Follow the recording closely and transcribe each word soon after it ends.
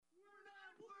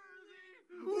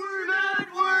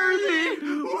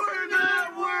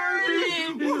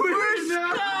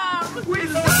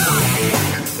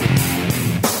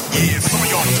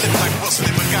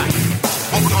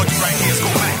right hands go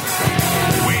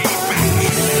back. Way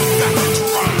back.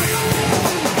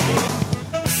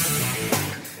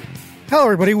 Hello,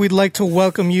 everybody. We'd like to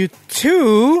welcome you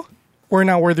to We're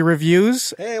Not Worthy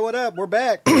Reviews. Hey, what up? We're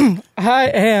back. I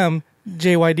am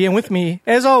JYD, and with me,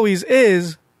 as always,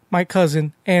 is my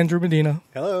cousin, Andrew Medina.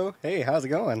 Hello. Hey, how's it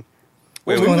going?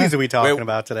 Wait, What going movies on? are we talking Wait.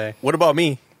 about today? What about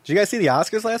me? Did you guys see the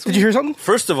Oscars last week? Did you hear something?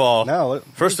 First of all, No.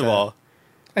 First of all,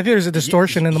 I think there's a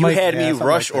distortion in the you mic. had Yeah, me something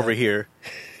rush like that. over here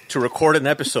to record an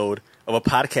episode of a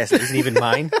podcast that isn't even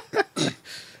mine.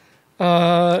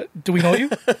 Do we know you?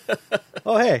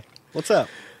 Oh, hey. What's up?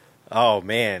 Oh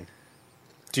man.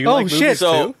 Do you Oh, like shit. movies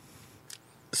So, too?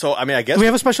 so I mean, I guess Do we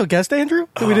have a special guest, Andrew,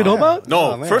 that we didn't know about?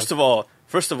 no. Oh, man. First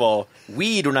of all,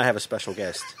 we do not have a special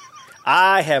guest.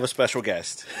 I have a special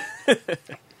guest, and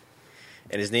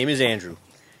his name is Andrew.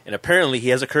 And apparently, he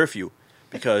has a curfew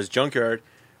because Junkyard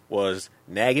was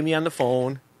nagging me on the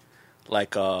phone,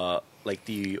 like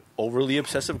the overly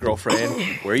obsessive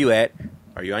girlfriend. Where are you at?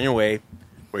 Are you on your way?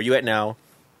 Where are you at now?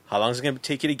 How long is it going to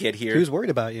take you to get here? He was worried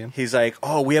about you. He's like,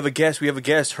 oh, we have a guest.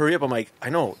 Hurry up. I'm like, I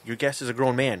know. Your guest is a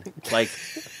grown man. Like,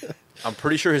 I'm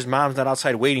pretty sure his mom's not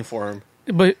outside waiting for him.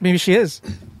 But maybe she is.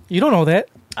 You don't know that.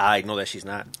 I know that she's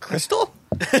not. Crystal?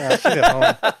 She's at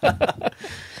home.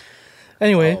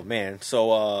 Anyway, Oh, man.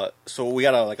 So we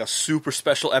got a super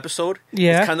special episode.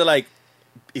 Yeah. It's kind of like,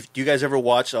 if you guys ever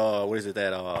watch, what is it,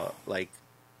 that,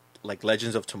 like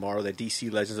Legends of Tomorrow, that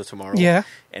DC Legends of Tomorrow. Yeah.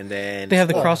 And then They have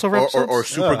the crossover or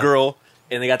episodes? Supergirl,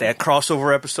 and they got that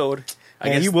crossover episode. I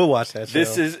Man, guess you will watch that show.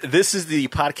 This is the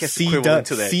podcast equivalent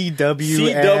to that.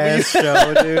 CW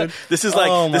show, dude. This is like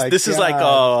Oh my this is like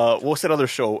God. what's that other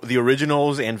show? The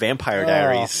Originals and Vampire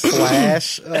Diaries. Oh,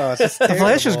 Flash. Oh, it's just the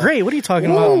Flash is terrible. great. What are you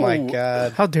talking Oh, about? my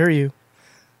God. How dare you?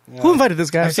 Who invited this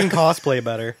guy? I've seen cosplay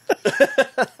better.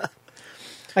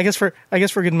 I guess for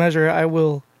good measure, I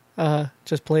will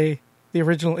just play the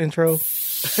original intro.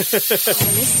 You're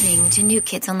listening to New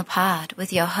Kids on the Pod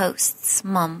with your hosts,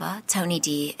 Mamba, Tony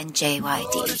D, and JYD.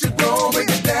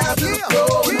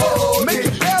 Make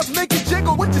it bounce, make it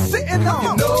jiggle. What you sitting on?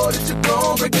 You know that you're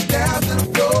gon' break it down to the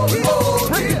floor.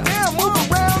 Break it down,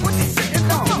 move around. What you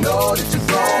sitting on? You know that you're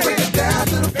gon' break it down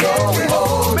to the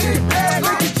floor. Make it bounce,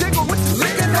 make it jiggle. What you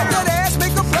sitting on? That ass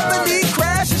make a felony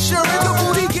crash. Insurance,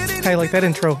 the booty get it. I like that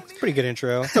intro. Pretty good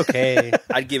intro. It's okay.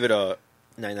 I'd give it a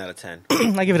 9 out of 10.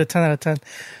 I give it a 10 out of 10.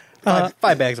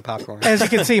 Five bags of popcorn. As you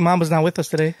can see, Mamba's not with us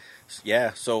today.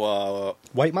 Yeah. So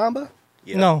White Mamba?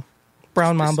 yeah. No,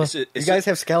 Brown Mamba. It's You guys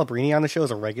have Scalabrini on the show as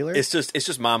a regular? It's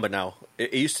just Mamba now.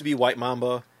 It used to be White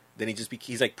Mamba. Then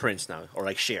he's like Prince now, or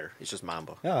like Cher. It's just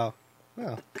Mamba. Oh.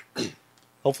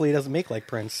 Hopefully he doesn't make like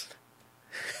Prince.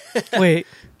 Wait,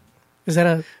 is that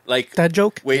a Like dad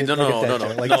joke? Wait, no, Look at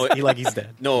that joke. Like he's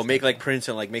dead. no. Make like Prince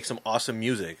and like make some awesome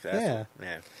music. Yeah.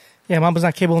 Yeah. Yeah, Mamba's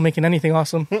not capable of making anything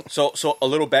awesome. So a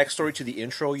little backstory to the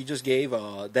intro you just gave.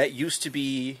 That used to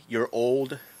be your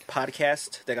old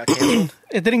podcast that got canceled.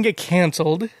 It didn't get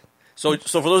canceled. So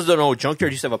for those that don't know,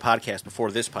 Junkyard used to have a podcast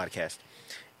before this podcast,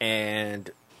 and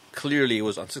clearly it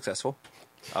was unsuccessful.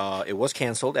 It was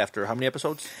canceled after how many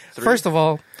episodes? 3? First of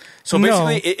all, so no.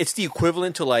 basically it's the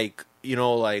equivalent to like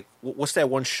what's that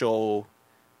one show,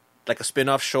 like a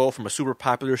spin-off show from a super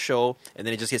popular show, and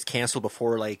then it just gets canceled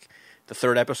before like the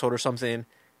 3rd episode or something.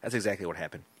 That's exactly what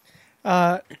happened.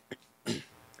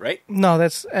 Right? No,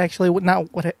 that's actually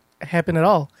not what happened at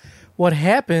all. What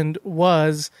happened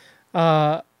was, we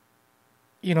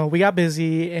got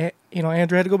busy.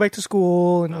 Andrew had to go back to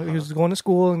school, and he was going to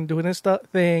school and doing his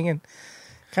thing, and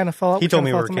kind of fell out. He told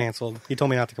me we kinda were fell out canceled. He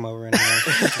told me not to come over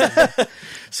anymore.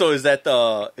 So is that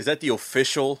the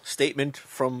official statement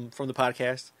from the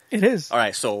podcast? It is. All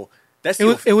right, so that's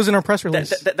It was in our press release.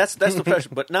 that's the pressure.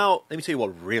 But now let me tell you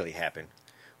what really happened.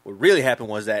 What really happened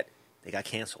was that they got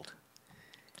canceled.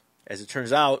 As it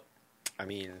turns out, I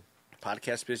mean,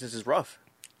 podcast business is rough.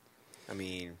 I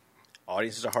mean,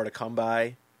 audiences are hard to come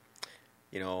by.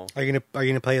 Are you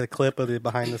gonna play the clip of the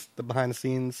behind the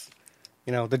scenes?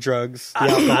 The drugs, the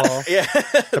alcohol, Yeah,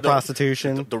 the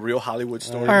prostitution. the real Hollywood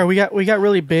story. All right, we got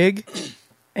really big,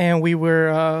 and we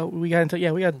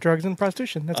got drugs and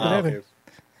prostitution. That's what happened. Okay.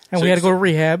 And So- we had to go to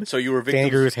rehab. So you were Danny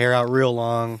grew victims. his hair out real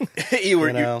long. You were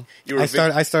You know,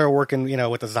 I started working,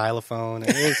 with a xylophone.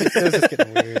 And it was just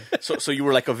getting weird. So you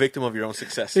were like a victim of your own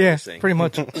success. Yeah, you're saying. pretty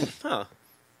much. Huh.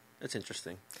 That's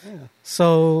interesting.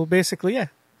 So basically, yeah.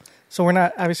 So we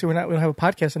don't have a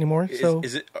podcast anymore. So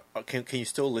Is it? Can you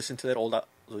still listen to that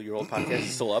your old podcast? Is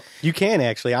it still up? You can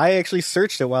actually. I actually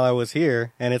searched it while I was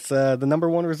here, and it's the number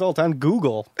one result on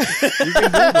Google. You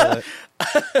can Google it.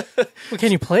 well,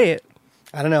 can you play it?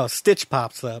 I don't know. Stitch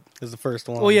pops up is the first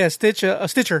one. Oh yeah, Stitcher.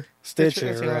 Stitcher. That's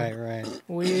the Right, one. right.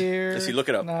 Where? Let's see, look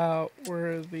it up. Now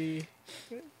where the?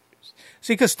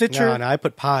 See, because Stitcher. No, I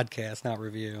put podcast, not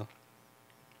review.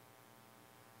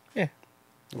 Yeah,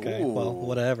 Okay, Ooh. well,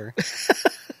 whatever.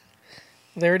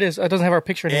 there it is. It doesn't have our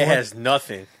picture It anymore. has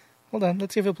nothing. Hold on,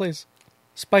 let's see if it plays.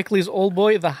 Spike Lee's Old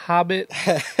Boy, The Hobbit.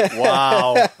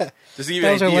 Wow. Does it give you That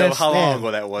an was our idea of last- how long Man,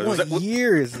 ago that was? What Was that,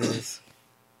 year is this?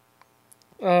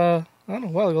 I don't know,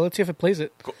 a while ago. Let's see if it plays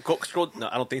it. go scroll. No,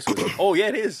 I don't think so. Oh, yeah,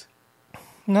 it is.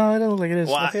 No, it doesn't look like it is.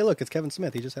 Wow. Hey, look, it's Kevin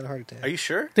Smith. He just had a heart attack. Are you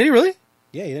sure? Did he really?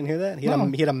 Yeah, you didn't hear that? He No.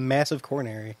 had a massive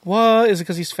coronary. What? Is it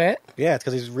because he's fat? Yeah, it's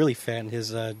because he's really fat and his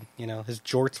his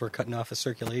jorts were cutting off his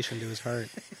circulation to his heart.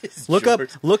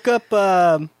 Look up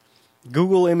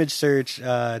Google image search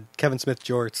Kevin Smith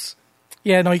jorts.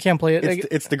 Yeah, no, you can't play it.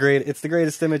 It's the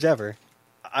greatest image ever.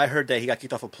 I heard that he got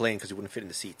kicked off a plane because he wouldn't fit in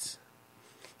the seats.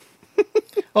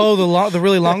 Oh, the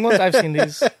really long ones. I've seen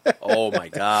these. Oh my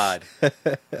God!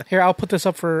 Here, I'll put this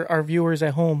up for our viewers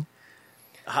at home.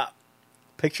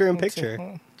 Picture in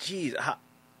picture. Jeez,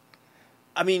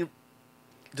 I mean,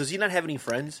 does he not have any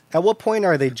friends? At what point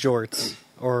are they jorts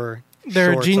or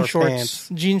They're shorts jean or shorts. pants?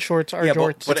 Jean shorts are Yeah, but-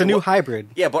 jorts. but- It's a new what- hybrid.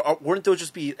 Yeah, but weren't those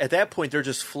just be at that point? They're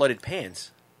just flooded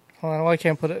pants. Hold on, well, I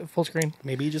can't put it full screen.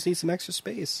 Maybe you just need some extra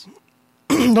space.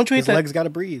 Don't you hate His that legs got to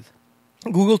breathe.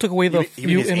 Google took away the You mean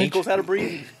view his image? ankles how to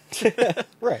breathe?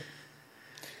 Right.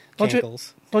 Don't you,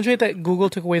 Cankles. don't you hate that Google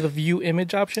took away the view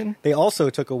image option? They also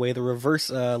took away the reverse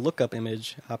lookup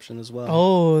image option as well.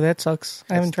 Oh, that sucks.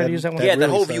 I haven't tried to that- use that one. that Yeah, that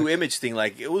really whole sucks. view image thing,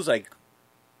 like it was like,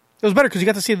 It was better because you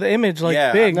got to see the image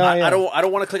yeah, big. No, yeah. I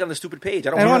don't want to click on the stupid page.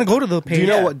 I I don't want to go to the Do page. you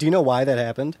know Yeah. what? Do you know why that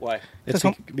happened? Why? It's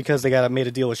Because because they made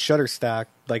a deal with Shutterstock,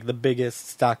 like the biggest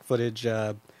stock footage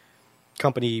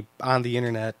company on the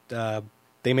internet.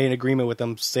 They made an agreement with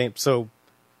them. So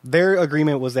their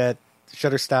agreement was that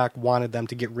Shutterstock wanted them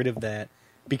to get rid of that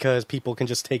because people can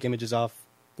just take images offline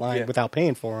Yeah. without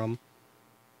paying for them,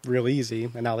 real easy,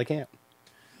 and now they can't.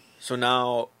 So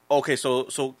now, okay, so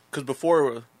because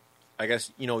before, I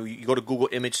guess you go to Google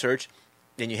image search,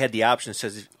 then you had the option that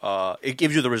says it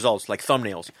gives you the results like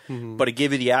thumbnails, but it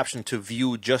gave you the option to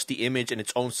view just the image in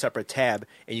its own separate tab,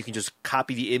 and you can just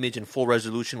copy the image in full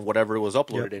resolution, whatever it was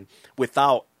uploaded in,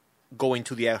 without going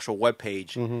to the actual web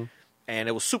page, and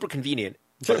it was super convenient.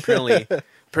 But apparently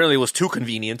it was too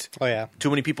convenient. Oh yeah, Too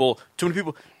many people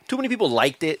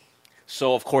liked it,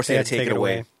 so of course they had to take it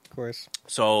away. Of course,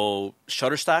 So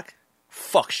Shutterstock,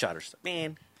 fuck Shutterstock,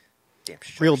 man. Damn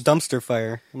Shutterstock. real dumpster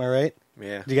fire. Am I right?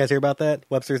 Yeah. Did you guys hear about that?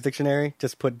 Webster's Dictionary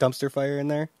just put dumpster fire in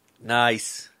there.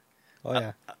 Nice. Oh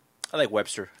yeah. I like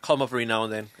Webster. Call him up every now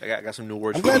and then. I got some new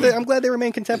words. I'm glad they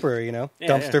remain contemporary. Yeah,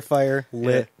 Dumpster yeah. fire,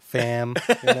 lit, fam.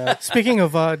 Speaking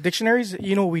of dictionaries,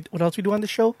 you know what else we do on the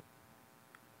show?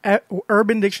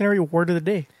 Urban Dictionary Word of the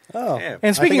Day. Oh, Yeah.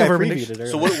 And speaking I of think I Urban previewed Dictionary,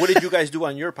 it So earlier. what did you guys do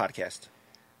on your podcast?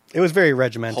 It was very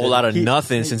regimented. Whole lot of He-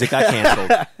 nothing since it got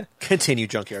canceled. Continue,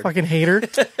 Junkyard. fucking hater,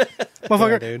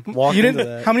 motherfucker. dude. Walk You into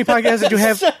didn't. that. How many podcasts did you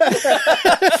have?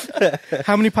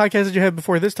 How many podcasts did you have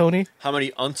before this, Tony? How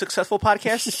many unsuccessful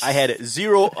podcasts? I had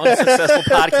 0 unsuccessful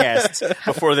podcasts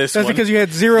before this That's one. because you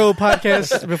had 0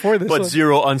 podcasts before this. but one.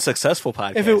 0 unsuccessful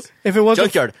podcasts. If it wasn't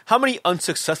Junkyard, how many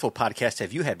unsuccessful podcasts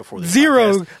have you had before this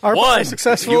 0, podcast? our One.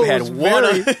 successful. You had was one.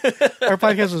 Our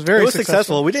podcast was very It was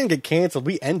successful. We didn't get canceled.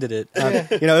 We ended it.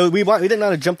 We didn't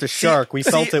want to jump the shark. We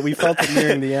felt it. We felt it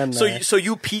nearing the end. So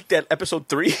you peaked at episode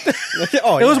 3?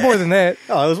 oh, It was yeah. more than that.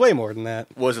 Oh, it was way more than that.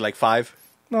 Was it like 5?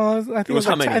 No, I think it was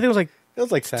how like many? I think it was like It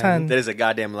was like 10. 10. That is a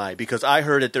goddamn lie because I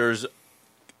heard that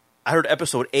I heard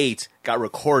episode 8 got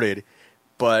recorded,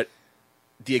 but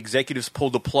the executives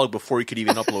pulled the plug before you could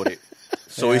even upload it.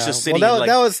 So it's just sitting. Well, in,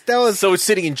 that was so it's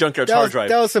sitting in Junkyard's hard drive.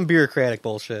 That was some bureaucratic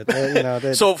bullshit.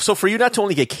 So for you not to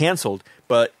only get canceled,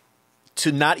 but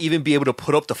to not even be able to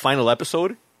put up the final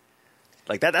episode,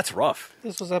 like that's rough.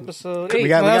 this was episode We 8.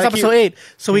 got- No, we that was gotta episode keep- 8.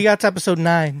 So we got to episode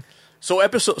 9.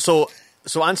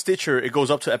 So on Stitcher it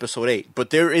goes up to episode 8, but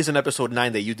there is an episode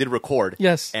 9 that you did record.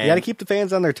 Yes. and you got to keep the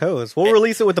fans on their toes. We'll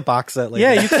release it with the box set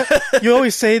later. Yeah, you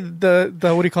always say the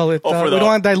what do you call it? Oh, for We the- don't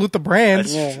want to dilute the brand.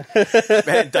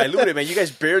 man, diluted, man. You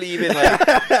guys barely even you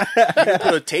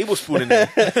put a tablespoon in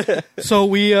there. So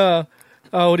we what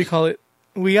do you call it?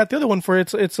 We got the other one for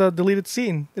it's a deleted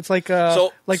scene. It's like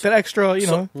like that extra,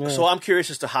 So I'm curious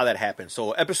as to how that happened.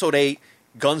 So episode 8,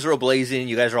 guns are a-blazing.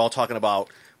 You guys are all talking about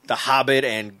The Hobbit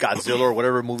and Godzilla or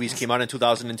whatever movies came out in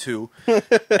 2002.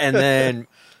 and then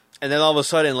all of a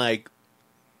sudden,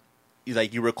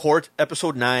 you record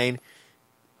episode 9.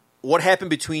 What happened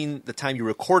between the time you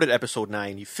recorded episode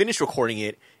 9, you finished recording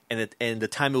it, and the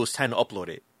time it was time to upload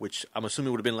it, which I'm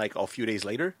assuming would have been like a few days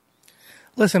later?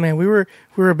 Listen, man, we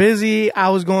were busy. I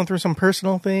was going through some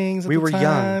personal things. We at the were time.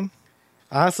 young.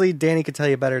 Honestly, Danny could tell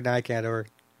you better than I can. Or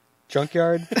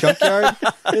Junkyard,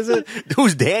 is it?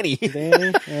 Who's Danny?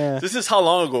 Danny? Yeah. This is how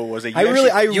long ago was it? I really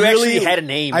actually had a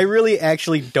name. I really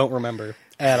actually don't remember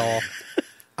at all.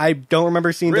 I don't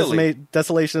remember seeing Really?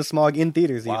 Desolation of Smog in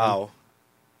theaters. Even. Wow.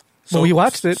 Well, we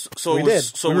watched it. So We it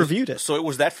was, did. So We it was- reviewed it. So it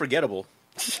was that forgettable.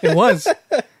 It was.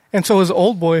 And so was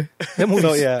Old Boy. That movie,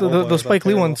 So, yeah, Old Boy the was Spike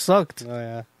Lee terrible. one sucked. Oh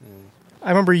yeah, I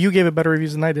remember you gave it better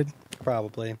reviews than I did.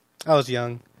 probably. I was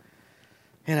young.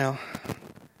 You know,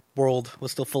 world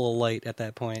was still full of light at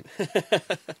that point.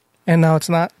 And now it's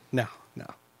not. No.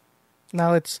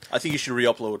 Now it's I think you should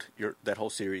re-upload that whole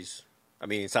series. I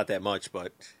mean, it's not that much,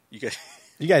 but you guys.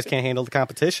 You guys can't handle the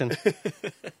competition.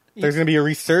 There's going to be a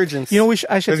resurgence. You know, I should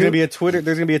There's going to do- be a Twitter.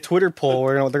 There's going to be a Twitter poll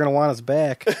where they're going to want us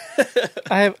back.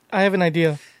 I have an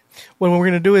idea. What we're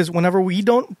gonna do is whenever we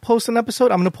don't post an episode,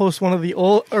 I'm gonna post one of the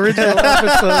old original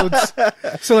episodes.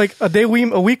 So like a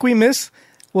week we miss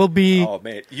will be. Oh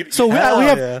man! So we Hell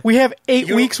have yeah. we have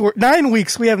 9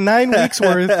 weeks. We have 9 weeks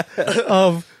worth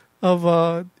of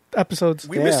episodes.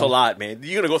 we missed a Damn. lot, man.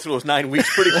 You're gonna go through those 9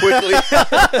 weeks pretty quickly.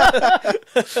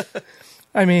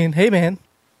 I mean, hey man,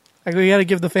 we got to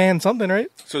give the fans something, right?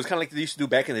 So it's kind of like they used to do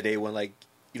back in the day when, like,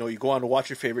 you know, you go on to watch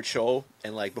your favorite show,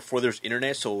 and like before there's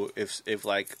internet, so if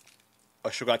like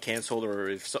a show got canceled or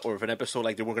if an episode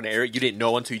like they weren't going to air it, you didn't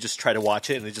know until you just tried to watch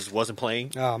it and it just wasn't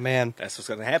playing. Oh man, That's what's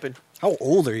going to happen. how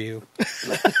old are you?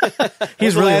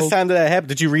 He's the really last old. time that happened?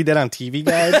 Did you read that on TV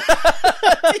Guide?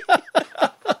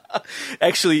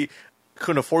 Actually,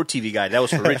 couldn't afford TV Guide. That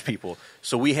was for rich people.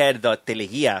 So we had the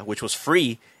Teleguia, which was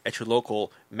free at your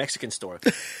local Mexican store,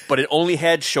 but it only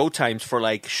had show times for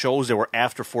like shows that were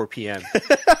after 4 p.m. It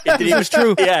didn't even, It's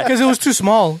true. Yeah, Because it was too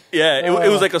small. yeah. It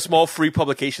was like a small free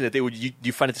publication that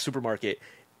you find at the supermarket,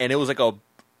 and it was like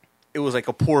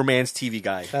a poor man's TV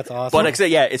guide. That's awesome. But like I said,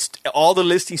 yeah, it's all the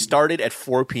listings started at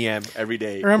 4 p.m. every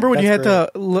day. Remember when you had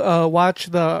That's to watch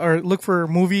or look for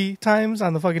movie times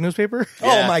on the fucking newspaper?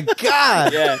 Oh my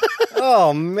god! Yeah.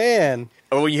 Oh man!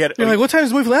 Or when you had, You're like, what time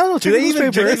is the movie? I don't know. Check Do the they even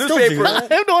newspaper. do they still do Newspaper.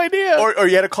 that? I have no idea. or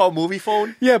you had to call movie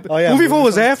phone. yeah, but Oh, yeah, movie movie phone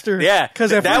was phone. after. Yeah,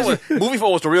 because that was movie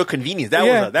phone was the real convenience. That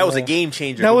Yeah. was a game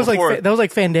changer. that was before,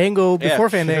 like Fandango yeah. before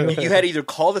Fandango. You had to either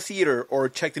call the theater or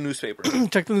check the newspaper.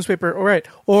 Check the newspaper. All right,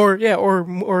 or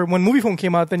when movie phone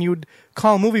came out, then you would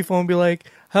call movie phone and be like,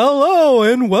 "Hello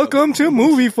and welcome to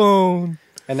movie phone."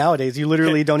 And nowadays, you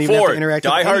literally don't even have For to interact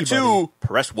Die with Hard anybody. 2,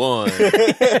 press 1.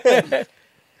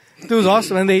 It was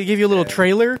awesome, and they give you a little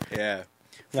trailer. Yeah.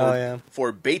 Oh yeah.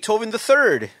 For Beethoven the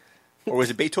Third. Or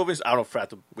was it Beethoven's? I don't know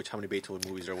how many Beethoven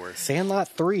movies there were. Sandlot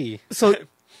 3. So,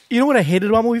 you know what I hated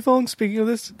about movie phone? Speaking of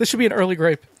this should be an early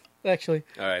gripe. Actually,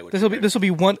 All right. what's this will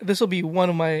your be one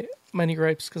of my many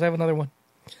gripes because I have another one.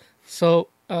 So,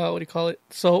 what do you call it?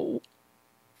 So,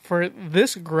 for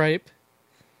this gripe,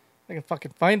 I can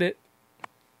fucking find it.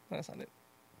 That's not it.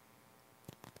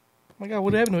 Oh my god,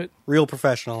 what happened to it? Real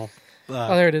professional.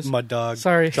 Oh, there it is. Mud Dog.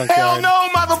 Sorry. Junkyard. Hell no,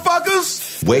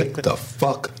 motherfuckers! Wake the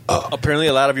fuck up. Apparently,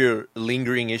 a lot of your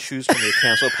lingering issues from your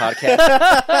canceled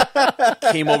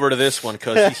podcast came over to this one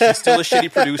because he's still a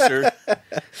shitty producer.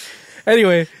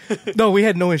 Anyway, no, we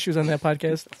had no issues on that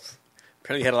podcast.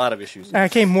 Apparently, he had a lot of issues. I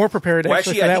came more prepared Well,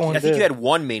 actually actually, for that I one. think you had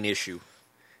one main issue.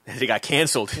 They got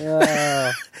canceled.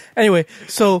 Anyway,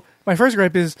 so my first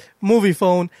gripe is movie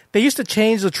phone. They used to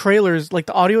change the trailers, like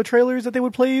the audio trailers that they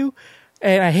would play you,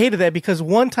 and I hated that because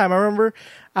one time I remember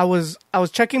I was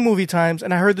checking movie times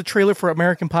and I heard the trailer for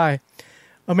American Pie.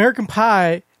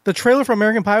 The trailer for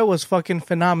American Pie was fucking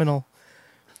phenomenal.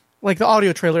 Like the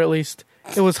audio trailer, at least.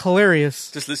 It was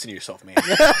hilarious. Just listen to yourself, man.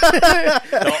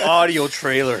 The audio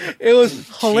trailer. It was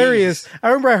hilarious. I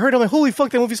remember I heard, I'm like, holy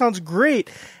fuck, that movie sounds great.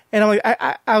 And I'm like,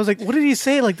 I was like, what did he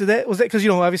say? Like, was that, because,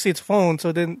 obviously it's phone, so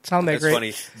it didn't sound that That's great.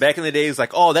 funny. Back in the day, it was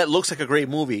like, oh, that looks like a great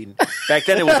movie. Back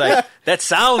then, it was like, that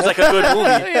sounds like a good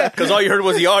movie. Because all you heard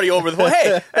was the audio over the phone.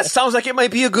 Hey, that sounds like it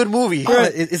might be a good movie. Oh,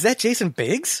 is that Jason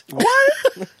Biggs? What?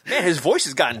 Man, his voice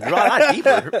has gotten a lot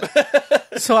deeper.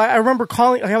 So I remember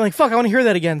calling, I'm like, fuck, I want to hear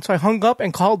that again. So I hung up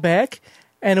and called back,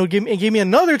 and it gave me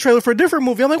another trailer for a different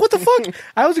movie. I'm like, what the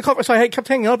fuck? So I kept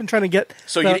hanging up and trying to get.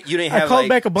 So you didn't have. I called like,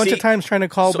 back a bunch see, of times trying to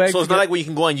call back. So it's to not get- like where you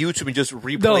can go on YouTube and just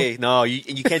replay. No,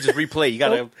 you can't just replay. You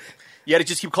gotta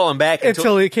just keep calling back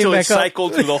Until it came back up.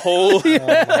 cycled through the whole. Oh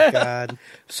my god.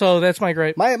 So that's my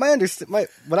gripe. What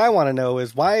I want to know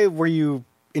is why were you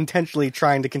intentionally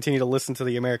trying to continue to listen to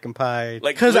the American Pie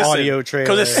Like 'Cause audio trailer.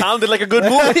 because it sounded like a good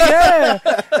movie. Yeah,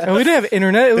 and we didn't have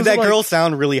internet. It Did was that like, girl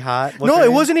sound really hot? What's No, her it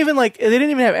name? wasn't even like they didn't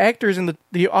even have actors in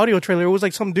the audio trailer. It was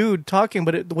like some dude talking,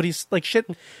 but what he's like shit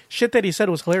that he said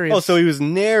was hilarious. Oh, so he was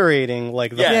narrating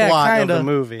like the Yeah, plot kinda. of the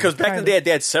movie. Because back then Kinda.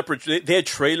 they had separate. They had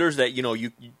trailers that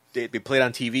they played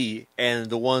on TV, and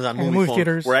the ones on And movie movie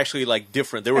theaters. were actually like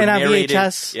different. They were And on narrated.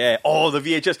 VHS. Yeah, the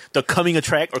VHS, the coming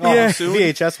attract or Oh, coming Yeah. soon.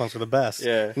 VHS ones were the best.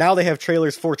 Yeah. Now they have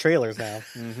trailers for trailers now.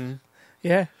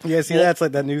 yeah. You guys see Well- that? It's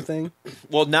like that new thing.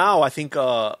 Well, now I think.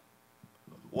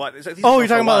 What? I think it's Oh, been you're for a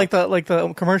talking while. about like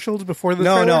the commercials before the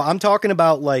No, trailer? no, I'm talking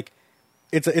about like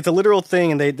it's a literal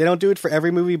thing, and they don't do it for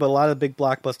every movie, but a lot of the big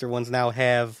blockbuster ones now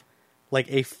have like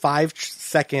a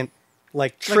 5-second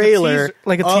like trailer,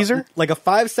 like a teaser? like a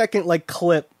 5-second like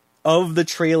clip of the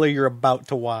trailer you're about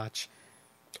to watch,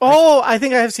 Oh, I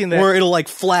think I have seen that. where it'll like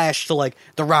flash to like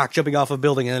The Rock jumping off a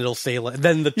building, and it'll say like,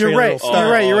 then the You're trailer right. will start.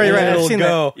 You're right. You're right. and You're then right. I've it'll seen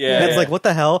go. that. Yeah. And it's Yeah. like, what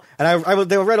the hell? And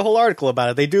they read a whole article about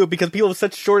it. They do it because people have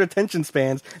such short attention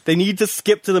spans. They need to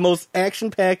skip to the most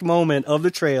action-packed moment of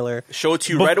the trailer. Show it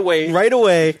to you But- right away. right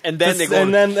away, And then they go-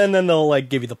 and then they'll like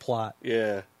give you the plot.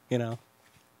 Yeah. You know,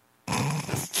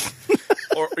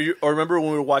 or remember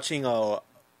when we were watching?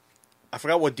 I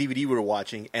forgot what DVD we were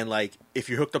watching, and like if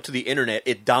you're hooked up to the internet,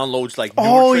 it downloads like newer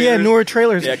Oh yeah, trailers. newer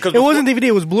trailers. Yeah, it 'cause wasn't DVD.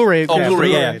 It was Blu-ray. Oh, Yeah, Blu-ray,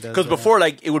 Blu-ray yeah. does Because that. before,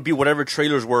 like, it would be whatever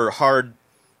trailers were hard.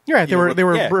 You're right. They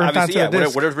were yeah, burnt obviously, onto the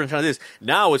disc. whatever's burnt onto this.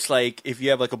 Now it's like if you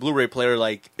have like a Blu-ray player,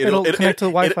 like It'll connect to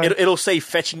the Wi-Fi. It'll say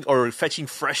fetching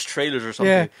fresh trailers or something.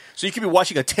 Yeah. So you could be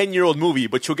watching a 10-year-old movie,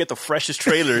 but you'll get the freshest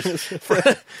trailers.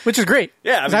 Which is great.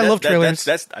 Yeah, 'Cause I love trailers.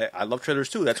 I love trailers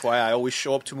too. That's why I always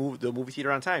show up to the movie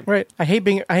theater on time. Right. I hate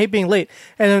being late.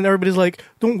 And then everybody's like,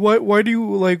 why do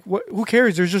you like who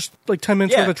cares? There's just like 10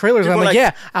 minutes Yeah. worth of trailers. And I'm People like, are yeah,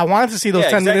 like- I wanted to see those Yeah,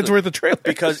 10 minutes exactly. worth of trailers.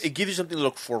 Because it gives you something to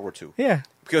look forward to. yeah.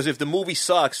 Because if the movie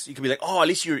sucks, you can be like, oh, at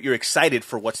least you're excited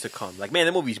for what's to come. Like, man,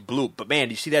 that movie's blue. But man,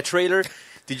 did you see that trailer?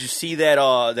 Did you see that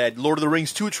that Lord of the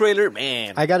Rings 2 trailer?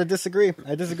 Man. I gotta disagree.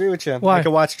 I disagree with you. Why? I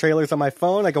can watch trailers on my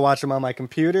phone. I can watch them on my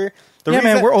computer. The Yeah,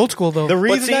 reason- man, we're old school though. The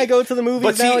reason see- I go to the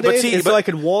movies nowadays is so I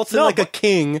could waltz in No, like a but-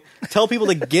 king, tell people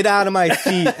to get out of my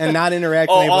seat and not interact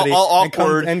with all anybody, all and come-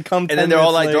 awkward, and come. and 10 then they're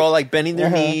all minutes like late. bending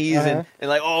their knees and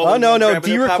like Oh no, grabbing do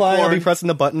their you recline? I'll popcorn. be pressing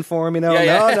the button for him. You know, Yeah,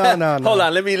 yeah. no. Hold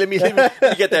on, let me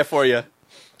get that for you.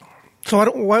 So why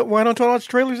don't you watch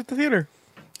trailers at the theater?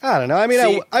 I don't know. I mean,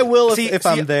 See- I will see- if see,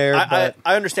 I'm there. But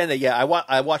I understand that. Yeah, I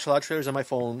watch a lot of trailers on my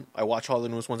phone. I watch all the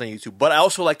newest ones on YouTube, but I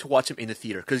also like to watch them in the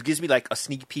theater because it gives me like a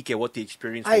sneak peek at what the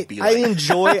experience will be I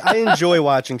like. enjoy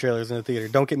watching trailers in the theater.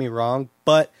 Don't get me wrong,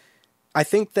 but I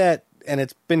think that, and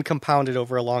it's been compounded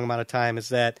over a long amount of time, is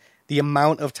that the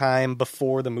amount of time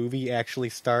before the movie actually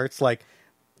starts, like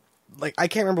I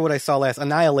can't remember what I saw last.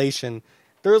 Annihilation.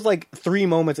 There was like 3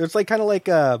 moments. It's like kind of like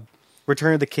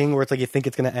Return of the King, where it's like you think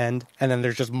it's going to end, and then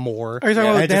there's just more. Are you talking And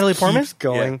about it just Natalie Portman? keeps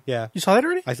going. Yeah. You saw that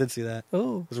already? I did see that. It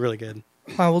Oh, was really good.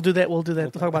 we'll do that. We'll talk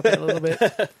about that a little bit.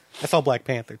 I saw Black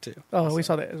Panther too. Oh, we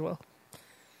saw that as well.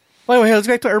 Well, anyway, let's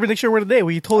get back to Urban Dictionary word of the day.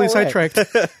 We totally All right.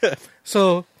 sidetracked.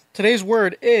 So today's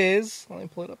word is, let me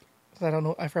pull it up. I don't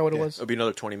know. I forgot what it was. It'll be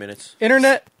another 20 minutes.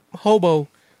 Internet hobo. All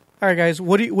right, guys.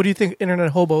 What do you think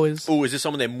internet hobo is? Ooh, is this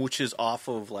someone that mooches off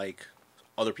of like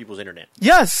other people's internet?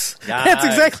 Yes, that's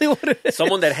Nice. exactly what it is.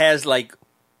 Someone that has like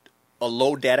a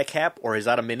low data cap or is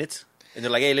out of minutes, and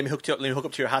they're like, "Hey, let me hook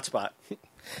up to your hotspot."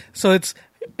 So it's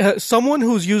someone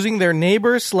who's using their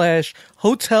neighbor /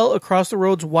 hotel across the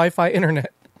road's Wi-Fi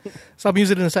internet. So I'm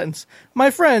using it in a sentence. My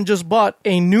friend just bought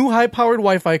a new high-powered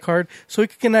Wi-Fi card so he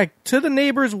can connect to the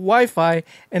neighbor's Wi-Fi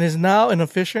and is now an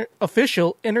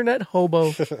official internet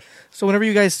hobo. So whenever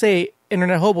you guys say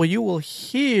internet hobo, you will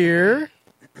hear...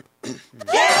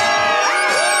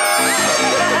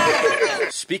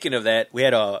 Speaking of that, we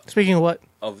had Speaking of what?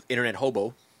 of internet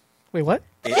hobo. Wait, what?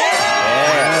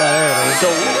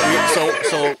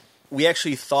 So we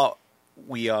actually thought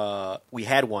we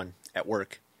had one at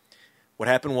work. What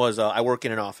happened was I work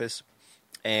in an office,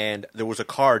 and there was a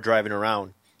car driving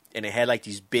around, and it had like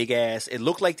these big ass. It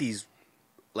looked like these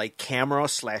like camera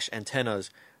 / antennas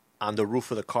on the roof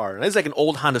of the car. And it's like an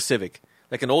old Honda Civic,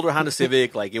 like an older Honda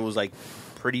Civic. Like it was like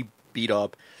pretty beat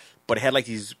up, but it had like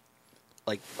these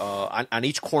like on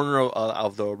each corner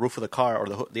of the roof of the car, or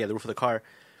the roof of the car.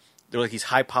 There were like these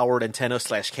high powered antennas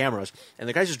 / cameras, and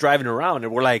the guy's just driving around,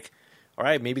 and we're like, all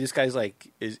right, maybe this guy's like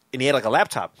and he had like a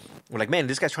laptop. We're like, man,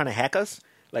 this guy's trying to hack us.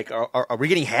 Like, are we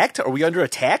getting hacked? Are we under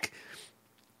attack?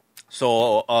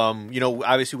 So,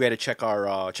 obviously we had to check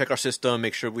our system,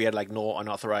 make sure we had like no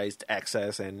unauthorized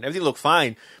access, and everything looked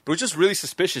fine. But it was just really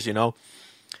suspicious,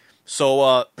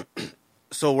 So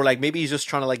so we're like, maybe he's just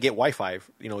trying to like get Wi-Fi.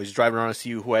 You know, he's driving around to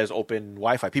see who has open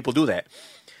Wi-Fi. People do that.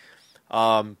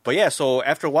 But yeah, so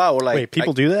after a while, we're like, Wait,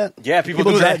 people do that? Yeah, people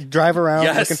do that. Drive around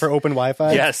Yes. looking for open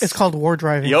Wi-Fi? Yes, It's called war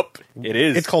driving. Yep, it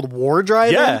is. It's called war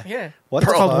driving? Yeah. Yeah. What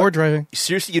It's the called fuck? war driving.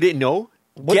 Seriously, you didn't know?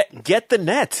 What? Get the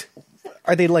net.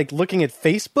 Are they like looking at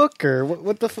Facebook or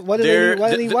what the what do They're they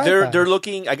why do they need Wi-Fi? they're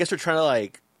looking. I guess they're trying to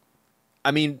like. I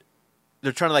mean,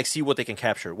 they're trying to like see what they can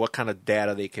capture, what kind of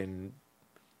data they can,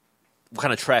 what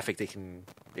kind of traffic they can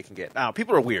get. I don't know,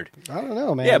 people are weird. I don't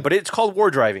know, man. Yeah, but it's called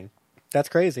war driving. that's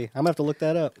crazy. I'm gonna have to look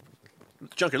that up.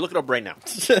 Junker, look it up right now.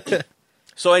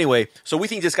 So anyway, so we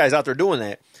think this guy's out there doing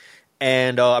that,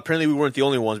 and apparently we weren't the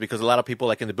only ones because a lot of people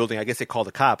like in the building, I guess they call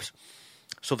the cops.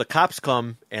 So the cops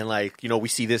come and like, you know, we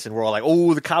see this and we're all like,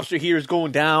 oh, the cops are here, it's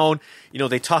going down. You know,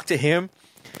 they talk to him,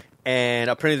 and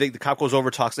apparently the cop goes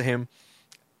over, talks to him,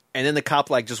 and then the cop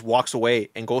like just walks away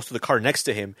and goes to the car next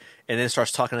to him and then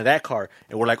starts talking to that car.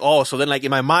 And we're like, oh, so then like in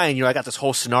my mind, you know, I got this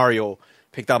whole scenario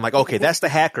picked out. I'm like, okay, that's the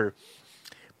hacker,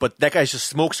 but that guy's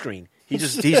just smokescreen.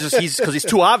 He's because it's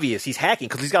too obvious. He's hacking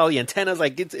because he's got all the antennas.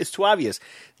 Like it's too obvious.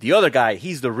 The other guy,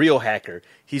 he's the real hacker.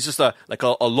 He's just a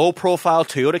low profile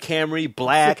Toyota Camry,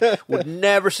 black, would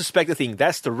never suspect a thing.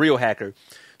 That's the real hacker.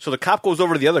 So the cop goes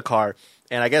over to the other car,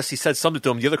 and I guess he said something to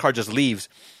him. The other car just leaves,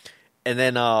 and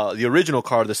then the original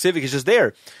car, the Civic, is just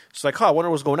there. It's like, oh, I wonder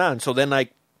what's going on. So then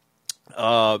like,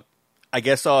 I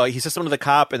guess he says something to the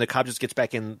cop, and the cop just gets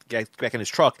back in his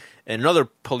truck, and another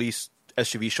police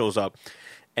SUV shows up.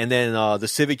 And then the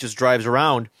Civic just drives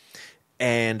around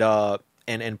and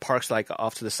parks like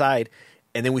off to the side.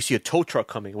 And then we see a tow truck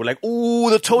coming. We're like, ooh,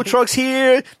 the tow truck's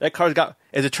here. That car's got,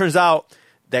 as it turns out,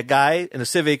 that guy in the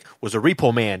Civic was a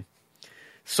repo man.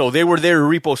 So they were there to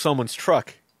repo someone's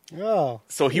truck. Oh.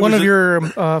 So he One was of your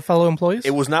fellow employees?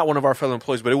 It was not one of our fellow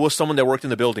employees, but it was someone that worked in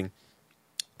the building.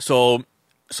 So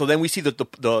then we see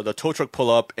the tow truck pull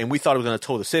up, and we thought it was going to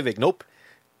tow the Civic. Nope.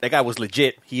 That guy was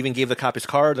legit. He even gave the cop his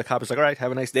card. The cop was like, all right,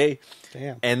 have a nice day.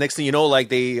 Damn. And next thing you know, like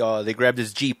they grabbed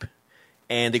his Jeep,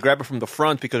 and they grabbed it from the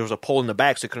front because there was a pole in the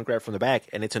back, so they couldn't grab it from the back,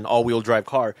 and it's an all-wheel drive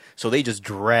car. So they just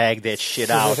dragged that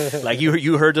shit out. Like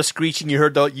you heard the screeching, you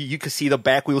heard you could see the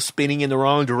back wheel spinning in the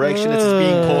wrong direction as it's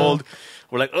being pulled.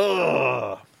 We're like,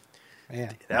 ugh.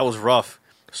 Man. That was rough.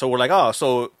 So we're like, oh,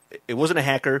 so it wasn't a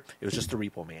hacker. It was just a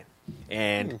repo man.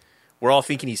 And we're all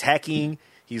thinking he's hacking.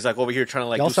 He's like over here trying to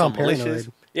like Y'all do sound something malicious.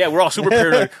 paranoid. Yeah, we're all super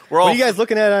paranoid. We're all What are you guys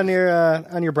looking at on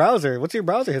your browser? What's your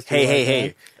browser history?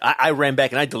 Hey. I ran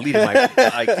back and I deleted my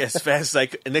like as fast as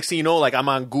like. Next thing you know, like I'm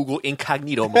on Google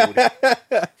incognito mode.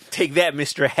 Take that,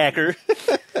 Mr. Hacker.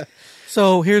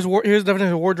 So here's the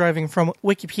definition of war driving from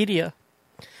Wikipedia.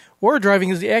 War driving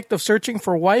is the act of searching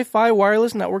for Wi-Fi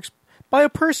wireless networks by a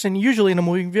person, usually in a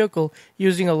moving vehicle,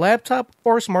 using a laptop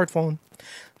or smartphone.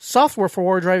 Software for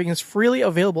war driving is freely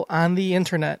available on the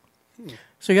internet.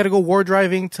 So you got to go war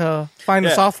driving to find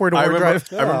the software to war drive.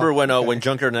 I remember when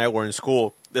Junker and I were in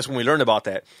school. That's when we learned about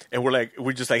that, and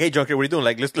we're just like, hey, Junker, what are you doing?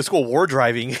 Like, let's go war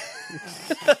driving.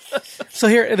 So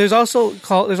here, there's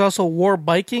also war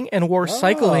biking and war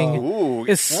cycling. Ooh.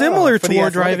 It's similar for to the war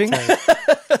athletic driving, type.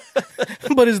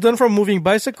 but it's done from moving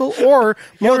bicycle or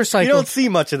motorcycle. You don't see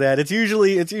much of that. It's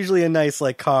usually a nice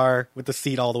like car with the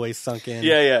seat all the way sunk in.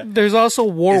 Yeah. There's also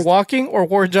war walking or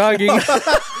war jogging.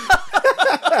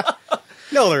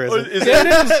 No, there isn't. Yeah, it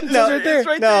is. It's No, right there. it's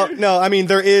right there. No. I mean,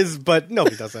 there is, but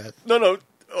nobody does that. No.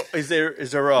 Oh, is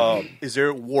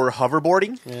there war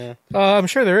hoverboarding? Yeah. I'm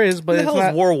sure there is, but What the it's hell is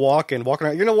not. war walking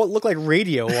around? You know what? Look like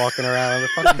radio walking around. A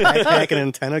fucking backpack and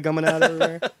antenna coming out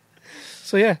everywhere.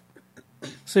 So yeah.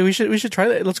 So we should try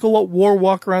that. Let's go war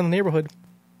walk around the neighborhood.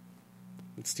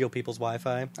 Steal people's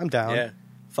Wi-Fi. I'm down. Yeah.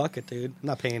 Fuck it, dude. I'm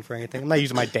not paying for anything. I'm not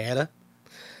using my data.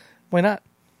 Why not?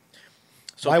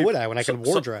 Why would I when I can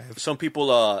war drive? Some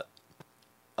people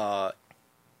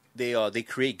they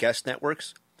create guest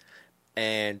networks,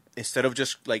 and instead of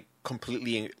just like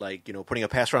completely like putting a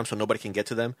password on so nobody can get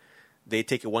to them, they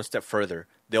take it one step further.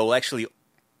 They'll actually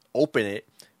open it,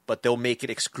 but they'll make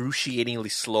it excruciatingly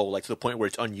slow, like to the point where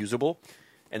it's unusable,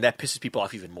 and that pisses people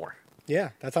off even more. Yeah,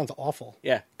 that sounds awful.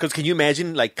 Yeah, because can you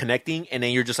imagine like connecting and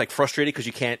then you're just like frustrated because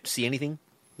you can't see anything?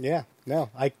 Yeah, no,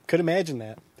 I could imagine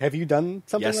that. Have you done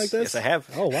something Yes, like this? yes, I have.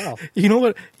 Oh, wow. You know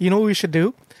what we should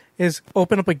do is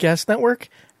open up a guest network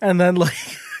and then like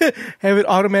have it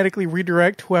automatically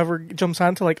redirect whoever jumps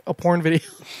onto like a porn video.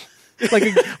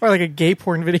 or like a gay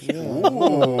porn video.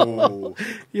 Ooh.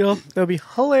 That'd be Yeah,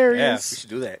 hilarious. we should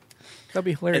do that. That'd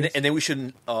be hilarious. And then we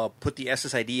should put the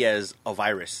SSID as a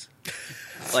virus.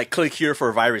 Like click here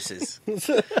for viruses. And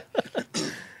see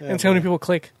how many people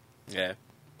click. Yeah.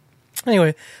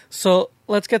 Anyway, so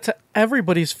let's get to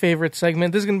everybody's favorite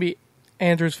segment. This is going to be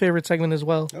Andrew's favorite segment as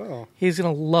well. Oh. He's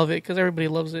gonna love it because everybody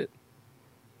loves it,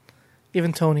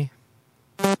 even Tony.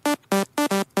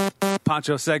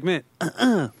 Poncho segment.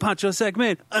 Poncho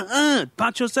segment.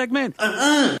 Poncho segment.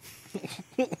 All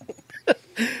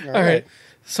right.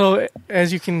 So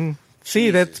as you can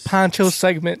see, that's Poncho's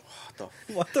segment.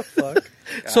 What the fuck?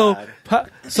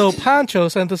 So Poncho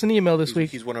sent us an email this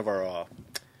week. He's one of our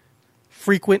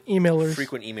Frequent emailer.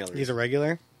 frequent emailers. He's a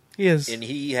regular? He is. And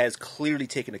he has clearly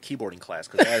taken a keyboarding class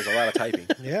because that is a lot of typing.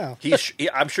 Yeah.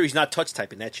 I'm sure he's not touch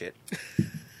typing that shit.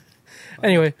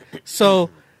 Anyway,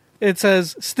 so it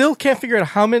says, still can't figure out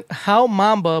how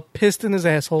Mamba pissed in his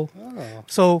asshole. Oh.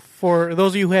 So for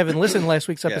those of you who haven't listened to last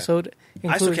week's episode,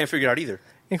 I still can't figure it out either.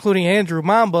 including Andrew,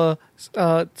 Mamba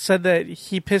said that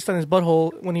he pissed on his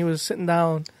butthole when he was sitting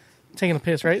down taking a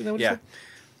piss, right? Is that what he Yeah.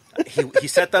 said? He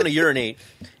sat down to urinate,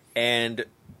 and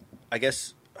I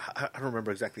guess I don't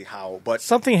remember exactly how, but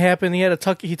Something happened. He had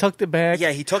to he tucked it back.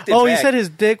 Yeah, he tucked it Oh, back. he said his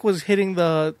dick was hitting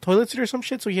the toilet seat or some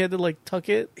shit, so he had to like tuck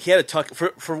it. he had to tuck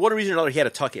for one reason or another. He had to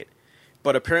tuck it,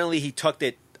 but apparently he tucked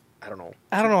it. I don't know.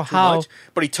 I don't know too how. much,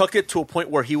 but he tucked it to a point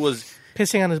where he was.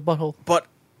 Pissing on his butthole. But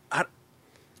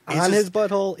On his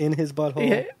butthole, in his butthole.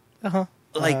 Yeah. Uh-huh.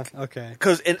 like Okay.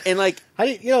 because and like How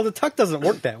do you know, the tuck doesn't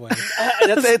work that way.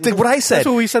 that's what I said. That's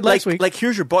what we said last week. Like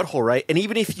here's your butthole, right? And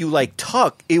even if you like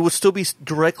tuck, it would still be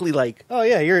directly like Oh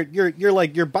yeah, you're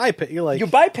like you're you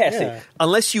bypass Yeah. it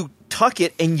unless you tuck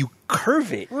it and you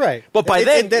curve it. Right. But by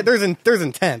then there's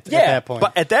intent at that point.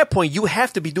 But at that point, you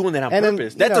have to be doing that on And then,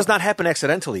 purpose. you That know- does not happen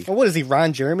accidentally. Well, what is he,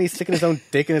 Ron Jeremy, sticking his own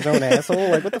dick in his own asshole?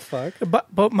 Like, what the fuck?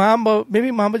 But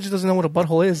maybe Mamba just doesn't know what a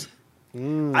butthole is.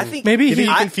 I think Maybe Did he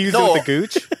I- confuse it with the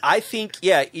gooch? I think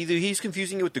either he's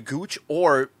confusing it with the gooch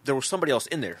or there was somebody else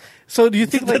in there. So do you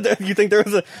think like You think there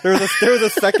was a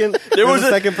second was a-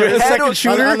 second there person had to- on-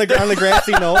 shooter? on the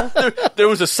grassy knoll? There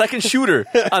was a second shooter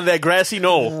on that grassy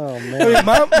knoll. Oh I man. mean,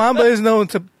 Mamba is known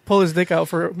to pull his dick out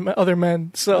for other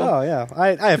men. So Oh yeah,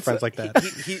 I have friends like that.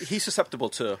 He's susceptible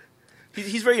to.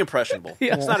 He's very impressionable.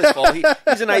 Yeah. It's not his fault.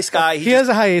 He's a nice guy. he has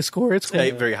a high A score. It's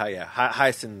cool. very high. Yeah,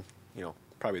 highest in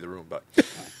probably the room, but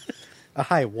A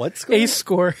high what score? Ace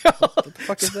score. What the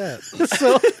fuck is that?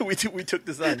 so we took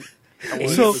this on.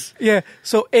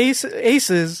 so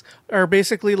aces are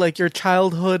basically like your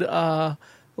childhood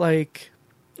like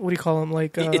what do you call them,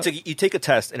 like You take a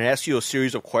test and it asks you a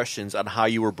series of questions on how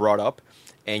you were brought up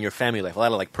and your family life. A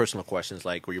lot of like personal questions,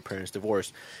 like were your parents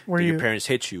divorced? Did your parents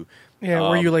hit you?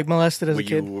 were you like molested as a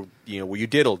kid? Were you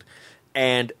diddled?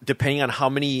 And depending on how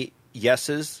many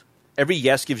yeses, every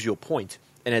yes gives you a point.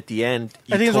 And at the end,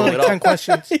 you I think it's total only it 10 up,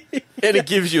 questions. and it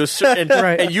gives you a certain.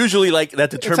 Right. And usually, like that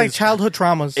It's determines like childhood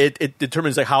traumas. It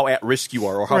determines like how at risk you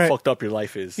are, or how Right. fucked up your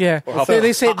life is. Yeah. or how, So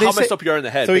they say- how they messed say- up you are in the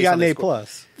head. So he based got on an the A score.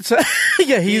 plus. So,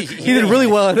 yeah, he did really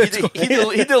well at that. He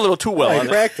did a little too well. Oh, on he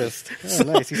that. practiced. Oh,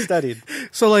 nice. He studied.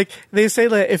 So like they say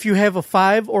that if you have a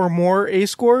 5 or more A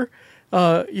score,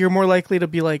 you're more likely to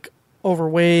be like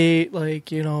overweight, like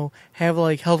have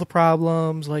like health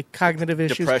problems, like cognitive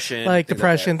issues, Depression, like things like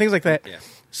depression, that. things like that. Yeah.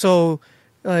 So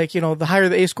like the higher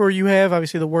the A score you have,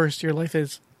 obviously the worse your life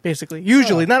is. Basically,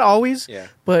 usually, not always, Yeah.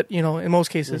 but in most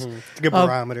cases, It's a good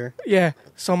barometer. yeah.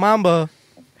 So Mamba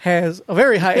has a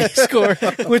very high A score,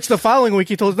 which the following week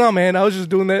he told us, "No, man, I was just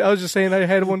doing that. I was just saying I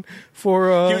had one for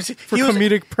He was-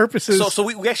 comedic purposes." So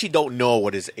we actually don't know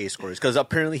what his A score is because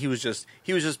apparently he was just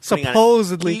putting on-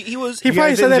 Supposedly. he was. He You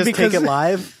probably guys said didn't that just because take it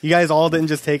live. You guys all didn't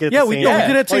just take it. At Yeah, the we same did time?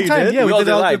 it at the Oh, same you time. did? Yeah, we we all did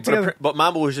did all live, together. but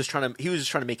Mamba was just trying to. He was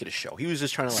just trying to make it a show. He was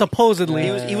just trying to Supposedly.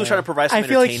 He was trying to provide some I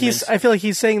feel like entertainment.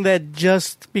 he's saying that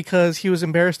just because he was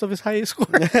embarrassed of his high score.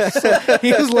 So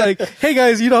he was like, "Hey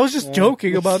guys, I was just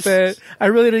joking about that. I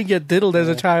really didn't get diddled as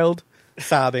a child."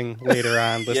 Sobbing later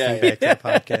on, listening back to the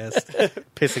podcast,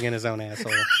 pissing in his own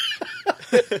asshole.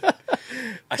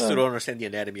 I still don't understand the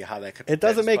anatomy of how that could. It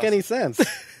doesn't make any sense.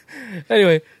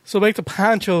 Anyway, so back to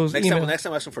Poncho's Next email. time,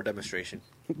 I'll ask him for a demonstration.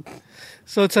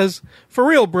 So it says, "For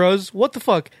real, bros, what the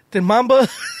fuck? Did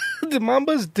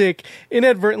Mamba's dick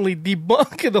inadvertently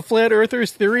debunk the flat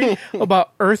earthers' theory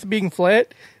about Earth being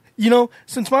flat?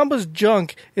 Since Mamba's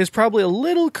junk is probably a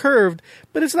little curved,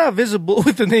 but it's not visible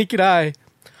with the naked eye.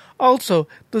 Also,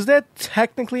 does that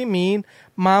technically mean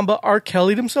Mamba R.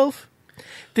 Kelly'd himself?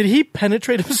 Did he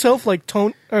penetrate himself like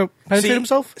penetrate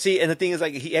himself? See, and the thing is,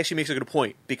 like, he actually makes a good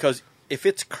point because if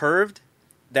it's curved,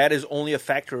 that is only a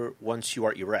factor once you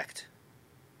are erect.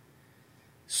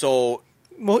 So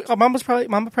Well, Mamba probably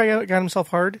got himself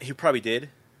hard. he probably did,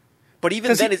 but even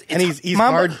 'Cause then, And he's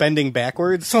Mama- hard bending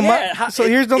backwards. So, so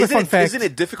here's another fun fact. Isn't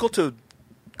it difficult to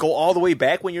go all the way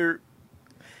back when you're?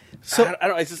 So I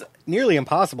don't. It's just Nearly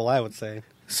impossible, I would say.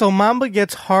 So Mamba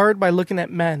gets hard by looking at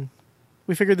men.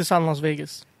 We figured this out in Las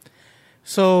Vegas.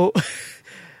 So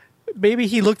maybe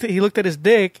he looked at his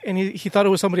dick and he thought it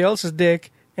was somebody else's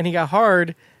dick and he got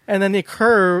hard and then it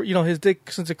curved. You know, his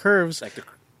dick, since it curves, Like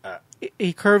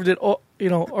he curved it,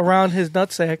 around his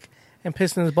nutsack and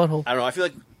pissed in his butthole. I don't know. I feel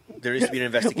like there needs to be an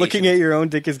investigation. Looking at your own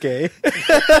dick is gay.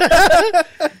 I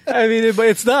mean,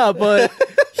 it's not, but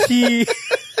he.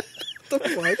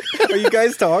 What are you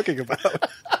guys talking about?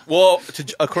 Well,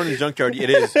 according to Junkyard, it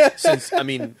is. Since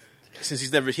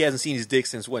he hasn't seen his dick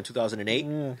since when,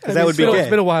 2008? Because that would be gay. It's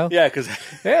been a while. Yeah, because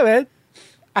Yeah, man.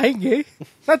 I ain't gay.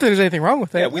 Not that there's anything wrong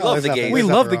with that. yeah, we love there's the nothing- gays. We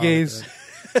there's love the nothing wrong gays.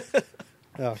 with it.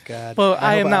 Oh God! But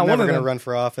I am not one of I'm never them. gonna run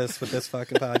for office with this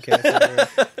fucking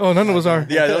podcast. Oh, none of us are.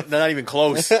 Yeah, they're not even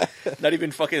close. Not even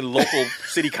fucking local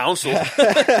city council.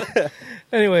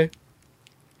 Anyway,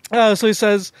 so he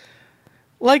says,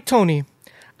 like Tony,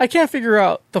 I can't figure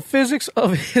out the physics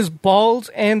of his balls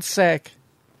and sack.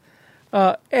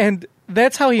 And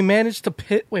that's how he managed to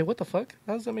pit. Wait, what the fuck?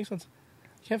 How does that make sense?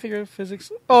 Can't figure out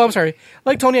physics. Oh, I'm sorry.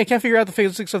 Like Tony, I can't figure out the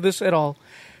physics of this at all.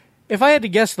 If I had to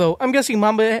guess, though, I'm guessing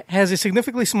Mamba has a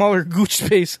significantly smaller gooch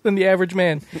space than the average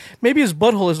man. Maybe his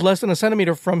butthole is less than a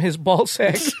centimeter from his ball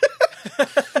sack.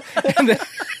 and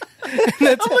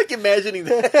that's I'm like imagining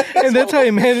that. and that's how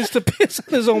he managed to piss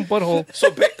on his own butthole.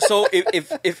 So if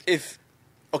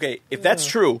that's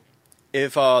true,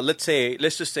 if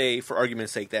let's just say for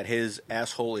argument's sake that his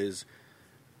asshole is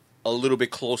a little bit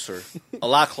closer, a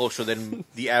lot closer than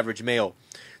the average male,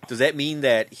 does that mean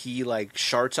that he like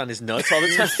sharts on his nuts all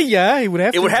the time? Yeah, he would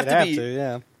have to. It would have You'd to have be. to,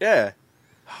 yeah. Yeah.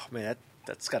 Oh man,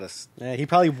 that's gotta. Yeah, he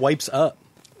probably wipes up.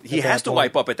 He at has that to point.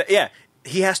 wipe up at that. Yeah,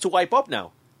 he has to wipe up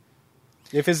now.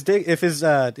 If his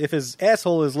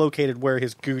asshole is located where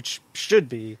his gooch should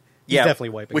be, he's Yeah, definitely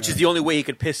wiping. Which up. is the only way he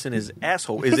could piss in his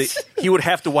asshole. Is it he would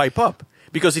have to wipe up,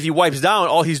 because if he wipes down,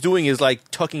 all he's doing is like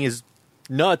tucking his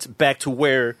nuts back to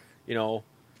where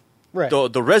right.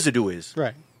 the residue is.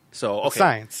 Right. So It's okay,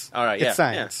 science. All right, It's yeah,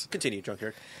 science. Yeah. Continue,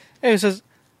 Junkyard. And he says,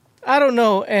 I don't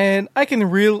know, and I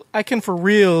can for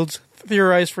reals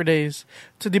theorize for days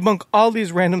to debunk all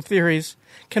these random theories.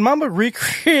 Can Mamba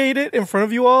recreate it in front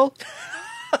of you all?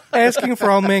 Asking for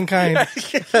all mankind.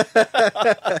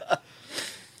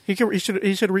 He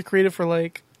should recreate it for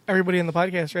like everybody in the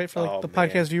podcast, right? For like Oh, the man.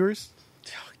 podcast viewers.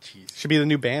 Oh, jeez. Should be the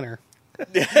new banner.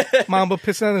 Mamba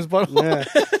pissing on his butthole. Yeah.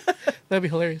 That'd be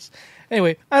hilarious.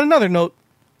 Anyway, on another note,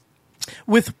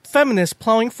 with feminists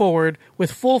plowing forward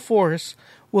with full force,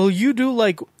 will you do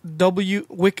like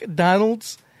Wick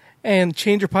Donalds and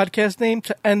change your podcast name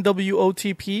to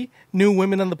NWOTP, New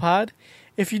Women on the Pod?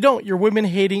 If you don't, you're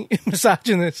women-hating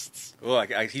misogynists. Oh,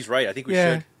 he's right. I think we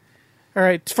Yeah. should. All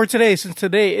right, for today, since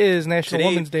today is National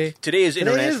Women's Day. Today is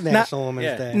Today is international. National Women's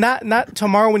yeah. Day. Not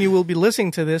tomorrow when you will be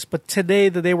listening to this, but today,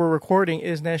 the day we're recording,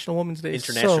 is National Women's Day.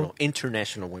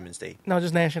 International Women's Day. No,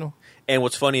 just national. And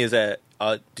what's funny is that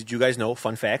did you guys know?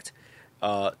 Fun fact: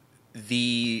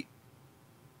 the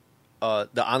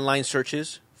online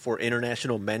searches for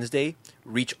International Men's Day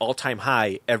reach all-time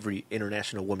high every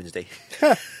International Women's Day.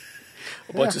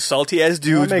 A bunch of salty ass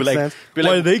dudes That be makes like, sense.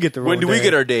 Why do they get their when own do we day?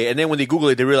 get our day? And then when they Google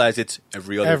it, they realize it's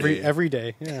every other day. Every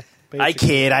day. Yeah. I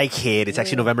basically. kid. It's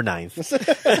actually November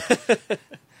 9th.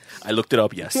 I looked it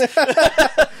up. Yes.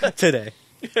 Today.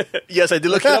 Yes, I did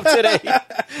look it up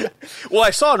today. Well, I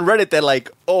saw on Reddit that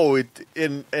like,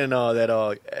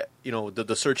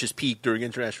 the searches peaked during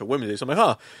International Women's Day. So I'm like,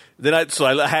 huh. Then I had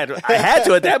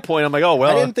to at that point. I'm like, oh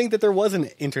well. I didn't think that there was an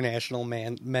International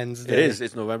Men's Day. It is.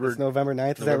 It's November. It's November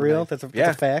 9th. Is that November real? 9th. That's a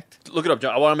Yeah. fact? Look it up,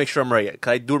 John. I want to make sure I'm right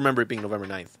because I do remember it being November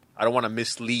 9th. I don't want to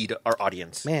mislead our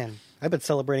audience. Man, I've been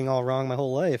celebrating all wrong my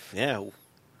whole life. Yeah,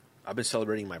 I've been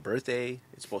celebrating my birthday.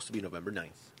 It's supposed to be November 9th.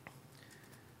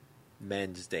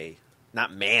 Men's Day.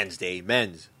 Not Man's Day.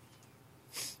 Men's.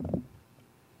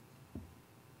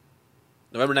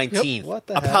 November 19th. What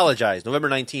the heck? Apologize. November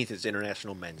 19th is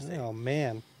International Men's Day. Oh,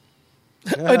 man.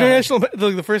 International.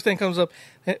 Look, the first thing comes up.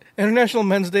 International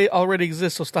Men's Day already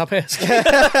exists, so stop asking.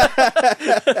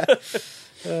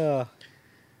 Man,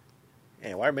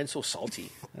 why are men so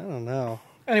salty? I don't know.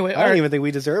 Anyway, I don't even think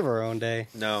we deserve our own day.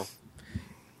 No.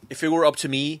 If it were up to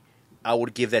me, I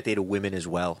would give that day to women as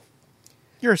well.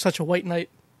 You're such a white knight.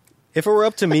 If it were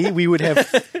up to me, we would have.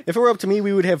 If it were up to me,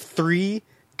 we would have 3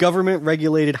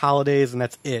 government-regulated holidays, and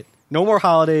that's it. No more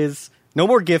holidays. No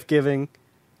more gift giving.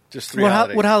 Just 3 What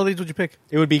holidays. holidays would you pick?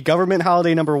 It would be government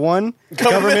holiday number 1,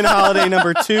 government holiday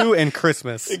number 2, and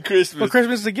Christmas. Christmas. Well,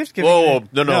 Christmas is a gift giving. Whoa,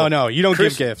 day. no. No, you don't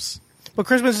Chris- give gifts. But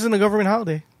Christmas isn't a government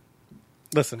holiday.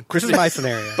 Listen, this is my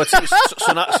scenario. But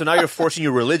so now you're forcing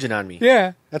your religion on me.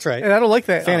 Yeah. That's right. And I don't like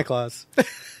that. Santa Claus.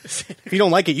 If you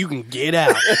don't like it, you can get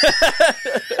out.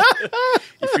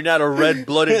 If you're not a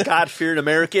red-blooded, God-fearing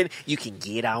American, you can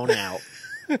get on out.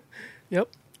 Yep.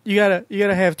 You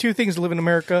gotta have two things to live in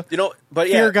America. You know, but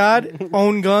yeah, Fear God,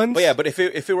 own guns. But yeah, but if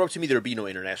it were up to me, there would be no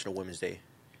International Women's Day,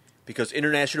 because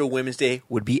International Women's Day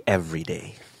would be every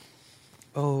day.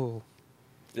 Oh.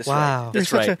 That's Wow. right.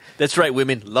 That's You're such right. That's right.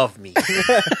 Women love me.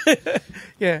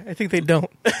 Yeah, I think they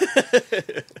don't.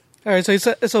 All right,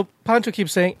 so Pancho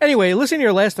keeps saying, anyway, listen to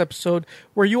your last episode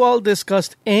where you all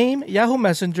discussed AIM, Yahoo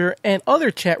Messenger, and other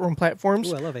chat room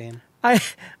platforms. Ooh, I love AIM. I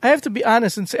have to be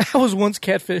honest and say I was once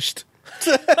catfished.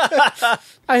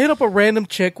 I hit up a random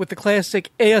chick with the classic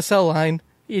ASL line,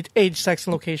 age, sex,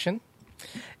 and location,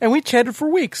 and we chatted for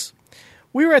weeks.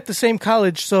 We were at the same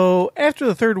college, so after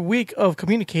the third week of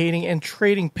communicating and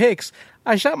trading pics,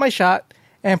 I shot my shot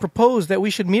and proposed that we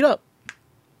should meet up.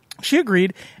 She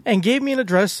agreed and gave me an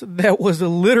address that was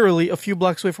literally a few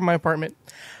blocks away from my apartment.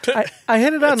 I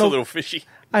headed on That's a over. little fishy.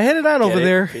 I headed on over Get it?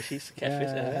 there. Fishies,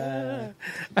 catfish.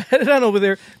 I headed on over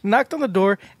there, knocked on the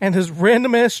door, and this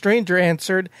random ass stranger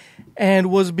answered, and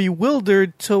was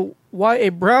bewildered to why a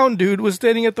brown dude was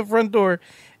standing at the front door.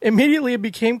 Immediately, it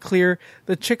became clear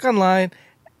the chick online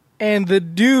and the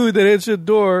dude that answered the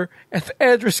door at the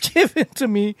address given to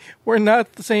me were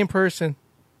not the same person.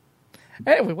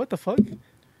 Anyway, what the fuck?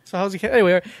 So how's he?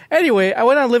 Anyway, I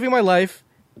went on living my life,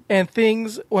 and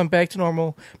things went back to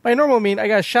normal. By normal, I mean I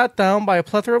got shot down by a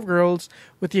plethora of girls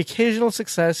with the occasional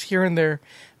success here and there.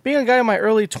 Being a guy in my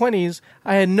early 20s,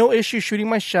 I had no issue shooting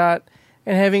my shot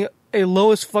and having a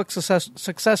lowest fuck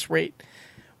success rate,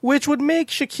 which would make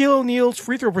Shaquille O'Neal's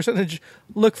free throw percentage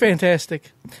look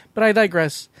fantastic. But I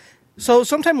digress. So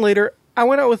sometime later, I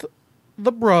went out with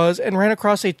the bros and ran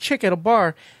across a chick at a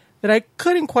bar that I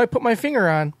couldn't quite put my finger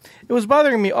on. It was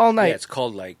bothering me all night. Yeah, it's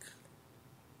called like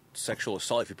sexual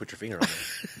assault if you put your finger on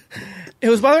it. It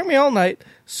was bothering me all night,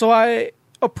 so I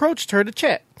approached her to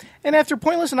chat. And after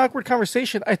pointless and awkward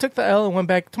conversation, I took the L and went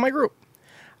back to my group.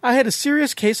 I had a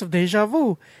serious case of deja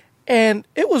vu, and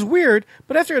it was weird,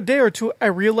 but after a day or two, I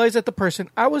realized that the person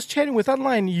I was chatting with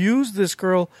online used this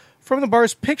girl from the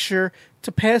bar's picture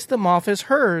to pass them off as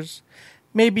hers,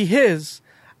 maybe his.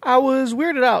 I was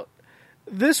weirded out.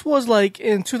 This was like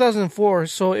in 2004,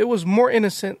 so it was more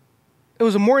innocent. It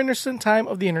was a more innocent time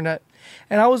of the internet,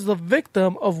 and I was the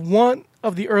victim of one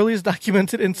of the earliest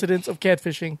documented incidents of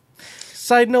catfishing.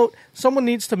 Side note, someone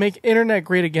needs to make internet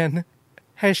great again.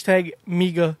 Hashtag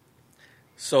MEGA.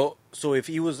 So if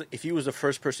he was the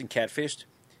first person catfished,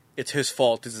 it's his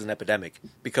fault. This is an epidemic,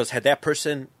 because had that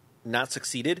person not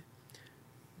succeeded,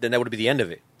 then that would be the end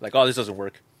of it. Like, oh, this doesn't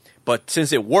work. But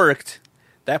since it worked,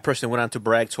 that person went on to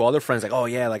brag to all their friends, like, oh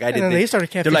yeah, like I did. And then this. they started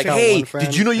catfishing. They're like, Tell hey, one friend,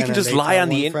 did you know you and can then just they lie tell on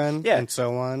the one internet? friend, Yeah, and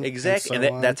so on. Exactly, and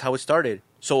so on. that's how it started.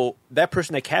 So that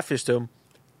person that catfished him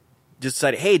just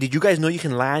decided, hey, did you guys know you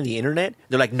can lie on the internet?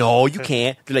 They're like, no, you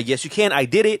can't. They're like, yes, you can. I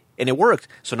did it, and it worked.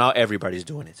 So now everybody's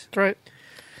doing it. That's right.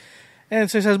 And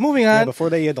so it says, moving Yeah, on. before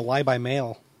they had to lie by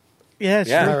mail. Yeah,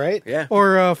 Yeah, sure. All right. Yeah.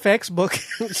 Or Faxbook.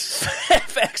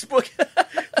 Faxbook.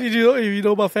 Did you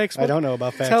know about Faxbook? I don't know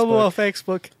about Tell them Faxbook. about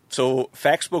Faxbook. So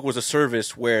Faxbook was a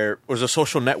service was a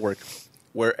social network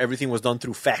where everything was done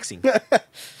through faxing.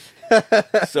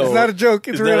 So It's not a joke.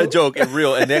 It's not real. a joke. It's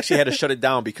real. And they actually had to shut it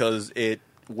down because it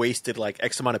wasted like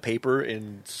X amount of paper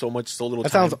in so little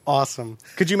That time. sounds awesome.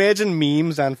 Could you imagine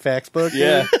memes on Faxbook?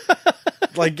 Yeah.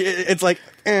 Like it's like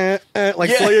like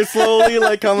Yeah. slowly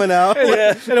like coming out.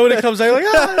 And then when it comes out, you're like,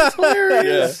 oh, that's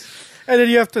hilarious. And then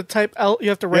you have to type L. You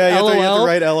have to write Yeah, you LOL. have to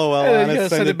write LOL and then on you it, gotta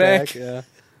send send it it back. Yeah.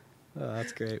 Oh,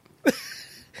 that's great.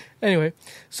 Anyway,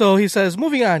 so he says,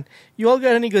 moving on. You all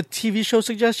got any good TV show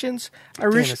suggestions?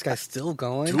 Damn, this guy's still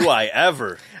going. Do I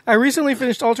ever? I recently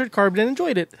finished Altered Carbon and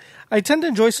enjoyed it. I tend to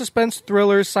enjoy suspense,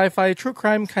 thrillers, sci-fi, true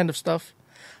crime kind of stuff.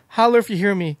 Holler if you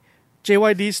hear me.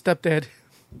 JYD's stepdad.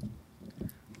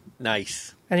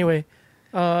 Nice. Anyway,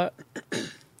 TV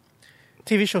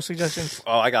show suggestions.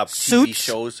 Oh, I got TV Suits?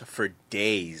 shows for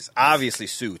days. Obviously,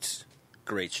 Suits.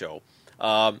 Great show.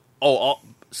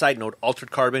 Side note,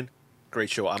 Altered Carbon. Great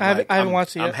show. I haven't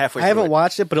watched it yet. I'm halfway I through haven't it.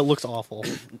 watched it, but it looks awful.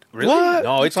 Really? What?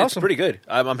 No, it's That's awesome. pretty good.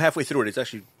 I'm halfway through it. It's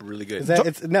actually really good. Is that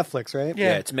it's Netflix, right?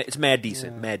 Yeah. Yeah, it's mad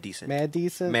decent. Mad decent. Mad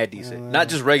decent. Mad decent. Not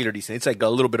just regular decent. It's like a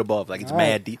little bit above. Like it's All right.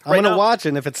 mad decent. I'm gonna watch it,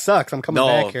 and if it sucks, I'm coming No,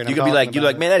 back here. And you I'm could be like, talking you're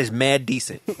like, about man, that is mad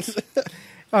decent.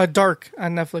 Dark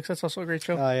on Netflix. That's also a great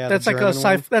show. Oh, yeah, that's the like a German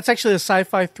one. That's actually a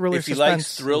sci-fi thriller. If you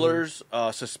suspense. like thrillers,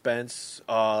 suspense,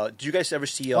 do you guys ever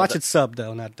see? it. Watch it subbed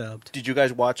though, not dubbed. Did you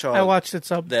guys watch? I watched it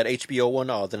sub. that HBO one,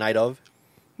 The Night of.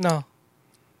 No,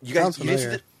 You guys, Sounds you didn't see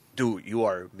familiar. dude, you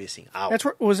are missing out. That's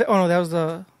where was it? Oh no, that was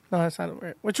the no, that's not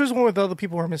right. Which was the one with the other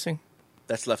people were missing?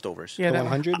 That's Leftovers. Yeah, The that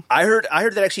one. 100. I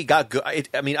heard that actually got good.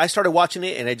 I mean, I started watching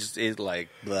it and it's like,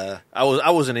 blah.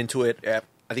 I wasn't into it.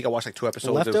 I think I watched like 2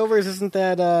 episodes. Leftovers, isn't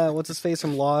that what's his face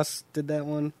from Lost did that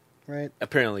one, right?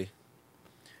 Apparently.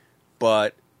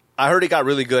 But I heard it got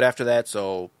really good after that,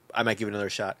 so I might give it another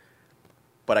shot.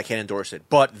 But I can't endorse it.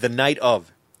 But The Night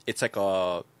of, it's like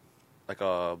a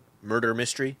murder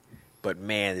mystery, but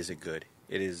man, is it good.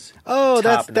 It is. Oh,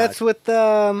 that's top-notch. with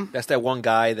That's that one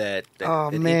guy that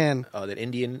man. that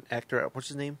Indian actor. What's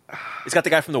his name? It's got the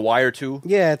guy from The Wire too.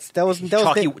 yeah, that was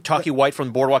Chalky White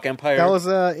from Boardwalk Empire. that was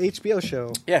a HBO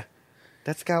show. yeah.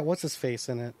 That's got what's his face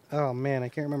in it. Oh man, I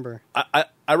can't remember.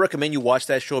 I recommend you watch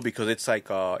that show because it's like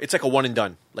a one and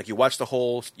done. Like you watch the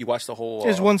whole.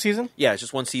 Is one season? Yeah, it's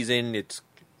just one season. It's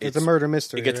a murder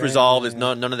mystery. It gets right? resolved. There's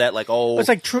none of that. Like It's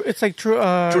like True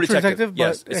Detective.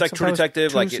 Yes, but it's like True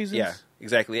Detective. two Like seasons? yeah,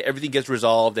 exactly. Everything gets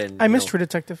resolved, and I miss True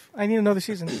Detective. I need another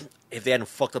season. if they hadn't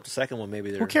fucked up the second one, maybe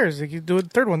they're. Who cares? They could do a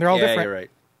third one. They're all Yeah, different. you're right.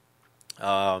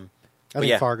 I think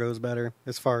yeah. Fargo's better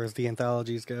as far as the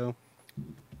anthologies go.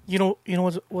 You know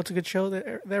what's a good show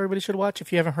that everybody should watch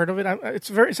if you haven't heard of it.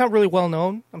 It's not really well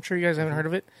known. I'm sure you guys haven't heard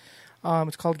of it.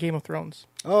 It's called Game of Thrones.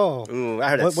 Oh, Ooh,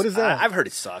 I heard what is that? I've heard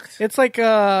it sucked. It's like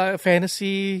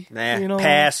fantasy. Nah,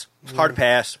 pass. Hard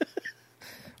pass.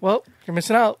 Well, you're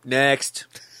missing out. Next.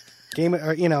 Lord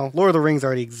of the Rings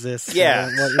already exists. Yeah.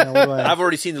 What do I- I've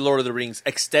already seen the Lord of the Rings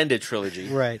extended trilogy.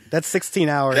 right. That's 16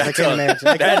 hours. I That's can't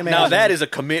imagine. Now that is a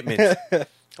commitment.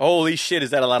 Holy shit, is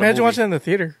that a lot Imagine of watching movie? it in the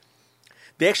theater.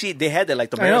 They had that like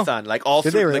the I know. marathon, like all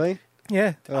Did through. they like, really?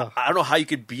 Yeah. Oh, I don't know how you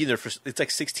could be there for. It's like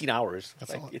 16 hours.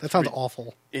 that sounds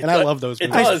awful. It And I does- love those It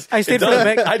movies. does. I stayed It for the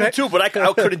does. back- I do too, but I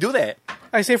couldn't do that.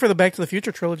 I say for the Back to the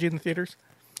Future trilogy in the theaters.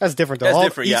 That's different, though. That's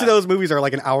different, Each yeah. of those movies are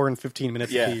like an hour and 15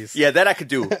 minutes Yeah, apiece. yeah, that I could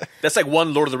do. That's like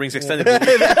one Lord of the Rings extended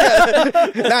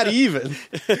movie. Not even.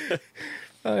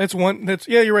 It's one.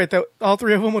 You're right. That all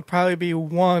three of them would probably be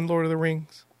one Lord of the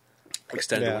Rings.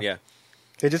 Extended, Yeah. one, yeah.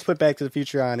 They just put Back to the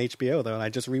Future on HBO, though, and I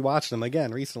just rewatched them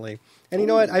again recently. And you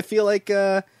know what? I feel like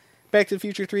Back to the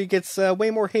Future 3 gets way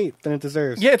more hate than it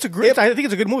deserves. Yeah, it's a great. I think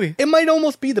it's a good movie. It might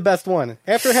almost be the best one.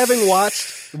 After having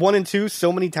watched 1 and 2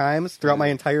 so many times throughout my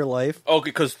entire life, Oh,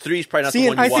 because 3 is probably not the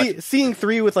one you watch. seeing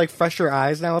 3 with like fresher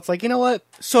eyes now, it's like, you know what?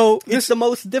 So It's the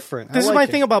most different. This is my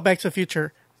thing about Back to the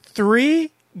Future. 3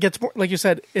 gets more, like you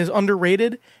said, is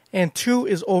underrated, and 2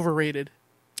 is overrated.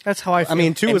 That's how I feel. I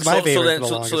mean, 2 was my favorite then, for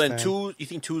the longest so then time. 2, you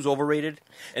think 2 is overrated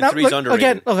and Now, 3 is look, underrated.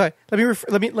 Again, okay.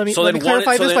 Let me so then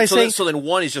clarify this by saying so then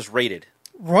 1 is just rated.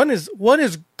 one is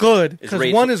good It's because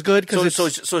rated. one is good because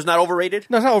so it's not overrated.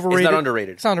 No, it's not overrated. It's not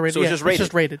underrated. It's not underrated. So Yeah, it's just it's rated.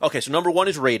 just rated. Okay, so number 1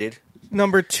 is rated.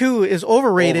 number 2 is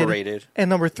overrated, Overrated.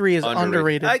 and number 3 is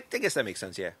underrated. I guess that makes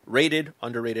sense. Yeah, rated,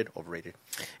 underrated, overrated.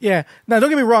 Yeah. Now, don't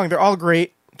get me wrong; they're all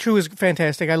great. 2 is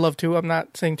fantastic. I love 2. I'm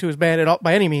not saying 2 is bad at all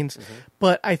by any means,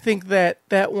 but I think that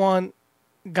one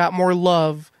got more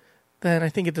love than I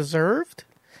think it deserved.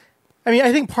 I mean,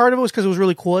 I think part of it was because it was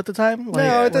really cool at the time. Like,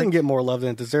 No, it like- doesn't get more love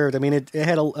than it deserved. I mean, it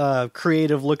had a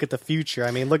creative look at the future.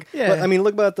 I mean, look at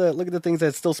the things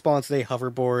that still spawn today: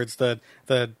 hoverboards,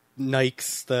 the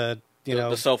Nikes, the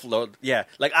self load. Yeah,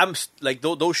 like I'm like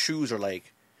those shoes are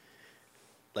like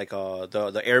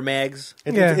the Air Mags.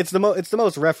 It's the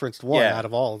most referenced one Yeah. out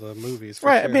of all the movies. For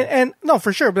right. sure. I mean, and no,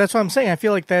 for sure. But that's what I'm saying. I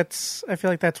feel like that's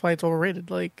why it's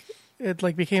overrated. Like it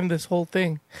became this whole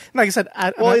thing. Like I said,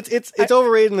 it's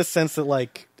overrated in the sense that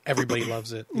like everybody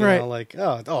loves it. You Right. know, like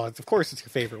of course it's your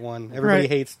favorite one. Everybody Right.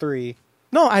 hates 3.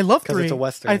 No, I love 'Cause 3. it's a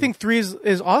Western. I think 3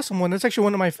 is awesome one. That's actually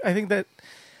one of my. I think that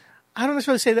I don't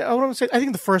necessarily say that. I want to say I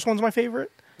think the first one's my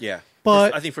favorite. Yeah,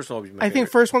 But I think first one will be my I think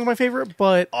favorite. first one's my favorite,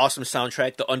 but Awesome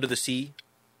soundtrack. The Under the Sea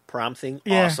prom thing.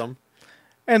 Yeah. Awesome.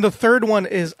 and the third one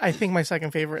is I think my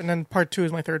second favorite, and then part 2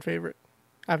 is my third favorite,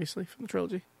 obviously from the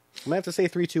trilogy. I'm gonna have to say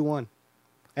 3, 2, 1.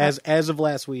 As of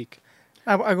last week.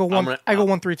 I go one. gonna- I go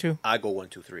 1, 3, 2. I go 1,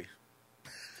 2, 3.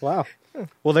 Wow.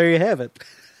 Well, there you have it.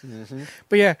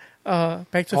 But yeah,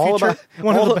 Back to the All Future. about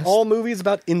One of the best. all movies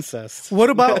about incest. What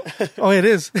about? Oh, it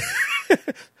is.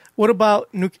 What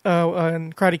about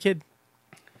Karate Kid?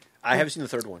 I haven't seen the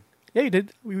third one. Yeah, you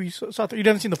did. We saw. You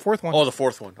haven't seen the fourth one. Oh, the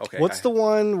fourth one. Okay. What's the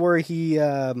one where he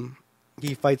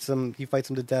fights him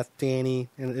to death, Danny?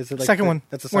 And is it like second one?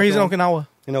 That's the where he's in second Okinawa. one?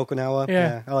 In Okinawa.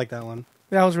 Yeah. I like that one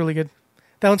That was really good.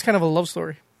 That one's kind of a love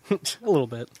story, a little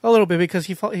bit. a little bit, because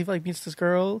he like meets this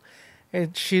girl,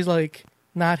 and she's like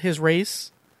not his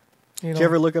race. You know? Did you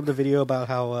ever look up the video about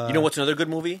how? You know what's another good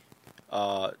movie?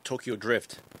 Tokyo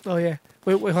Drift. Oh yeah.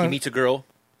 Wait, hold He on. meets a girl.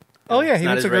 Oh yeah, he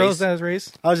Not meets a his girl. race. It's not his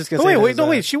race. I was just gonna Oh say. wait, there's,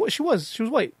 wait. She was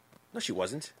white. No, she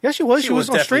wasn't. Yeah, she was. She was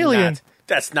definitely Australian. not.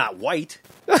 That's not white.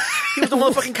 He was the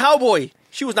motherfucking cowboy.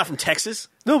 She was not from Texas.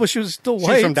 No, but she was still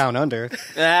white. She's from down under.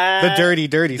 The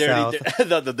dirty South.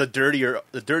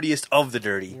 the dirtiest of the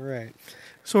dirty. Right.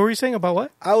 So what were you saying about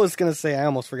what? I was going to say, I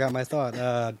almost forgot my thought.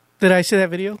 Did I see that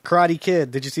video? Karate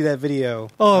Kid. Did you see that video?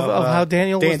 Oh, of how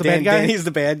Daniel was the bad guy? Danny's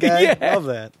the bad guy? Yeah. Love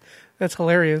that. That's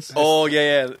hilarious. Oh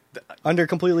yeah. Under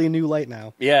completely new light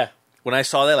now. Yeah. When I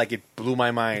saw that, like, it blew my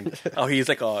mind. Oh, he's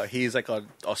like a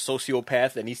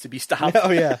sociopath that needs to be stopped. Oh,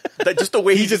 yeah. Just the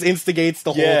way He just instigates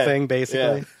the whole thing,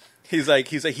 basically. Yeah. He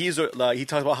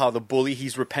talks about how the bully,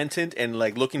 he's repentant and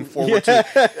like looking forward to,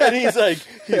 and he's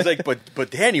like,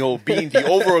 but Daniel being the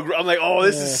I'm like, oh,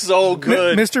 this is so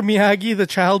good. Mr. Miyagi, the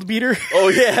child beater. Oh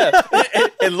yeah,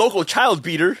 and local child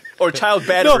beater or child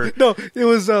batterer. No, it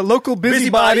was local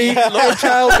busybody, local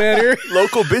child batter.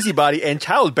 Local busybody and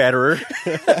child batterer.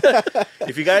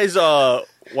 If you guys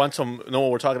want to know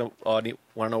what we're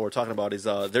talking about, is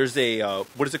there's a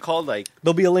what is it called? Like,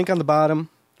 There'll be a link on the bottom.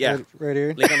 yeah, Right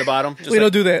here. link on the bottom. Just We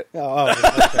don't do that. Oh,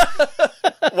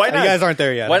 okay. Why not? You guys aren't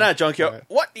there yet. Why not, Junkyard? Right.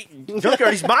 What?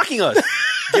 Junkyard, he's mocking us.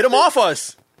 Get him off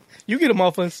us. You get him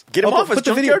off us. Get him off us, Put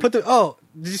the video. Junkyard.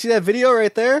 Did you see that video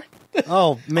right there?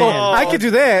 Oh man, I could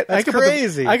do that. That's I could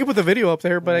crazy. I could put the video up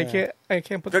there, but I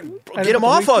can't put. Get him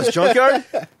off us, Junkyard.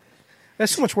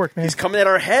 That's too much work, man. He's coming at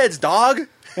our heads, dog.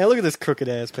 Man, look at this crooked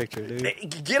ass picture, dude.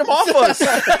 Get him off us.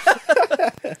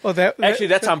 Oh, Actually,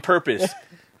 that's on purpose.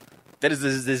 That is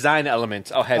the design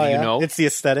element. I'll have Oh, you yeah? know. It's the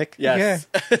aesthetic. Yes.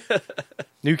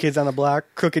 New Kids on the Block,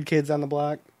 Crooked Kids on the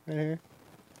Block. Right here.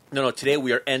 No. Today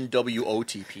we are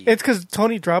NWOTP. It's because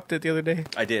Tony dropped it the other day,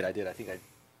 I did. I think I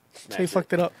so he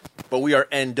fucked it up. But we are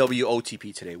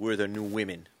NWOTP today. We're the new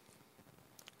women.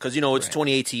 Because, it's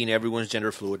 2018. Everyone's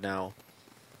gender fluid now.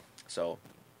 So.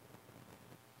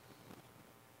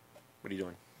 What are you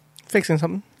doing? Fixing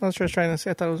something. I was just trying to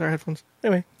say. I thought it was our headphones.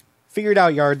 Anyway, Figure it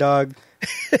out, Yard Dog.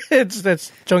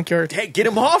 that's junkyard. Hey, get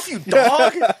him off, you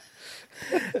dog!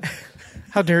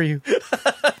 How dare you?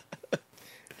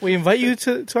 We invite you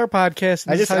to our podcast.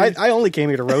 And I only came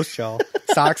here to roast y'all.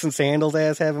 Socks and sandals,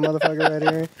 ass having motherfucker right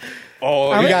here.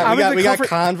 Oh, I'm We in the got comfort-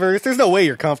 Converse. There's no way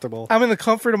you're comfortable. I'm in the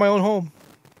comfort of my own home.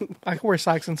 I can wear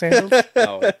socks and sandals.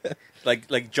 no. Like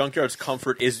Junkyard's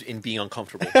comfort is in being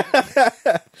uncomfortable.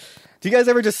 Do you guys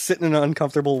ever just sit in an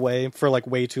uncomfortable way for like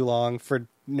way too long for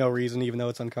no reason, even though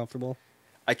it's uncomfortable?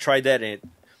 I tried that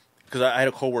because I had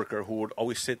a coworker who would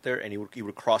always sit there and he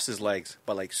would cross his legs,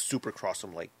 but like super cross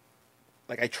them. Like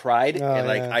I tried and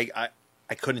yeah.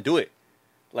 I couldn't do it.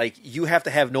 Like you have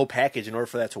to have no package in order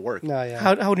for that to work. No, yeah.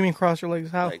 How do you mean cross your legs?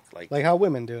 How? Like how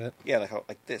women do it. yeah,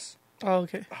 like this. Oh,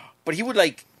 okay. But he would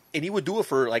he would do it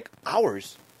for like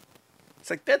hours. It's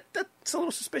like that's a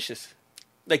little suspicious.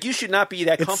 Like you should not be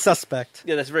that It's comfortable. suspect.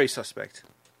 Yeah, that's very suspect.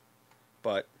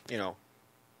 But it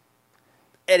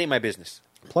ain't my business.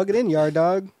 Plug it in, Yard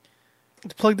Dog.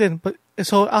 It's plugged in. But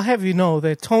so I'll have you know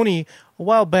that Tony a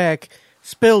while back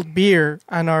spilled beer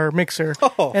on our mixer,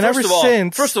 and ever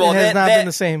since, first of all, it has that, not that, been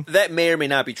the same. That may or may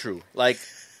not be true. Like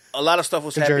a lot of stuff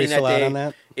was The happening jury's that still out day. on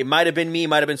that? It might have been me,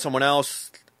 might have been someone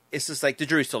else. It's just like the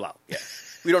jury's still out. Yeah,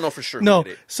 we don't know for sure. No, who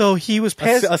did it. so he was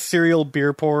past. A serial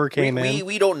beer pourer came in.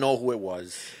 We don't know who it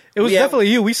was. It was We have- definitely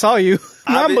you. We saw you.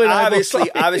 Mamba and I both saw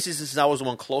obviously, you. since I was the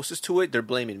one closest to it, they're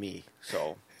blaming me.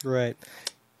 So Right.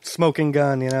 Smoking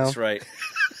gun, that's right.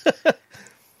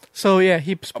 So yeah,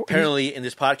 he Apparently, in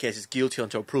this podcast, he's guilty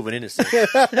until proven innocent.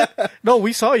 No,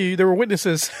 we saw you. There were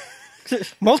witnesses,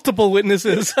 multiple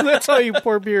witnesses. That's how you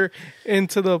pour beer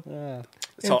into the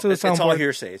It's all soundboard.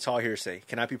 hearsay. It's all hearsay.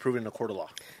 Cannot be proven in a court of law.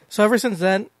 So ever since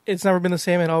then, it's never been the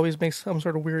same. It always makes some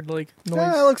sort of weird like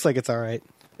noise. it looks like it's all right.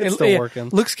 It's still yeah, working.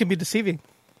 Looks can be deceiving.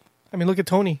 I mean, look at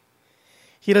Tony.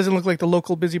 He doesn't look like the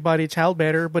local busybody child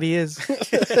batter, but he is.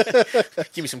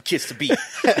 Give me some kids to beat.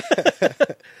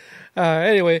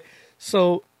 Anyway,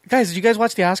 so guys, did you guys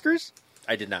watch the Oscars?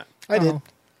 I did not. I did.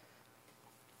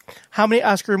 How many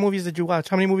Oscar movies did you watch?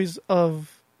 How many movies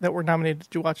that were nominated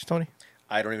did you watch, Tony?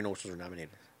 I don't even know which ones were nominated.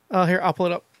 Here, I'll pull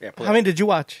it up. Yeah, pull it How up. many did you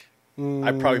watch?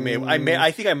 I probably may.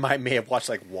 I think I may have watched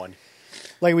like one.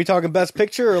 Like, are we talking Best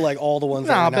Picture or like all the ones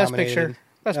that Nah, were Best nominated? Picture.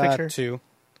 Best Picture. Two.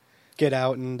 Get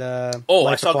Out and I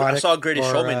Life saw Aquatic, Greatest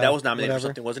or, Showman. That was nominated whatever. for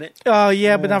something, wasn't it?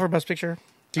 Yeah, but not for Best Picture.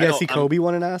 Do you I guys know, see Kobe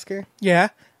won an Oscar? Yeah.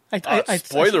 I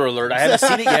Spoiler alert! I haven't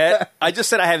seen it yet. I just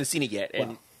said I haven't seen it yet,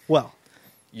 and Well,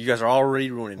 you guys are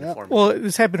already ruining it for me. Well,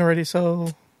 this happened already, so.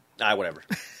 Whatever.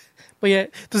 But yeah,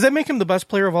 does that make him the best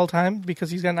player of all time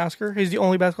because he's got an Oscar? He's the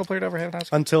only basketball player to ever have an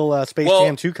Oscar. until Space Well-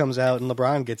 Jam 2 comes out and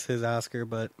LeBron gets his Oscar,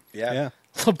 but Yeah. yeah.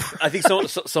 LeBron. I think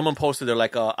someone posted they're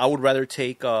like, I would rather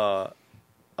take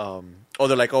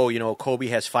they're like, oh, Kobe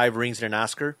has 5 rings and an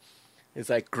Oscar. It's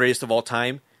like greatest of all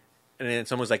time. And then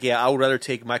someone's like, yeah, I would rather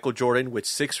take Michael Jordan with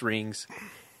 6 rings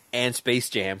and Space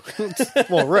Jam.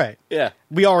 Well, right. Yeah,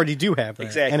 We already do have that.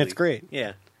 exactly. And it's great.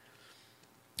 Yeah.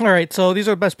 All right, so these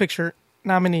are Best Picture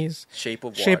nominees. Shape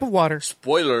of Water. Shape of Water.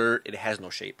 Spoiler, it has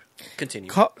no shape.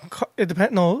 Continue. It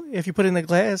depends. No, if you put it in the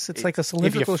glass, it's like a If you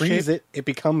cylindrical freeze shape. it, it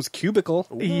becomes cubical.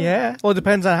 Yeah. Well, it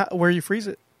depends on where you freeze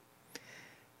it.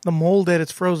 The mold that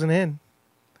it's frozen in,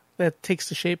 that takes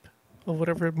the shape of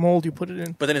whatever mold you put it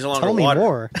in. But then it's no longer Tell me water.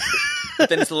 more. But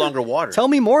then it's no longer water. Tell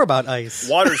me more about ice.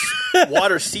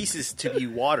 Water ceases to be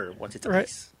water once it's Right.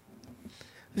 ice.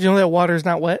 Did you know that water is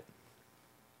not wet?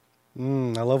 I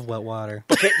love wet water.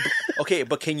 Okay,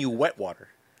 but can you wet water?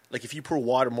 Like if you pour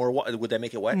more water, would that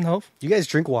make it wet? No. You guys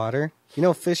drink water? You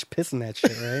know fish piss in that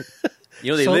shit, right?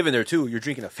 They So- live in there too. You're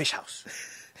drinking a fish house.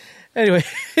 Anyway,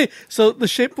 so The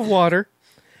Shape of Water,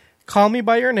 Call Me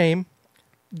by Your Name,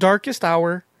 Darkest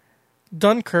Hour,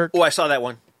 Dunkirk, Oh, I saw that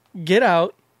one. Get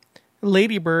Out,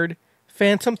 Lady Bird,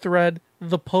 Phantom Thread,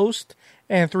 The Post,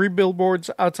 and 3 Billboards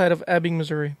Outside of Ebbing,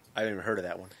 Missouri. I haven't even heard of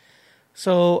that one.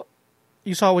 So,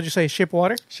 you saw, what'd you say, Shape of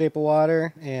Water? Shape of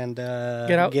Water and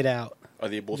Get Out? Get Out. Are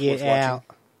they both Get worth watching? Out.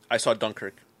 I saw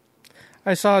Dunkirk.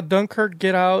 I saw Dunkirk,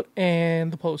 Get Out,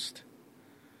 and The Post.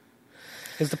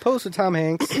 Is the post with Tom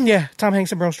Hanks? Yeah, Tom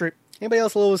Hanks and Meryl Streep. Anybody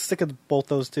else a little sick of both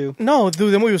those two? No,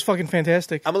 dude, that movie was fucking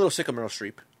fantastic. I'm a little sick of Meryl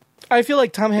Streep. I feel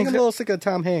like Tom I think Hanks... I'm a little sick of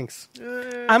Tom Hanks.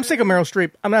 I'm sick of Meryl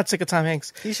Streep. I'm not sick of Tom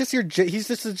Hanks. He's just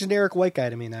a generic white guy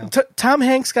to me now. Tom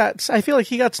Hanks I feel like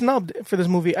he got snubbed for this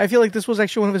movie. I feel like this was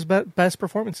actually one of his best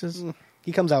performances.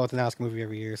 He comes out with an Oscar movie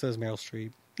every year. So does Meryl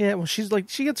Streep. Yeah, well,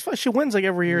 she wins like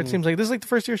every year. It seems like this is like the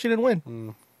first year she didn't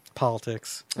win.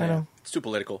 Politics. I know. It's too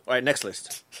political. All right, next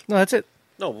list. No, that's it.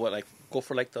 No, what? Like go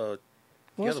for like the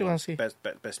What else other do you one. want to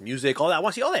see? Best music, all that. I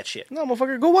want to see all that shit. No,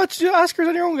 motherfucker, go watch the Oscars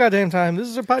on your own goddamn time. This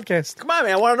is our podcast. Come on,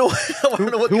 man. I want to know. I want to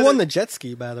know what Who the won other- the jet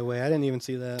ski, by the way? I didn't even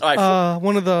see that. All right,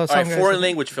 One of the all song right. guys. Foreign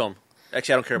language film.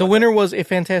 Actually, I don't care. The about winner was A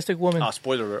Fantastic Woman. That.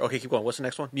 Spoiler alert. Okay, keep going. What's the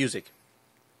next one? Music.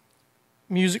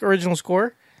 Music original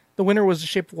score. The winner was The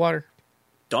Shape of Water.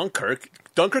 Dunkirk.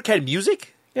 Dunkirk had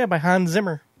music. Yeah, by Hans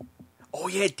Zimmer. Oh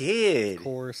yeah, it did. Of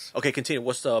course. Okay, continue.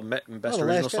 What's the best The original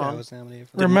Last Jedi song? was nominated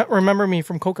for Remember Me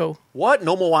from Coco. What?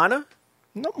 No Moana?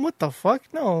 No, what the fuck?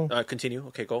 No, Continue.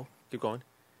 Okay, go. Keep going.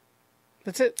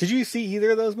 that's it. Did you see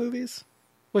either of those movies?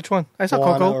 Which one? I saw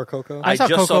Moana Coco. or Coco? I I saw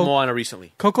just saw Coco. Moana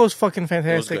recently. Coco's fucking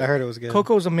fantastic. good. I heard it was good.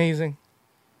 Coco's amazing.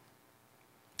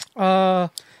 Documentary.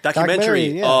 Documentary,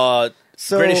 yeah.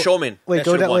 So, Greatest Showman. Wait, That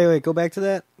go should've down. won. Wait, go back to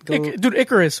that. Go Dude,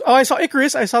 Icarus. Oh, I saw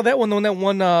Icarus. I saw that one. The one that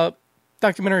won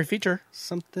documentary feature.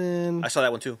 something. I saw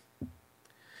that one too.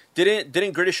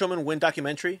 Didn't Greatest Showman win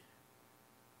documentary?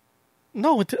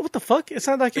 No, what the fuck? It's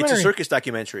not a documentary. It's a circus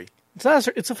documentary. It's not.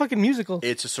 It's a fucking musical.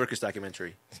 It's a circus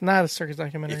documentary. It's not a circus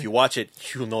documentary. If you watch it,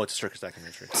 you'll know it's a circus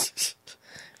documentary. If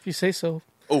you say so.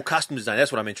 Oh, costume design.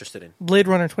 That's what I'm interested in. Blade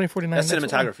Runner 2049. That's what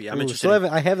cinematography. I'm Ooh, interested. still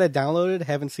I have that downloaded.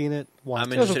 Haven't seen it. I'm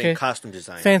Once. interested okay. in costume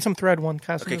design. Phantom Thread won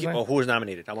costume Okay, design. who was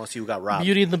nominated? I want to see who got robbed.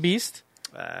 Beauty and the Beast,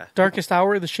 Darkest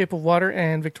Hour, The Shape of Water,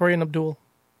 and Victoria and Abdul.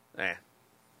 Eh.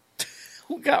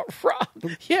 Who got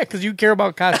robbed? Yeah, because you care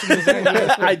about costume design.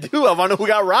 I do. I want to know who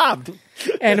got robbed.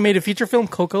 Animated feature film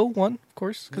Coco won, of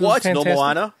course. 'cause it was What? No fantastic.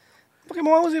 Moana? Okay,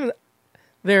 Moana wasn't even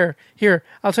there. Here,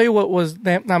 I'll tell you what was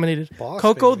nominated: Boss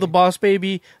Coco, Baby. The Boss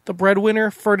Baby, The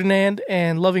Breadwinner, Ferdinand,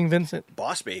 and Loving Vincent.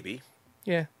 Boss Baby.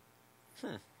 Yeah.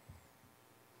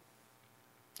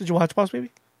 Did you watch Boss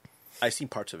Baby? I seen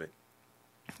parts of it.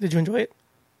 Did you enjoy it?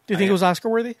 Do you think it was Oscar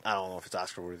worthy? I don't know if it's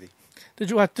Oscar worthy. Did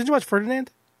you watch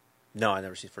Ferdinand? No, I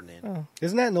never seen Ferdinand. Oh.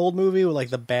 Isn't that an old movie with like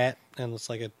the bat and it's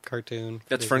like a cartoon?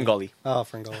 That's Disney? Ferngully. Oh,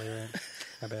 Ferngully, right?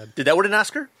 My bad. Did that win an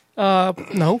Oscar?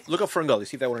 No. Look up Ferngully.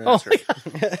 See if that won an Oh, Oscar.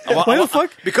 Why the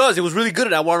fuck? Because it was really good,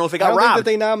 and I want to know if it I got don't think that robbed.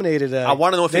 they nominated. I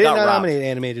wanna know if they they did got not robbed. nominate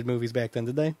animated movies back then,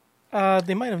 did they?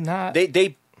 They might have not. They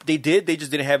did. They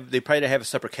just didn't have. They probably didn't have a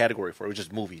separate category for it. It was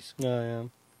just movies. Oh, yeah.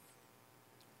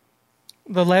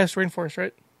 The Last Rainforest,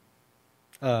 right?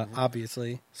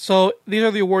 Obviously. So these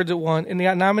are the awards it won, and they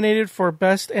got nominated for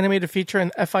Best Animated Feature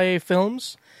in FIA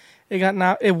Films.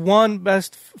 It won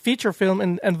Best Feature Film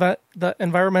in the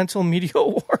Environmental Media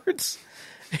Awards.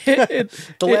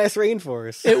 Last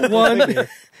Rainforest. It won.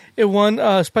 It won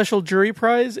a special jury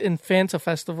prize in Fanta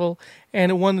Festival,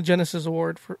 and it won the Genesis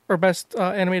Award for Best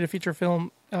Animated Feature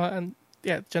Film.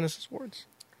 Genesis Awards.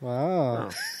 Wow.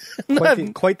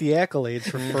 Not- quite the accolades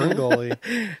for Ferngully.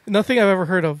 Nothing I've ever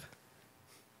heard of.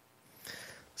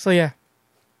 So yeah.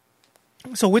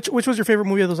 So which was your favorite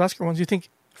movie of those Oscar ones? You think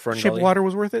Ferngully. Shape of Water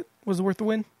was worth it? Was it worth the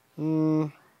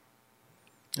win?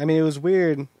 I mean, it was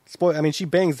weird. I mean, she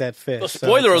bangs that fish. Well, so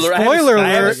spoiler it's- alert! Spoiler I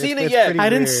haven't alert. seen It's it yet. pretty I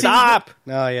didn't weird. see- Stop.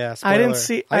 No, yeah. I didn't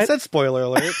spoiler. see- I said spoiler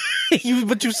alert.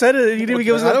 But you said it. You didn't even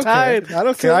give us I enough don't time. care. I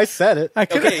don't care. I said it. I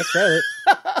could. Okay. I said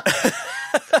it.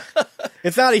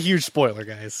 It's not a huge spoiler,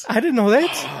 guys. I didn't know that.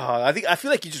 I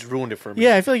feel like you just ruined it for me.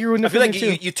 Yeah, I feel like you ruined it I feel for like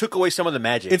me too. you took away some of the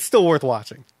magic. It's still worth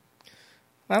watching.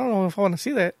 I don't know if I want to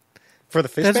see that. For the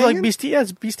fish That's banging?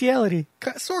 like bestiality.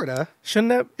 Sorta. Shouldn't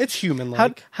that? It's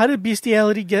human-like. How did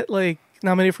bestiality get like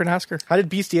nominated for an Oscar? How did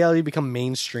bestiality become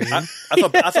mainstream? I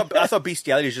thought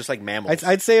bestiality is just like mammals.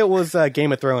 I'd say it was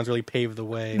Game of Thrones really paved the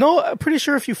way. No, I'm pretty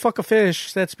sure if you fuck a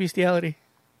fish, that's bestiality.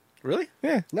 Really?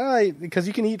 Yeah. No, because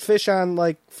you can eat fish on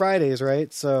like Fridays,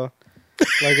 right? So,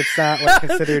 like, it's not like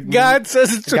considered. God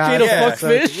says it's okay to God- fuck so-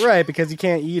 fish. right? Because you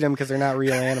can't eat them because they're not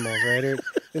real animals, right? Or,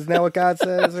 isn't that what God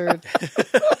says? Or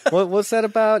what's that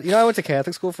about? You know, I went to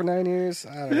Catholic school for 9 years.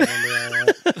 I don't remember all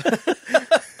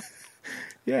that.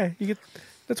 Yeah, you get.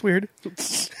 That's weird.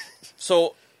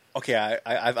 So, okay,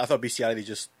 I thought bestiality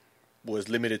just was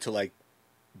limited to like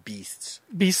beasts,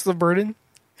 Beasts of burden.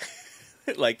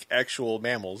 like actual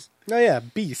mammals. Oh yeah,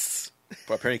 beasts.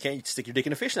 But apparently, you can't stick your dick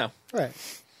in a fish now. Right.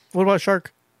 What about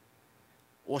shark?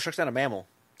 Well, shark's not a mammal.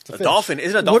 a A fish. dolphin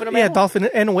isn't a dolphin a mammal? Yeah, dolphin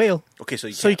and a whale. Okay, so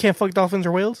You can't fuck dolphins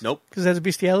or whales? Nope. Because that's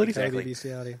bestiality? That would Exactly. be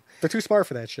bestiality. They're too smart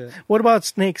for that shit. What about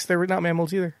snakes? They're not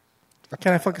mammals either.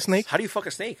 Can I fuck a snake? How do you fuck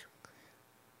a snake?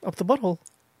 Up the butthole.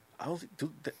 I don't think.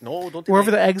 No, don't. They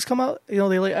Wherever the eggs come out, you know,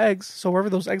 they lay eggs. So wherever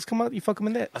those eggs come out, you fuck them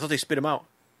in that. I thought they spit them out.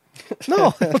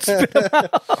 No. Don't spit 'em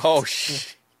out. Oh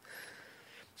shit!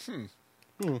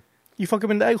 You fuck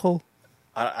them in the egg hole.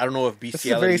 I don't know if This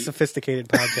is a very bestiality. sophisticated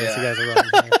podcast you guys are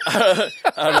running here.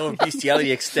 I don't know if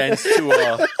bestiality extends to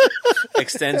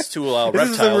This is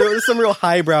reptile. some real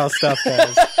highbrow stuff,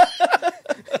 guys.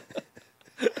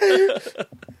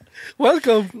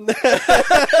 Welcome.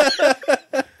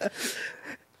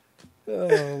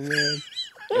 Oh man.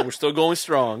 And we're still going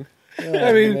strong.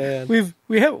 I mean, man.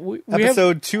 we have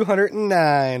Episode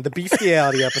 209, the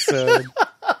bestiality episode.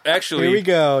 Actually, Here we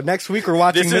go. Next week we're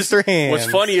watching This is Mr. Hands.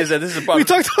 what's funny is that this is about. we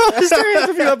talked about Mr. Hands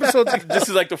a few episodes ago. This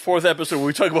is like the fourth episode where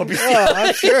we talk about bestiality. Oh,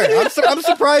 I'm sure. I'm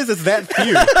surprised it's that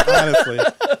few, honestly.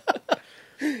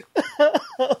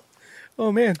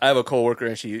 Oh man. I have a coworker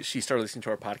and she started listening to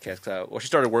our podcast. Well, she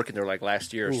started working there like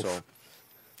last year or so.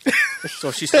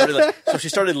 So she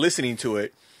started listening to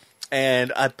it,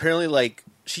 and apparently like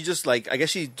she just like I guess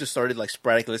she just started like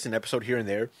sporadically listening to an episode here and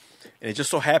there, and it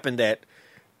just so happened that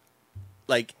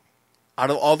like out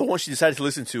of all the ones she decided to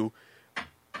listen to,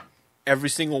 every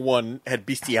single one had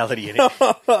bestiality in it.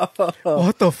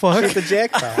 What the fuck? The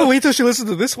jackpot. Wait till she listens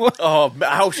to this one. I'm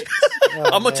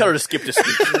gonna tell her to skip this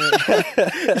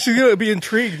week. She's gonna be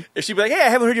intrigued. If she'd be like, "Hey, I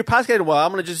haven't heard your podcast in a while,"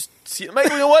 I'm gonna just see. Like,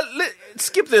 you know what?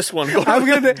 Skip this one. Go I'm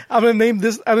gonna name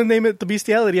this. I'm gonna name it the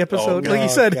bestiality episode, like you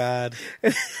said. God.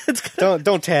 It's gonna,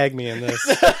 Don't tag me in this.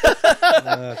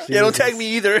 Yeah, don't tag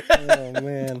me either. Oh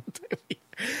man.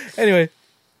 anyway,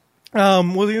 what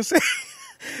was I gonna say?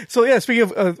 So yeah,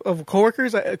 speaking of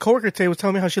coworkers, a coworker today was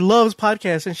telling me how she loves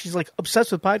podcasts and she's like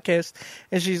obsessed with podcasts.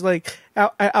 And she's like,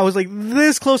 I was like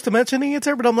this close to mentioning it to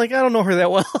her, but I'm like, I don't know her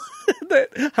that well. I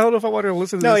don't know if I want her to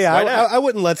listen to No, this. yeah, Why not? I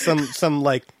wouldn't let some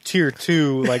like tier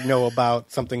 2 like know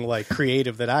about something like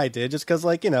creative that I did just because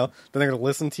like then they're gonna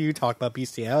listen to you talk about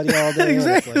bestiality all day. and it's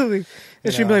like- exactly.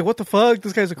 And she'd be like, what the fuck?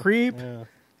 This guy's a creep.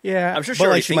 Yeah. I'm sure she But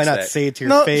already like she might thinks not that. say it to your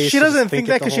No, face. she she'll doesn't just think it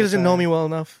that the because she whole doesn't know time. me well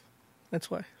enough. That's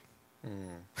why.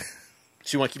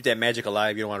 So you want to keep that magic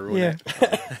alive. You don't want to ruin Yeah.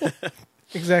 it.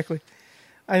 Exactly.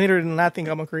 I need her to not think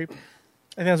I'm a creep.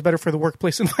 I think that's better for the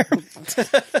workplace environment.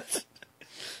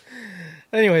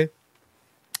 Anyway,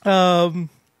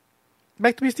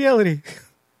 back to bestiality.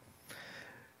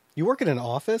 You work in an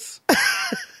office? I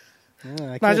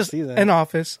can't Not just see that. an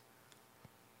office,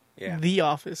 Yeah. the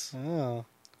office. Oh.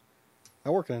 I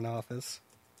work in an office.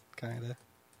 Kinda.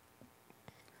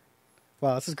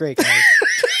 Wow, this is great, guys.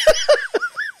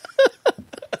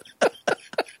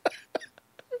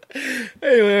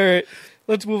 Anyway, all right,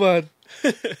 let's move on.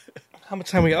 How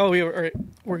much time we got? Oh, all right,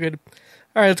 we're good.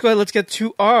 All right, let's go ahead. Let's get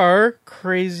to our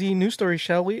crazy news story,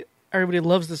 shall we? Everybody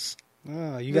loves this.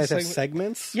 Oh, you This guys have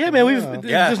segment- segments? Yeah, man, we've Oh.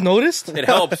 Yeah. just noticed. It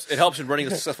helps. It helps in running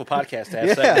a successful podcast to have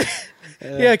Yeah. segments.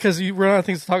 Yeah, because you run out of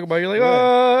things to talk about. You're like,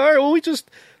 all right, well, let's just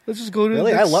go to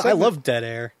Really? the I next love segment. dead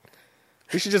air.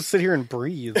 We should just sit here and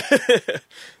breathe.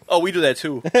 Oh, we do that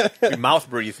too. We mouth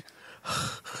breathe.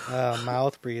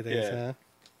 Mouth breathers, Yeah. huh?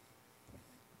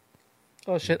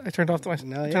 Oh shit! I turned off my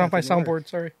No, yeah, turned off my it didn't soundboard.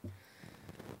 Sorry.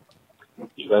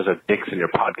 You guys are dicks and your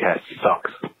podcast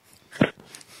sucks.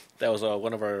 That was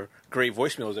one of our great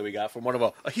voicemails that we got from one of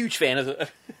a huge fan of the.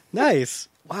 Nice.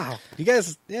 Wow, you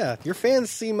guys, yeah, your fans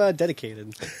seem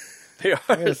dedicated. They are.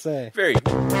 I gotta say. Very.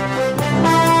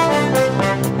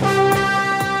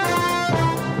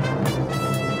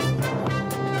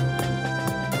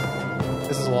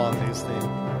 This is a long news thing.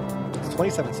 It's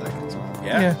 27 seconds long.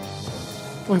 Yeah.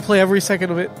 We play every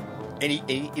second of it. And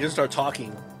he doesn't start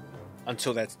talking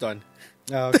until that's done.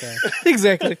 Oh, okay.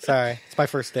 Exactly. Sorry, it's my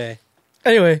first day.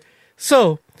 Anyway,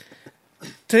 so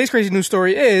today's crazy news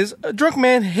story is a drunk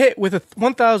man hit with a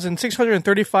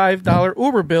 $1,635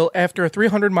 Uber bill after a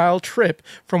 300-mile trip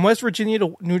from West Virginia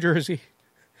to New Jersey.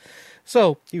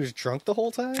 So He was drunk the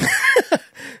whole time?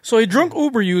 So a drunk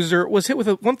Uber user was hit with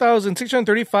a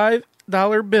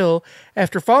 $1,635 bill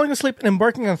after falling asleep and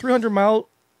embarking on a 300-mile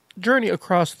journey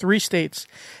across 3 states.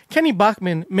 Kenny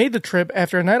Bachman made the trip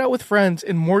after a night out with friends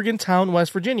in Morgantown,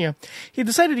 West Virginia. He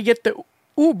decided to get the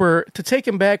Uber to take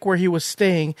him back where he was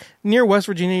staying near West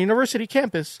Virginia University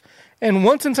campus. And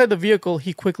once inside the vehicle,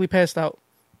 he quickly passed out.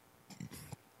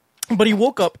 But he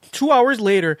woke up 2 hours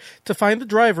later to find the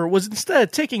driver was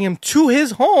instead taking him to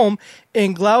his home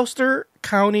in Gloucester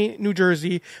County, New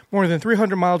Jersey, more than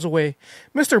 300 miles away.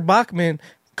 Mr. Bachman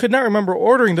could not remember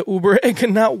ordering the Uber and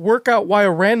could not work out why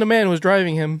a random man was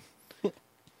driving him.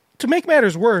 To make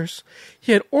matters worse,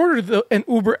 he had ordered an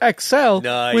Uber XL,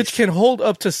 Nice. which can hold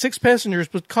up to 6 passengers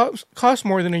but cost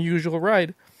more than a usual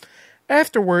ride.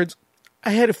 Afterwards,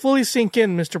 I had it fully sink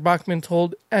in, Mr. Bachman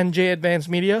told NJ Advanced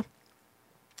Media.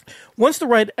 Once the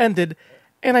ride ended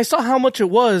and I saw how much it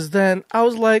was, then I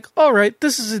was like, all right,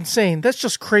 this is insane. That's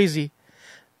just crazy.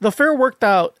 The fare worked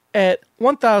out at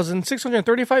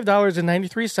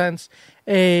 $1,635.93,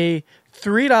 a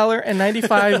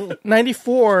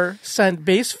 $3.94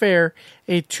 base fare,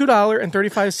 a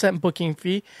 $2.35 booking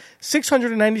fee,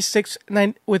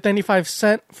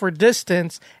 $696.95 for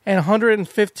distance, and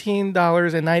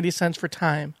 $115.90 for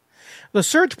time. The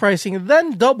surge pricing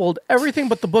then doubled everything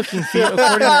but the booking fee,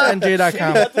 according to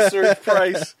NJ.com. The surge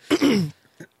price.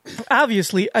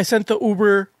 Obviously, I sent the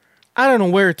Uber, I don't know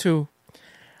where to.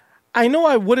 I know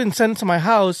I wouldn't send it to my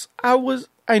house. I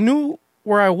knew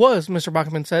where I was, Mr.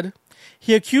 Bachman said.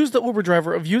 He accused the Uber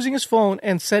driver of using his phone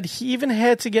and said he even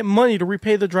had to get money to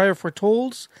repay the driver for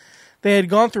tolls they had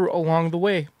gone through along the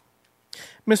way.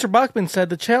 Mr. Bachman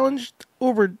said he challenged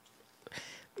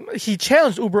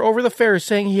Uber over the fare,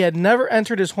 saying he had never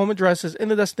entered his home addresses in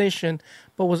the destination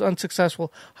but was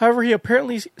unsuccessful. However, he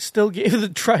apparently still gave the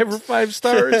driver 5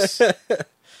 stars.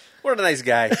 What a nice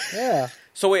guy. Yeah.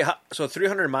 So wait, so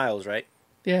 300 miles, right?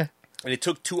 Yeah. And it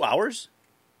took 2 hours?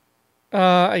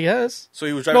 I guess. So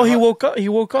he was driving. No, he woke up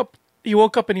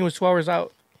and he was 2 hours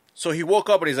out. So he woke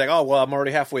up and he's like, "Oh, well, I'm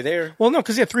already halfway there." Well, no,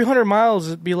 because 300 miles,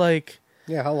 it'd be like,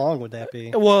 Yeah, how long would that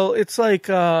be? well, it's like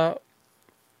 300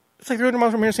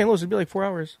 miles from here to St. Louis. It'd be like 4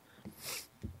 hours.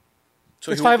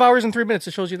 So It's 5 hours and 3 minutes.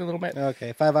 It shows you in the little map.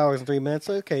 Okay, 5 hours and 3 minutes.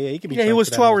 Okay, yeah, he could be. Yeah, he drunk was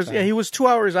for that 2 whole hours. time. Yeah, he was 2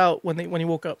 hours out when he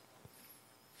woke up.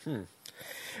 Do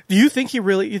you think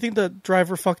you think the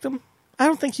driver fucked him? I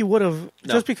don't think he would have.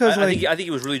 No, Just because, I think he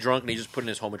was really drunk and he just put in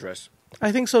his home address.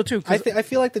 I think so too. 'Cause I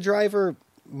feel like the driver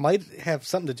might have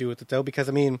something to do with it though, because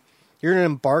I mean, you're gonna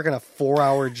embark on a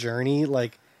 4-hour journey.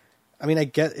 Like, I mean, I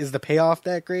get, is the payoff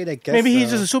that great? I guess maybe he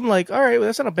so. just assumed like, all right, well,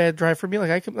 that's not a bad drive for me.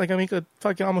 Like I make a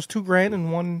fucking almost $2,000 in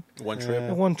one Trip.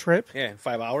 one trip. Yeah,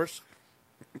 5 hours.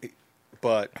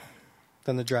 But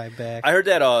Then the drive back. I heard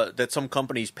that that some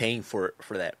company's paying for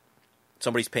that.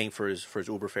 Somebody's paying for his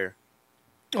Uber fare.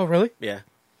 Oh, really? Yeah.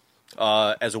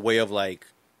 As a way of like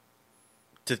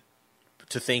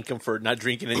to thank him for not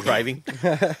drinking and driving.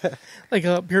 Like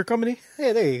a beer company?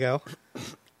 Yeah, there you go.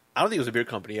 I don't think it was a beer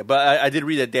company, but I did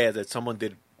read that day that some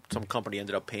company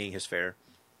ended up paying his fare,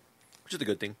 which is a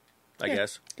good thing, I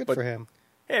guess. Good But, for him.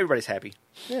 Hey, everybody's happy.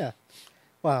 Yeah.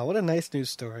 Wow, what a nice news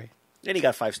story. And he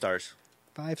got 5 stars.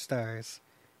 5 stars.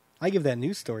 I give that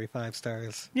news story 5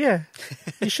 stars. Yeah,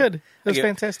 you should. It was Okay.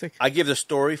 fantastic. I give the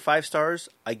story 5 stars.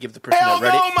 I give the person Hell that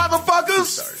read no, it 2 motherfuckers!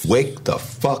 stars. Wake the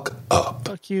fuck up.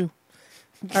 Fuck you.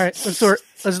 All right, let's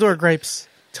do our grapes.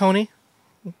 Tony,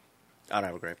 I don't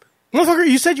have a grape. motherfucker,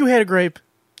 you said you had a grape.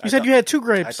 You said thought- you had 2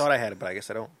 grapes. I thought I had it, but I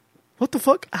guess I don't. What the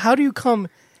fuck? How do you come?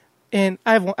 And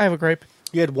I have a grape.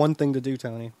 You had one thing to do,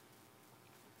 Tony.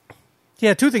 He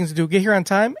had 2 things to do: get here on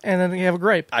time, and then you have a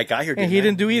grape. I got here, and he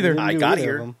didn't do either. I You got either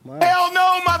here. of them. Wow. Hell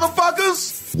no,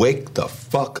 motherfuckers! Wake the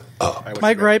fuck up. All right, what's My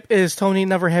your grape? gripe is Tony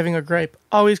never having a gripe.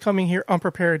 Always coming here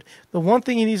unprepared. The one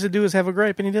thing he needs to do is have a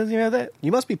gripe, and he doesn't even have that.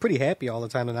 You must be pretty happy all the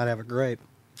time to not have a grape.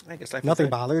 I guess life is Nothing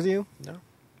good. bothers you? No.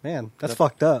 Man, that's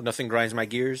fucked up. Nothing grinds my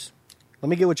gears. Let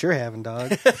me get what you're having,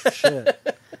 dog. Shit.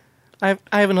 I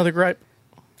have another gripe.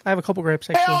 I have a couple gripes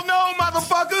actually. Hell no,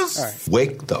 motherfuckers! All right.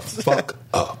 Wake the fuck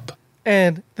up.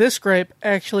 And this gripe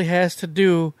actually has to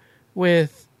do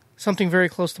with something very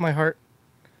close to my heart.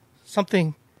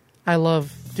 Something I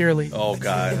love dearly. Oh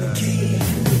God. A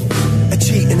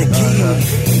cheat and a key.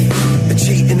 A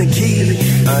cheat and a key.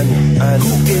 And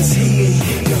who is he?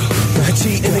 A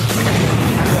cheat and a key.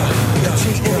 A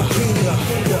cheat and a key.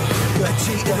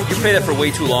 You played that for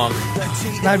way too long.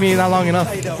 I mean, not long enough.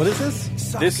 What is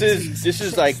this? This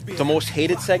is like the most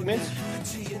hated segment,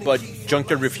 but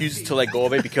Junkyard refuses to let go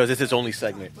of it because it's his only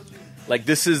segment. Like,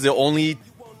 this is the only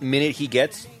minute he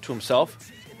gets to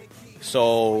himself,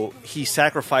 so he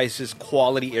sacrifices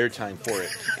quality airtime for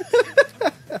it.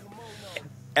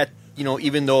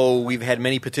 Even though we've had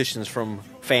many petitions from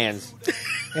fans,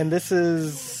 And this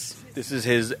is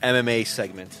his MMA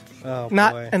segment. Not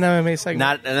boy. an MMA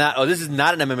segment. This is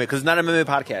not an MMA because it's not an MMA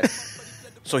podcast.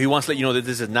 So he wants to let you know that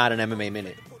this is not an MMA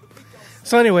minute.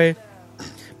 So anyway,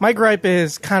 my gripe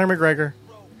is Conor McGregor.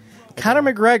 Conor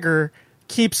McGregor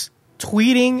keeps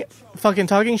tweeting, fucking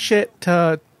talking shit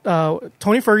to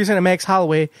Tony Ferguson and Max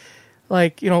Holloway.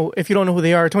 Like, if you don't know who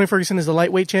they are, Tony Ferguson is the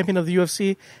lightweight champion of the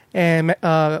UFC, and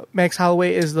Max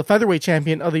Holloway is the featherweight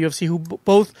champion of the UFC, who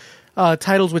both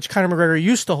titles which Conor McGregor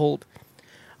used to hold.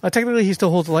 Technically, he still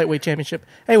holds the lightweight championship.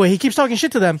 Anyway, he keeps talking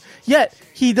shit to them, yet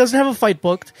he doesn't have a fight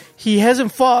booked. He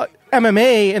hasn't fought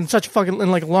MMA in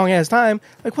a long ass time.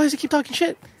 Like, why does he keep talking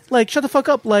shit? Like, shut the fuck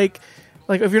up. Like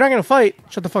if you're not gonna fight,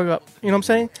 shut the fuck up. You know what I'm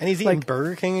saying? And he's eating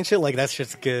Burger King and shit. Like, that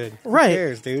shit's good. Right. Who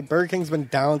cares, dude? Burger King's been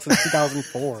down since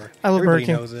 2004. I love Everybody Burger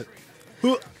King. knows it.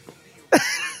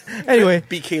 Anyway,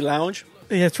 BK Lounge.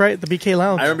 yeah, that's right. The BK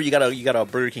Lounge. I remember you got a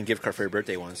Burger King gift card for your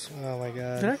birthday once. Oh my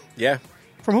god. Did I? Yeah.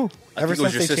 From who? Ever think it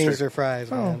was since your they sister. changed their fries,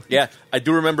 man. Yeah, I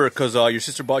do remember because your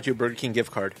sister bought you a Burger King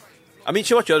gift card. I mean,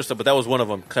 she bought you other stuff, but that was one of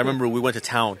them. Because I remember we went to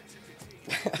town.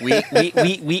 We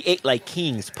ate like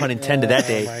kings, pun intended, that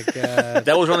day. Oh my god.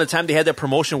 That was around the time they had that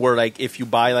promotion where, like, if you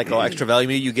buy like an extra value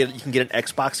meal, you can get an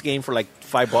Xbox game for like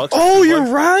 $5. Oh, $6. you're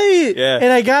right. Yeah.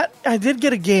 And I did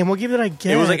get a game. What game did I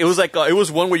get? It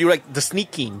was one where you were like the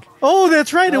Sneak King. Oh,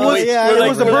 that's right. It was. yeah, it I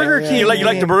was the remember Burger that, King. You like the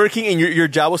game. Burger King, and your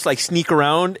job was to, like, sneak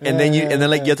around, and then you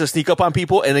have to sneak up on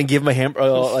people, and then give them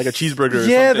like a cheeseburger. Or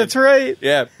Yeah, something. that's right.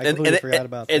 Yeah, I completely forgot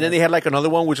about and then that. they had like another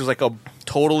one, which was like a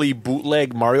totally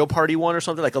bootleg Mario Party one or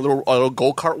something, like a little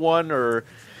go kart one. Or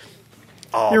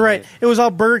You're right. It was all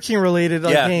Burger King related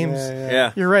Yeah. games.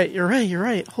 Yeah. You're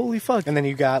right. Holy fuck. And then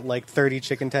you got like 30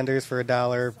 chicken tenders for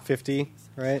 $1.50,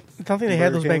 right? I don't think they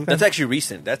had those back then. That's actually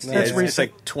recent. That's recent. It's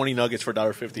like 20 nuggets for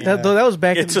 $1.50. That was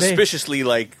back It's in the day. suspiciously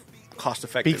like cost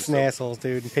effective. Beaks and assholes,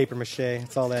 dude, and paper mache.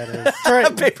 That's all that is. That's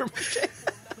right. Paper mache.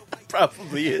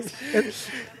 Probably is.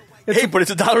 Hey, but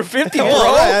it's $1.50, bro.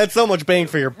 Oh, that's so much bang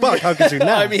for your buck. How could you not?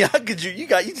 I mean, how could you? You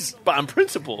just on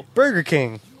principle. Burger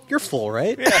King, you're full,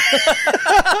 right?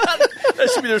 That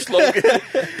should be their slogan.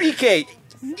 BK,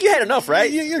 you had enough, right?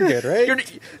 You're good, right? You're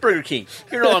Burger King.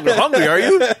 You're no longer hungry, are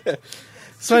you?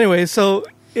 So anyway, what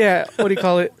do you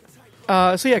call it?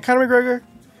 Conor McGregor,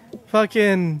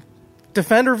 fucking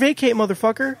defend or vacate,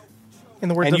 motherfucker. In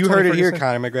the words And of you Tony heard it here, Ferguson.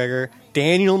 Conor McGregor.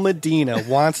 Daniel Medina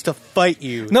wants to fight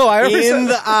you. No, I in represent-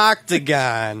 the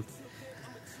octagon.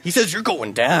 He says you're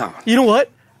going down. You know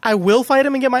what? I will fight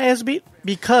him and get my ass beat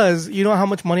because you know how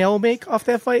much money I will make off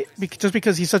that fight? Just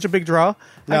because he's such a big draw.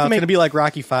 No, it's going to be like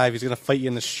Rocky V. He's going to fight you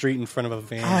in the street in front of a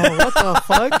van. Oh, what the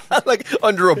fuck? Like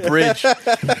under a bridge.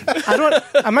 I'm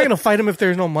not going to fight him if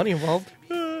there's no money involved.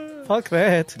 Fuck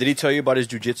that. Did he tell you about his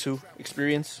jiu-jitsu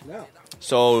experience? No.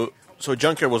 So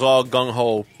Junkyard was all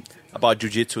gung-ho about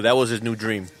jiu-jitsu. That was his new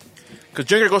dream. Because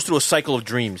Junkyard goes through a cycle of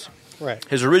dreams. Right.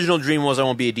 His original dream was, I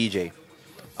want to be a DJ.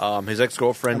 His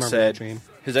ex-girlfriend I remember that said, dream.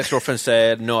 his ex-girlfriend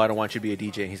said, no, I don't want you to be a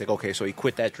DJ. He's like, okay, so he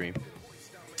quit that dream.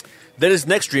 Then his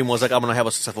next dream was like, I'm going to have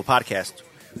a successful podcast.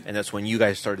 And that's when you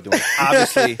guys started doing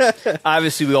it.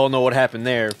 Obviously, we all know what happened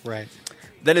there. Right.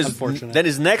 Then Unfortunate.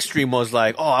 his next dream was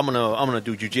like, oh, I'm gonna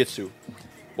do jiu-jitsu.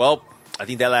 Well, I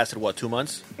think that lasted 2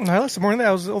 months. I lasted more than that.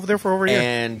 I was over there for over a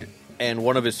year. And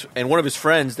one of his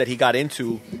friends that he got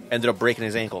into ended up breaking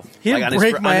his ankle. He didn't on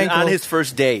break my ankle. on his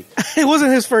first day. It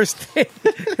wasn't his first day.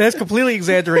 That's completely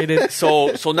exaggerated.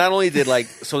 So not only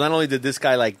did this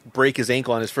guy like break his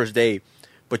ankle on his first day,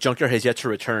 but Junkyard has yet to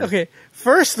return. Okay,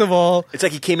 first of all, It's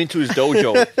like he came into his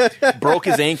dojo, broke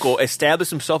his ankle, established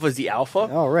himself as the alpha.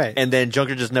 Oh, right. And then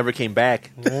Junkyard just never came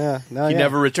back. Yeah. No, He yeah.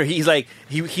 never returned. He's like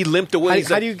he limped away. He's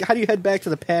How like- do you head back to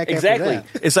the pack? Exactly.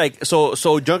 After that? It's like so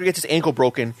Junkyard gets his ankle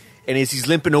broken, and as he's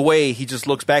limping away, he just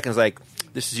looks back and is like,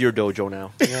 "This is your dojo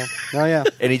now." Yeah. No, yeah.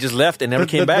 And he just left and never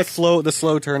came back. The slow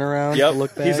turnaround. Yep. The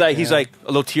look back. He's like a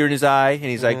little tear in his eye, and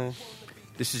he's like,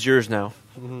 "This is yours now.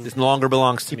 This no longer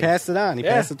belongs to He me." passed it on. He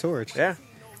Yeah. passed the torch. Yeah.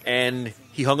 And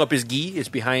He hung up his gi. It's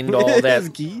behind all that. His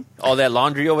gi? All that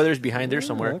laundry over there is behind there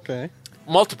somewhere. Okay.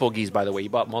 Multiple gis, by the way. He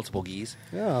bought multiple gis.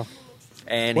 Yeah.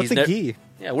 And What's he's a gi?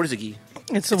 Yeah, what is a gi?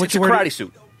 It's It's what a you wear. karate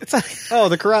suit. It's a, Oh,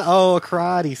 a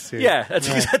karate suit. Yeah,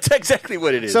 that's exactly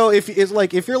what it is. So if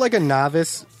you're like a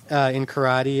novice in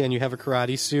karate and you have a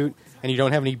karate suit and you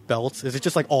don't have any belts, is it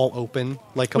just like all open,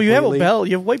 like well, completely? you have a belt.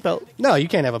 You have a white belt. No, you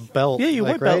can't have a belt. Yeah, you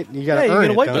like, white belt. right? You gotta Yeah, earn you get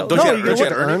a it. white don't belt. you? No, Don't you you get a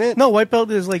have to white earn it? No, white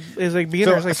belt is like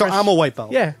beginner. Like So fresh- I'm a white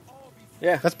belt. Yeah,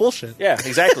 yeah, That's bullshit. yeah,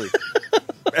 exactly.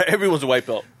 Everyone's a white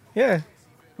belt. yeah.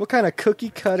 What kind of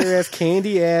cookie cutter ass,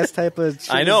 candy ass type of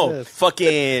shit I know. is this?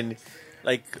 Fucking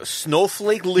like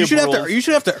snowflake liberals. You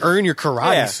should have to earn your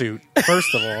karate Yeah. suit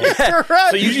first of all.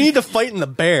 So you need to fight in the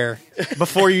bear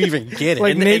before you even get it.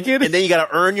 Like naked? and then you got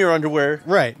to earn your underwear.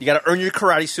 Right. You got to earn your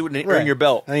karate suit and then Right. earn your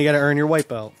belt. And you got to earn your white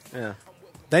belt. Yeah.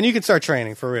 Then you can start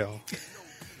training for real.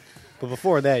 But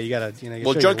before that, you got to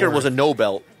Well, Junkyard was a no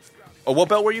belt. Oh, what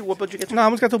belt were you? What belt did you get to? No, I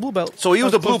almost got the blue belt. So he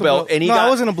was I a blue close to belt, and he no, got- I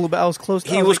wasn't a blue belt. I was close.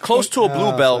 He was close to a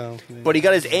blue belt, but he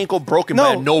got his ankle broken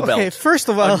by a no belt. Okay, first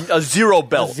of all, a zero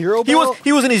belt. A zero He was belt?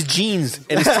 he was in his jeans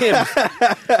and his Timbs.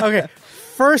 okay,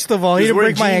 first of all, he didn't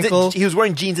break my ankle, He was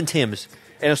wearing jeans and Timbs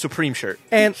and a Supreme shirt.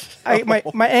 and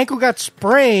my ankle got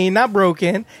sprained, not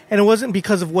broken, and it wasn't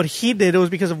because of what he did. It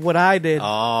was because of what I did.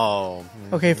 Oh,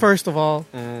 Okay, first of all,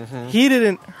 he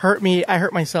didn't hurt me. I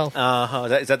hurt myself.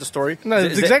 is that the story? No, Is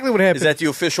that's that- exactly what happened. Is that the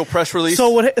official press release? So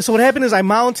what happened is I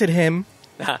mounted him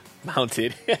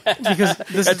Mounted. because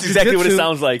this That's is exactly what it jujitsu.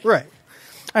 sounds like. Right.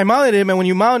 I mounted him, and when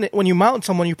you mount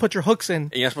someone, you put your hooks in.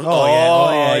 And you're supposed Oh,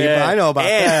 yeah. I know about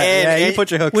And- that. and- you and- put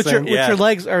your hooks With your in. with Yeah. your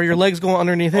legs, or your legs going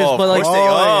underneath his. Oh, of but like, course they-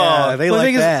 yeah, they Well, the like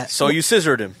thing is- that. So you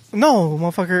scissored him. no,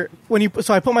 motherfucker.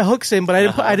 So I put my hooks in, but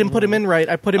I didn't put him in right.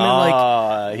 I put him in like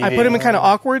I put him in kind of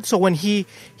awkward. So when he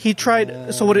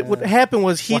tried, so what happened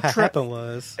was what happened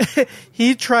was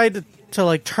he tried to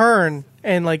like turn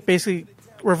and like basically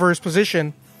reverse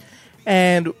position,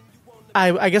 and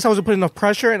I guess I wasn't putting enough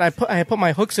pressure, and I put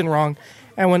my hooks in wrong,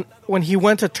 and when he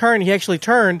went to turn, he actually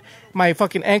turned. My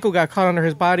fucking ankle got caught under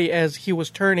his body as he was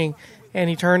turning, and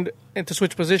he turned to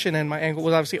switch position, and my ankle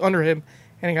was obviously under him,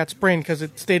 and it got sprained because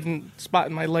it stayed in the spot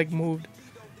and my leg moved.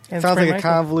 And sounds sprained like a my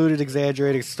ankle. convoluted,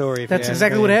 exaggerated story. if That's you ask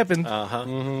exactly me. what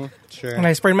happened. Sure. And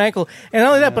I sprained my ankle. And not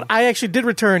only that, but I actually did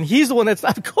return. He's the one that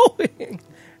stopped going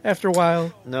after a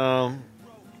while. No.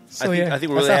 So I think yeah. we're That's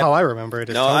really not how I remember it.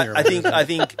 It's No, Tony I think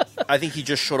remembers it. I think he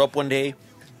just showed up one day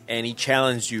and he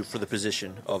challenged you for the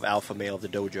position of alpha male of the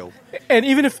dojo. And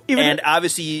even if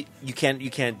Obviously you can't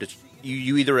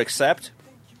you either accept,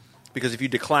 because if you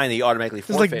decline they automatically this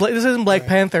is like forfeit. this isn't Black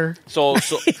Panther. so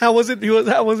I wasn't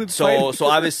fighting. so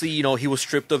obviously, he was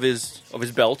stripped of his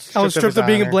belts. I was stripped of stripped of his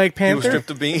being a honor. Black He was Panther.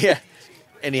 stripped of being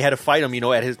and he had to fight him,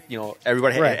 at his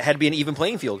everybody Right. had to be an even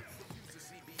playing field.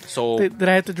 So Did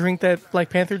I have to drink that Black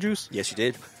Panther juice? yes, you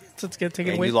did. So let's get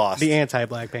taken And away. you lost. The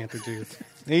anti-Black Panther juice.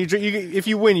 If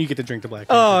you win, you get to drink the Black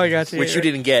Oh, Panther I got you. which you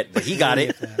didn't get, but he got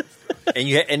it.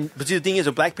 But see, the thing is,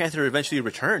 the Black Panther eventually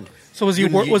returned. So was he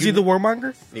was he the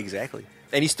warmonger? Exactly,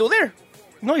 and he's still there.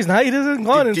 No, he's not. He doesn't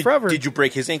gone in forever. Did you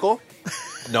break his ankle?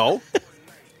 No.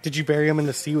 Did you bury him in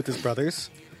the sea with his brothers?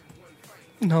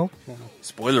 No.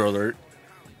 Spoiler alert.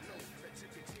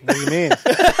 What do you mean?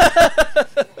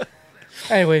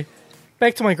 Anyway,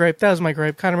 back to my gripe. That was my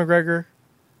gripe. Conor McGregor,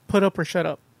 put up or shut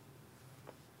up.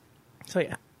 So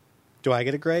yeah. Do I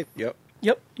get a gripe? Yep.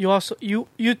 Yep.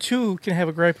 You too can have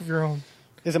a gripe of your own.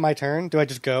 Is it my turn? Do I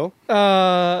just go?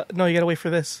 No, you gotta wait for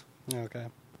this. Okay.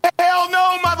 Hell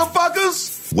no,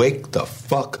 motherfuckers! Wake the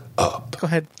fuck up. Go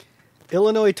ahead.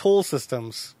 Illinois toll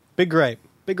systems. Big gripe.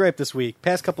 Big gripe this week.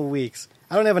 Past couple of weeks.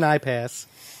 I don't have an iPass.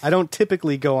 I don't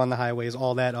typically go on the highways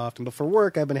all that often, but for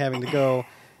work I've been having to go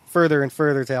further and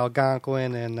further to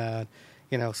Algonquin and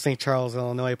St. Charles,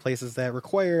 Illinois, places that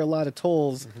require a lot of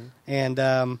tolls. And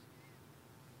I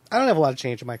don't have a lot of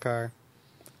change in my car.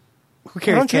 Who Why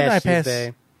carries don't you have an cash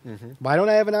iPass? these days? Why don't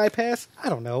I have an iPass? I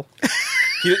don't know.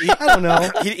 He, I don't know.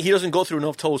 he doesn't go through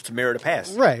enough tolls to merit a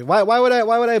pass. Right? Why would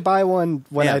I buy one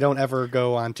when Yeah. I don't ever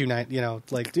go on 29?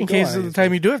 In case of the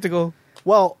time you do have to go.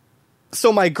 Well,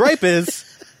 so my gripe is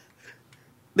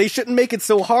they shouldn't make it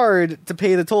so hard to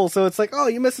pay the toll. So it's like, oh,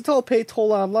 you missed a toll, pay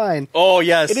toll online. Oh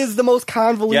yes, It is the most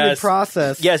convoluted Yes.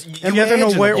 process. Yes, You have to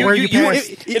know where you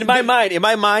passed. In my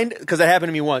mind, because that happened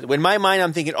to me once. In my mind,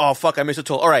 I'm thinking, oh fuck, I missed a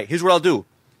toll. All right, here's what I'll do.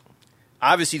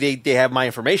 Obviously, they have my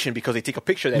information because they take a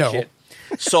picture of that No. shit.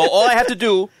 So all I have to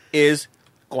do is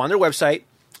go on their website.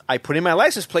 I put in my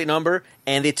license plate number,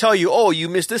 and they tell you, oh, you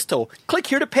missed this toll. Click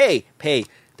here to pay. Pay.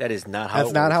 That is not how.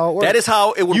 That's not how it works. That is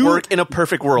how it would work in a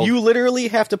perfect world. You literally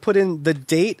have to put in the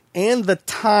date and the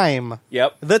time.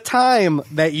 Yep. The time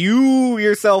that you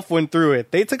yourself went through it.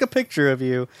 They took a picture of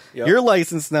you, Yep. your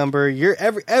license number, your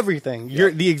everything. Your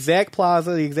the exact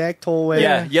plaza, the exact tollway.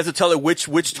 Yeah, you have to tell it which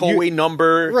tollway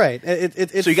number. Right.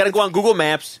 So you got to go on Google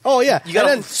Maps. Oh yeah, You got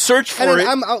And to search for and then it.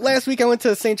 I'm out last week. I went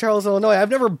to St. Charles, Illinois. I've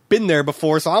never been there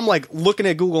before, so I'm like looking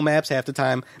at Google Maps half the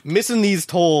time, missing these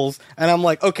tolls, and I'm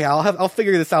like, okay, I'll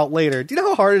figure this out later. Do you know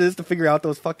how hard it is to figure out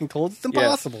those fucking tolls? It's Yeah.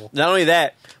 impossible. Not only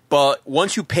that, but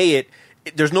once you pay it,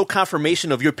 there's no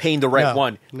confirmation of you're paying the right No,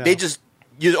 one. no. They just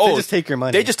take your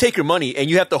money. They just take your money, and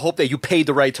you have to hope that you paid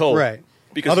the right toll. Right.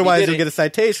 Because otherwise if you you'll get a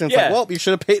citation. It's Yeah. like, well, you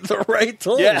should have paid the right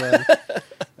toll. Yeah. Then.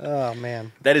 Oh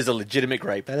man, that is a legitimate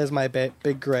gripe. that is my big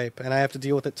gripe, and I have to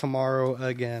deal with it tomorrow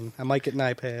again. I might get an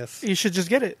iPass. You should just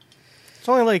get it. It's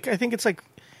only like I think it's like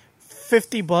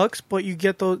 $50, but you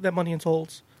get that money in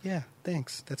tolls. Yeah,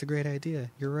 thanks. That's a great idea.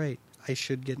 You're right. I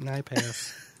should get an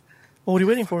iPass. Well, what are you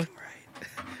waiting for?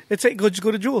 It's just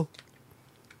go to Jewel.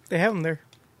 They have them there.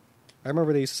 I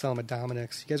remember they used to sell them at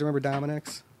Dominic's. You guys remember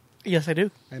Dominic's? Yes, I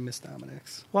do. I miss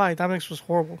Dominic's. Why? Dominic's was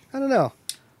horrible. I don't know.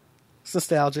 It's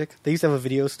nostalgic. They used to have a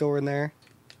video store in there.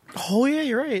 Oh yeah,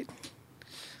 you're right.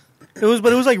 But it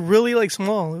was like really like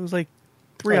small. It was like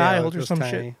three Oh, yeah, aisles it or was some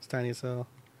tiny. shit. It's tiny as hell.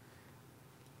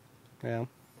 Yeah,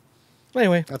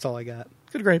 Anyway, that's all I got.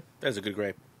 good grape. That's a good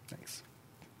gripe. Thanks.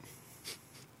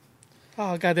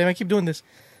 Oh goddamn, I keep doing this.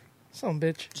 Son of a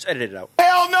bitch. Just edit it out.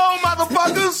 Hell no,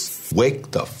 motherfuckers!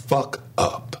 Wake the fuck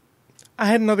up. I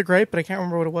had another grape, but I can't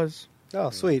remember what it was. Oh,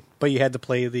 sweet. But you had to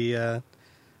play the...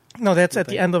 No, that's at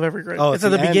the end of every grape. Oh, it's it's at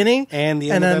the the end beginning and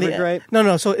the end of then every grape?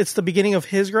 No. So it's the beginning of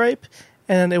his grape,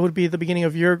 and then it would be the beginning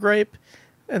of your grape,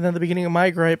 and then the beginning of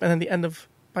my grape, and then the end of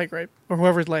my grape, or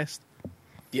whoever's last.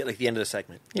 Yeah, like the end of the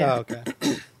segment. Yeah. Oh, okay.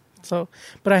 So,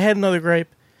 but I had another grape,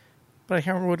 but I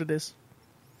can't remember what it is.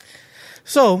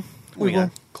 So we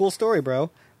will. Cool story,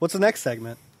 bro. What's the next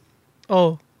segment?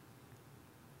 Oh,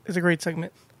 it's a great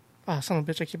segment. Ah, son of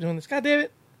a bitch! I keep doing this. God damn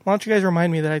it! Why don't you guys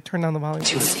remind me that I turned down the volume?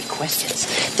 Too many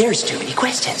questions. There's too many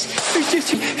questions.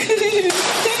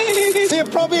 The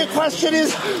appropriate question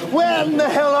is, when the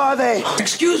hell are they?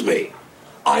 Excuse me.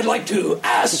 I'd like to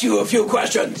ask you a few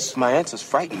questions. My answers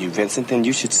frighten you, Vincent, then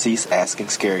you should cease asking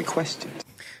scary questions.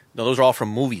 No, those are all from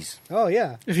movies. Oh,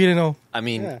 yeah. If you didn't know. I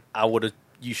mean, Yeah. I would have.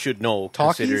 You should know,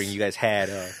 Talkies? considering you guys had.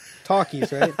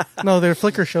 Talkies, right? No, they're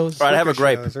Flickr shows. All right, I have a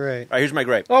gripe. shows, right. All right, here's my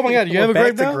gripe. Oh my god, you We're have a back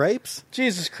grape to now? grapes?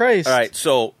 Jesus Christ. All right,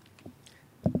 so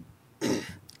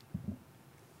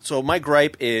my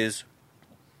gripe is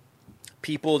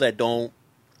people that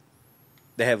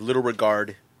have little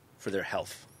regard for their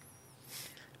health.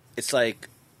 It's like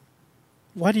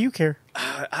Why do you care?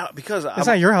 because It's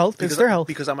not your health, it's their health.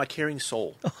 Because I'm a caring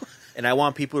soul, and I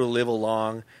want people to live a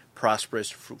long, prosperous,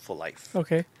 fruitful life.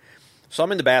 Okay. So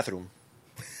I'm in the bathroom,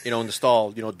 in the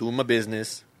stall, doing my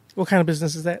business. What kind of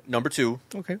business is that? Number 2,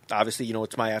 Okay. obviously,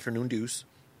 it's my afternoon deuce,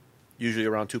 usually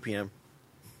around 2 p.m.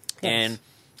 And,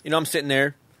 I'm sitting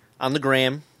there on the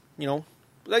gram,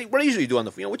 like what I usually do on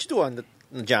the, what you do on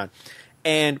the John.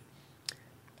 And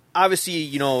obviously,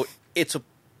 it's a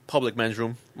public men's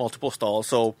room, multiple stalls,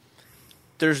 so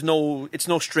it's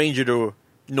no stranger to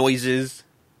noises,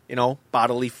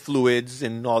 bodily fluids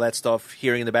and all that stuff,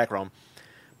 hearing in the background.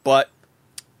 But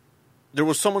there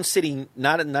was someone sitting,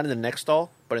 not in the next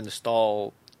stall, but in the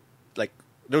stall, like,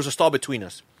 there was a stall between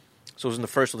us. So it was in the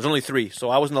first. There's only 3. So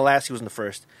I was in the last, he was in the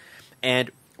first.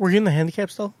 And Were you in the handicap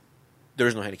stall? there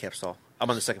is no handicap stall. I'm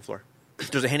on the second floor.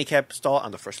 There's a handicap stall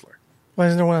on the first floor. Why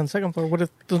isn't there one on the second floor?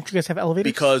 Don't you guys have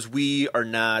elevators? Because we are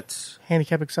not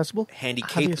handicap accessible?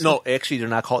 handicap. Obviously. No, actually, they're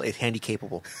not called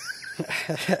handicapable.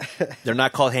 They're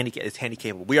not called handicap. It's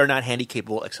handicapable. We are not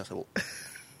handicapable accessible.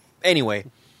 Anyway,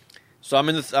 so I'm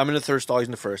in the third stall. He's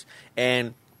in the first,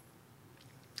 and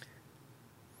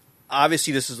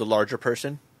obviously this is a larger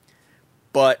person,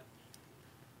 but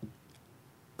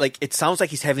like it sounds like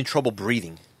he's having trouble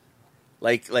breathing.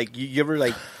 Like you ever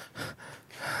like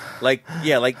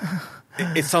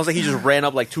it sounds like he just ran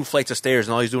up like 2 flights of stairs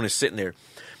and all he's doing is sitting there.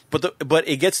 But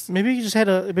it gets maybe you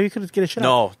could get a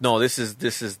shot. No, this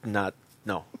is not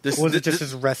no. This Was it just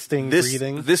his resting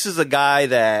breathing? This is a guy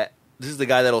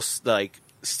that'll like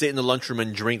sit in the lunchroom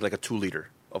and drink like a 2-liter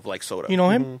of like soda. You know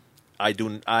him?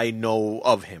 I know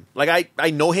of him. Like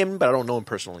I know him, but I don't know him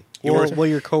personally. Will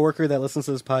your coworker that listens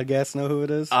to this podcast know who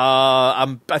it is?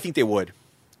 I think they would.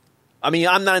 I mean,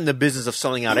 I'm not in the business of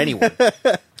selling out anyone,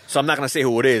 so I'm not going to say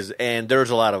who it is. And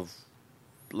there's a lot of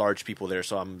large people there,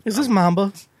 so Is this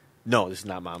Mamba? No, this is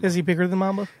not Mamba. Is he bigger than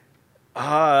Mamba?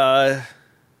 I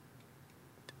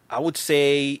would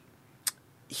say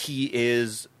he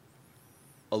is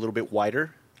a little bit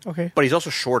wider, Okay. but he's also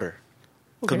shorter.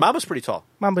 Because Okay. Mamba's pretty tall.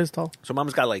 Mamba is tall. So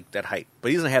Mamba's got like that height, but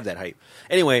he doesn't have that height.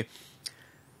 Anyway,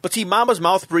 but see, Mamba's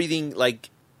mouth breathing, like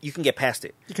you can get past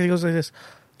it. Because he goes like this.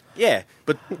 Yeah,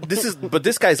 but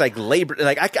this guy's like labor.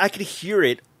 Like I could hear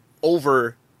it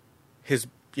over his,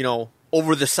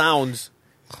 over the sounds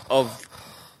of,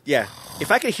 yeah.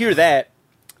 If I could hear that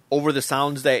over the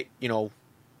sounds that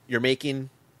you're making,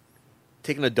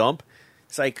 taking a dump,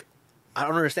 it's like I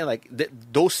don't understand. Like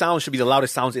those sounds should be the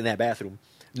loudest sounds in that bathroom.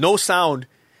 No sound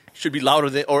should be louder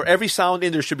than, or every sound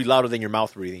in there should be louder than your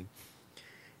mouth breathing.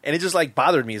 And it just like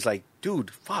bothered me. It's like, dude,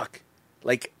 fuck,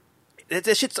 like.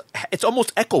 That shit's, it's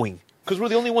almost echoing because we're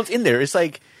the only ones in there. It's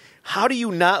like, how do you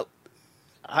wake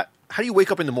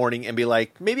up in the morning and be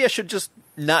like, maybe I should just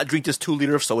not drink this 2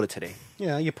 liter of soda today?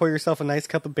 Yeah, you pour yourself a nice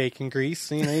cup of bacon grease,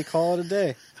 and you call it a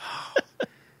day.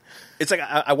 It's like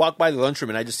I walk by the lunchroom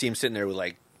and I just see him sitting there with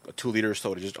like a 2 liter of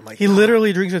soda. I'm like, He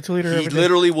literally drinks a 2 liter. He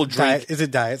literally will drink. Is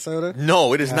it diet soda?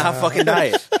 No, it is not fucking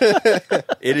diet.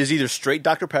 It is either straight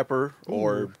Dr. Pepper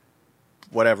or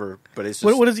whatever. But it's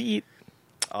just, What does he eat?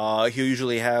 He'll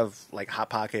usually have like Hot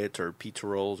Pockets or pizza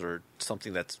rolls or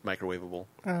something that's microwavable.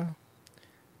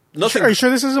 Nothing. Are you sure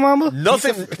this is a Mamba?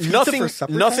 Nothing. for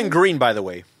supper Nothing time? green, by the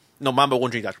way. No, Mamba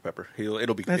won't drink Dr. Pepper.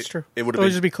 It'll be. That's true. It would It'll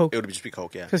just be Coke. It would just be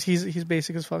Coke. Yeah, Because he's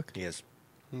basic as fuck. he is.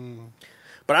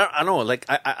 But I don't know. Like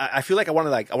I feel like I want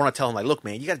to tell him like, look,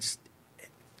 man, you gotta just.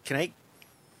 Can I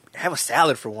have a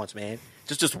salad for once, man?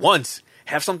 Just once.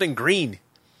 Have something green.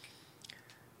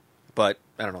 But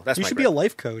I don't know. That's You my should gripe. be a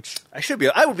life coach.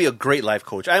 I would be a great life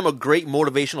coach. I am a great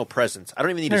motivational presence. I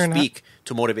don't even need No, to you're not. speak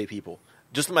to motivate people.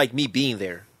 Just like me being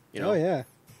there. Oh, yeah.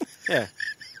 Yeah.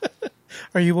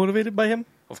 Are you motivated by him?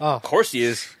 Of course he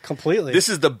is. Completely. This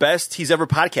is the best he's ever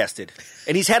podcasted.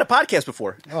 And he's had a podcast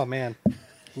before. Oh, man.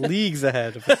 Leagues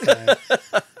ahead of his time.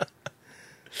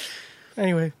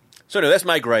 Anyway. So anyway, that's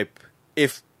my gripe.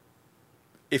 If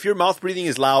your mouth breathing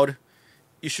is loud,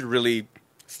 you should really...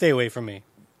 Stay away from me.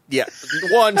 Yeah.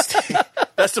 One,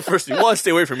 that's the first thing. One,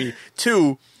 stay away from me.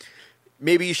 2,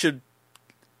 maybe you should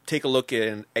take a look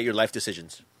at your life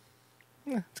decisions.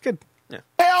 Yeah, it's good.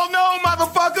 Hell no,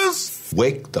 motherfuckers!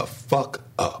 Wake the fuck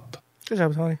up. Good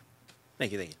job, Tony.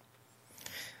 Thank you. No,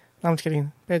 I'm just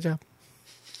kidding. Bad job.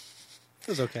 It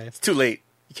was okay. It's too late.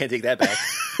 You can't take that back.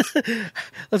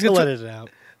 Let's get Let to, it out.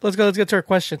 let's get to our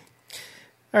question.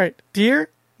 All right. Dear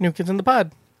New Kids in the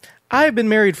Pod, I have been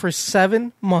married for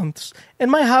 7 months, and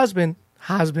my husband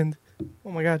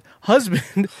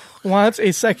wants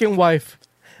a second wife.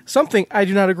 Something I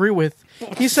do not agree with.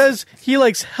 He says he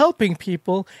likes helping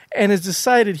people and has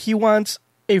decided he wants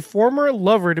a former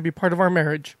lover to be part of our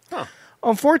marriage.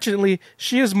 Unfortunately,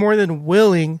 she is more than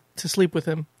willing to sleep with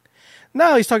him.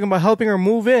 Now he's talking about helping her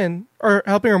move,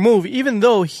 even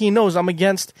though he knows I'm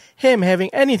against him having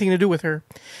anything to do with her.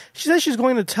 She says she's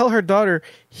going to tell her daughter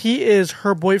he is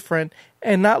her boyfriend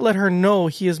and not let her know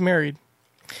he is married.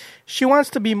 She wants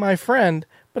to be my friend,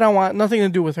 but I want nothing to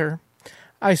do with her.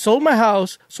 I sold my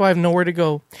house, so I have nowhere to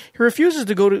go. He refuses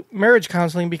to go to marriage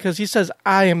counseling because he says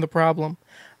I am the problem.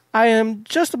 I am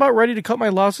just about ready to cut my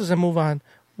losses and move on.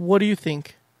 What do you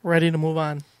think? Ready to move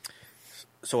on?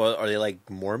 So are they like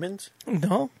Mormons?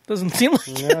 No, doesn't seem like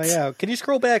it. Yeah. Can you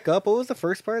scroll back up? What was the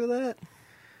first part of that?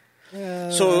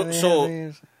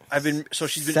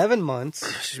 She's been 7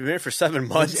 months. She's been married for 7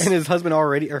 months. And his husband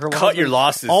Cut your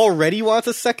losses. Already wants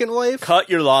a second wife? Cut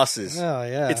your losses. Oh,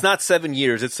 yeah. It's not 7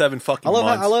 years. It's 7 fucking I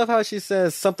months. love how she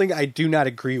says something I do not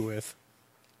agree with.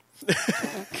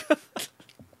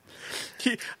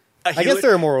 I guess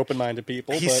there are more open-minded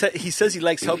people. He says he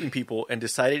likes helping people and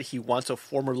decided he wants a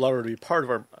former lover to be part of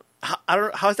our...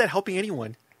 How is that helping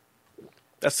anyone?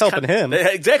 That's helping him.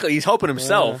 Exactly. He's helping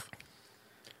himself.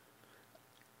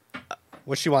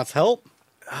 What, she wants help?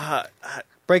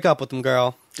 Break up with him,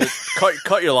 girl.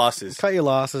 Cut your losses. Cut your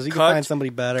losses. You can find somebody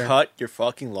better. Cut your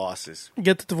fucking losses.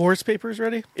 Get the divorce papers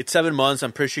ready? It's 7 months.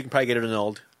 I'm pretty sure you can probably get it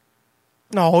annulled.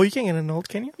 No, you can't get annulled,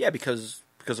 can you? Yeah, because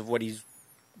of what he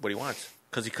wants.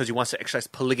 Because he wants to exercise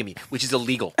polygamy, which is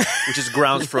illegal, which is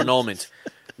grounds for annulment.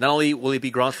 Not only will it be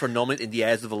grounds for annulment in the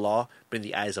eyes of the law, but in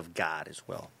the eyes of God as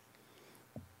well.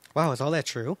 Wow, is all that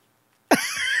true?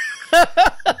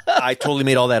 I totally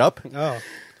made all that up. Oh.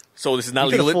 So this is not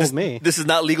You could've legal. fooled me. This is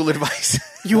not legal advice.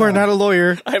 You are not a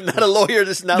lawyer. I am not a lawyer.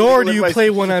 This is not Nor legal do you advice. play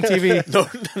one on TV. No,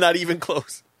 not even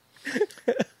close.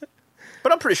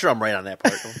 But I'm pretty sure I'm right on that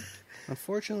part.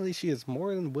 Unfortunately, she is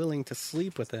more than willing to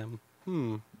sleep with him.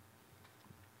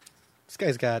 This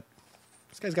guy's got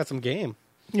some game.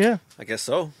 Yeah. I guess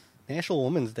so. National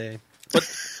Women's Day.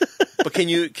 But can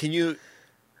you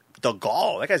the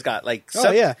gall. That guy's got like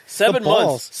Oh, yeah. 7 The balls.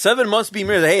 months. 7 months being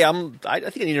married. Hey, I think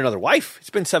I need another wife. It's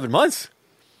been 7 months.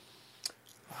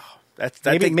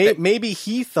 Maybe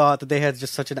he thought that they had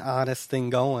just such an honest thing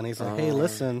going. He's like, hey,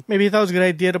 listen. Maybe he thought it was a good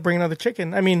idea to bring another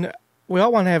chicken. I mean, we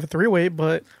all want to have a three-way,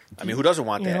 but... I mean, who doesn't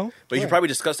want that? know? But you should probably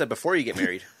discuss that before you get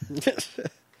married.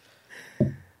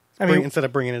 I mean, Instead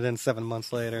of bringing it in 7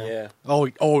 months later. Yeah.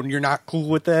 Oh, you're not cool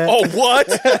with that? Oh, what?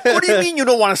 What do you mean you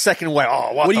don't want a second wife?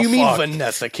 Oh, what What do the you mean fuck?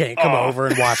 Vanessa can't come over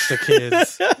and watch the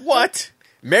kids? What?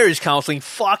 Marriage counseling?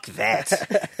 Fuck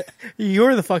that.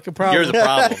 you're the fucking problem. You're the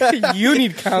problem. You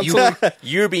need counseling.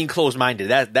 You're being closed-minded.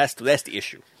 That's the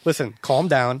issue. Listen, calm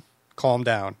down. Calm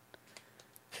down.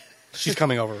 She's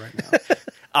coming over right now.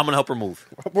 I'm gonna help her move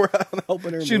I'm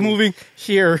helping her She's move. moving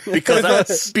here.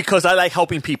 because I like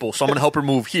helping people, so I'm gonna help her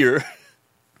move here.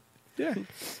 Yeah.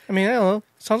 I mean, I don't know.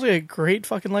 Sounds like a great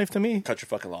fucking life to me. Cut your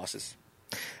fucking losses.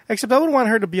 Except I wouldn't want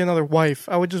her to be another wife.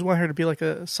 I would just want her to be like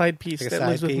a side piece Like a that side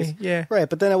lives with piece. me. Yeah. Right,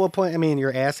 but then at what point, I mean,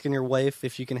 you're asking your wife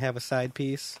if you can have a side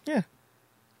piece. Yeah.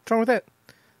 What's wrong with that?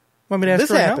 Want me to ask This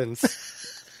her right now? happens.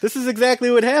 This is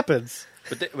exactly what happens.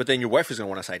 But then your wife is gonna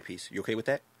want a side piece. You okay with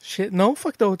that? Shit, no,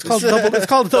 fuck though. It's called double. It's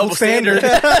called double standard.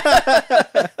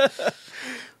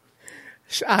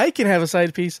 I can have a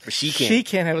side piece, But she can't. She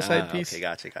can't have a side piece. Okay,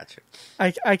 gotcha.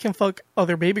 I can fuck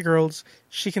other baby girls.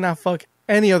 She cannot fuck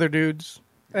any other dudes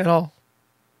at all.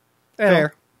 At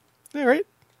Fair. all. Yeah, right.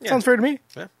 Yeah. Sounds fair to me.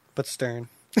 Yeah. But stern.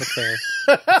 But fair.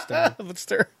 But stern. But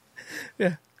stir.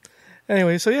 Yeah.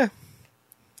 Anyway, so yeah.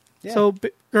 Yeah. So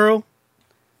girl,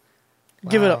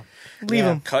 give it Wow. up. Leave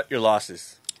Yeah. him. Cut your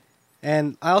losses.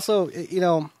 And I also,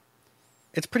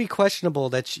 it's pretty questionable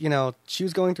that, she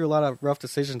was going through a lot of rough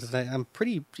decisions. And I'm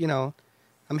pretty,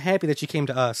 I'm happy that she came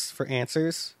to us for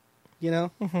answers,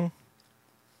 Mm-hmm.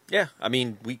 Yeah, I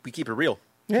mean, we keep it real.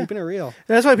 Yeah. Keeping it real.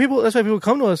 That's why people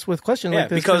come to us with questions Yeah, like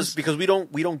this. because we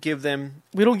don't give them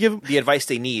we don't give the advice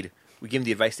they need. We give them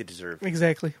the advice they deserve.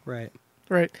 exactly. Right.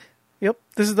 Right. Yep.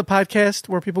 This is the podcast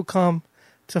where people come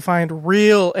to find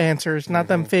real answers, not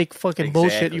them fake fucking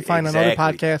bullshit you find on other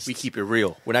podcasts. We keep it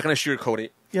real. We're not going to sugarcoat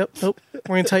it. Yep. Nope. We're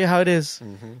going to tell you how it is.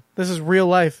 This is real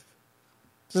life.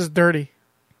 This is dirty.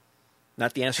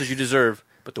 Not the answers you deserve,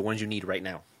 but the ones you need right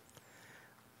now.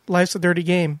 Life's a dirty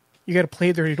game. You got to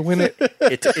play dirty to win it.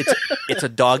 It's a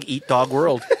dog eat dog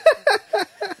world.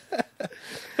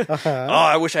 Oh,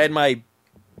 I wish I had my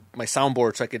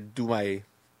soundboard so I could do my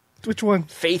Which one?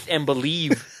 faith and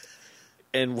believe.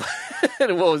 And what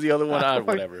was the other one?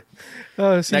 Whatever.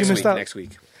 So you missed out. Next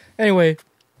week. Anyway,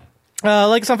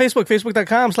 like us on Facebook,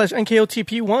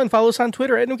 facebook.com/NKOTP1. Follow us on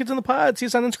Twitter at New Kids in the Pod. See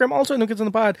us on Instagram, also at New Kids in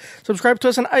the Pod. Subscribe to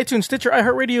us on iTunes, Stitcher,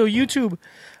 iHeartRadio, YouTube.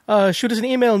 Shoot us an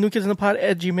email,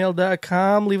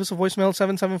 newkidsinthepod@gmail.com. Leave us a voicemail,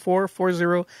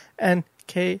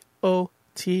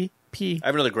 774-40-NKOTP. I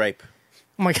have another gripe.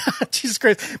 Oh my God, Jesus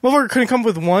Christ. Motherfucker couldn't come up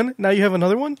with one. Now you have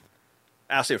another one?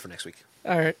 I'll save it for next week.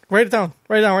 All right. Write it down.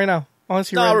 Write it down right now. I want to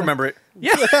see you No, write I'll it down. remember it.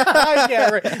 Yeah. Yeah,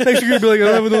 right. Next you're going to be like, I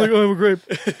don't have a grape.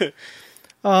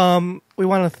 We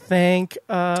want to thank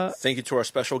Thank you to our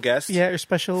special guest. your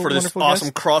special, for this wonderful awesome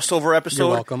guest. crossover episode.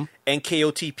 You're welcome.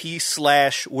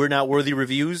 NKOTP/We're Not Worthy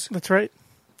Reviews. That's right.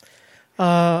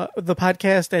 The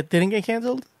podcast that didn't get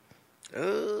canceled.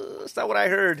 That's not what I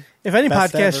heard. If any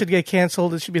Best podcast ever. should get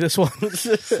canceled, it should be this one.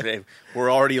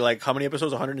 We're already like how many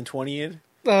episodes? 120 in.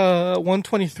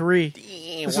 123.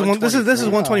 Damn, This is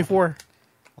 124.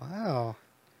 Wow.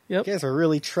 Yep. You guys are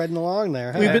really treading along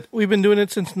there. Huh? We've been doing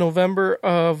it since November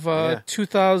of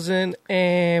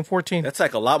 2014. That's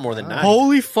like a lot more than 9.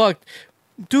 Holy fuck,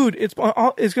 dude! It's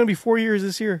going to be 4 years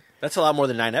this year. That's a lot more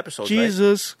than 9 episodes. Right?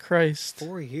 Jesus Christ!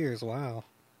 4 years. Wow.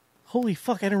 Holy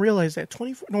fuck! I didn't realize that.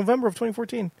 November of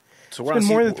 2014. So It's been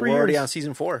more than 3 we're already years. on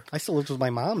season 4. I still lived with my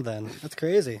mom then. That's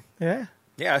crazy. Yeah.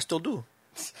 Yeah, I still do.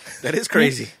 That is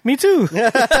crazy. Me too. So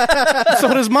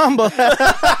does Mamba.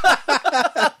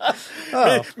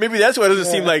 Maybe that's why it doesn't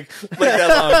seem like that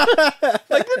long.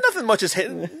 Like nothing much is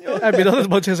hitting. You know? I mean, not as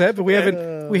much has happened. We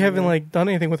haven't like done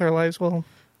anything with our lives. Well,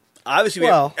 Obviously,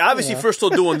 if we're still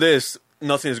doing this,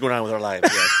 nothing is going on with our lives.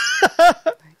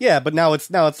 Yet. Yeah, but now it's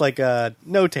like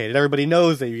notated. Everybody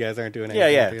knows that you guys aren't doing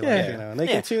anything. Yeah. with your life, and they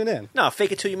can tune in. No,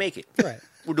 fake it till you make it. Right.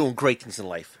 We're doing great things in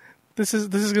life. this is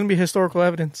going to be historical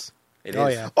evidence. It Oh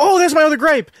is. yeah. Oh, that's my other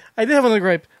gripe. I did have another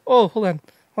gripe. Oh, hold on.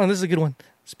 This is a good one.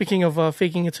 Speaking of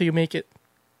faking it till you make it,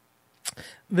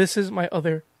 this is my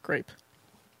other gripe.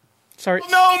 Sorry.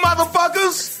 No,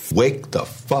 motherfuckers! Wake the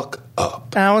fuck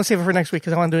up. And I want to save it for next week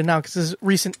because I want to do it now because this is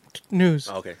recent news.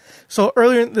 Oh, okay. So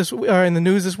earlier in the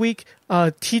news this week,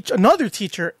 another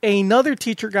teacher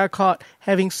got caught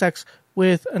having sex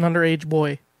with an underage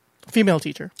boy, female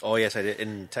teacher. Oh yes, I did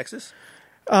in Texas.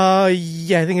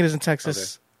 Yeah, I think it is in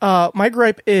Texas. My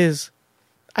gripe is,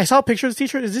 I saw a picture of this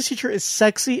teacher. This teacher is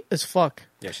sexy as fuck.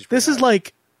 Yeah, she's This is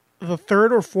like the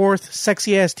third or fourth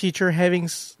sexy ass teacher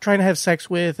trying to have sex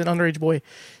with an underage boy.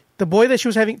 The boy that she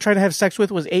was trying to have sex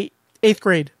with was eighth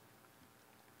grade.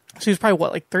 So he was probably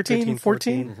what, like 13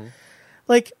 14? Mm-hmm.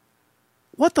 Like,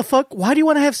 what the fuck? Why do you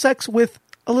want to have sex with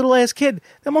a little ass kid?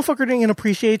 That motherfucker didn't even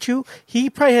appreciate you. He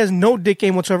probably has no dick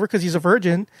game whatsoever because he's a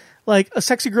virgin. Like, a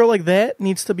sexy girl like that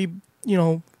needs to be,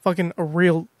 fucking a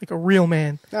real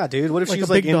man. Nah, dude. What if Like she's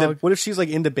a like big into? dog. What if she's like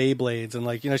into Beyblades and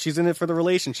like she's in it for the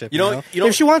relationship? You know,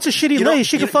 If she wants a shitty lay,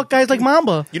 she can fuck guys like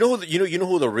Mamba. You know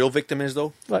who the real victim is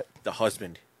though? What? The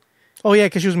husband. Oh yeah,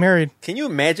 because she was married. Can you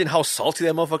imagine how salty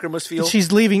that motherfucker must feel?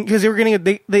 She's leaving because they were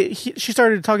getting she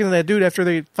started talking to that dude after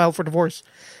they filed for divorce.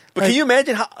 But can you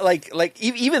imagine how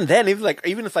even then,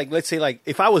 even if let's say like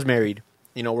if I was married,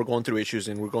 we're going through issues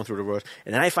and we're going through divorce,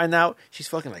 and then I find out she's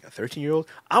fucking like a 13-year-old,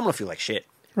 I'm gonna feel like shit.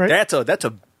 Right. That's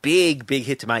a big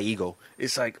hit to my ego.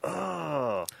 It's like,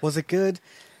 oh, was it good?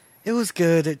 It was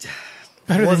good.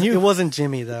 Better than you. It wasn't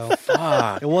Jimmy though.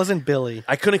 It wasn't Billy.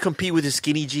 I couldn't compete with his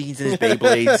skinny jeans and his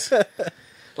Beyblades.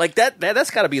 Like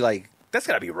that's gotta be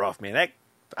rough, man.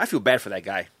 I feel bad for that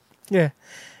guy. Yeah.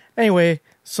 Anyway,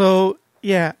 so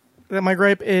yeah, my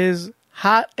gripe is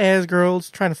hot ass girls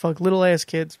trying to fuck little ass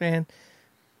kids, man.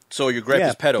 So your gripe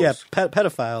is pedos. Yeah,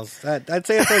 pedophiles. I'd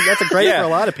say that's a gripe for a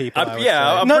lot of people.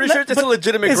 I'm pretty sure it's a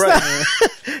legitimate gripe.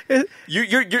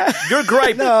 Your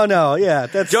gripe. No, yeah,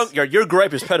 that's Junkyard. Your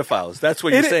gripe is pedophiles. That's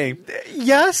what you're saying.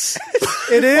 Yes,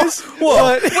 it is.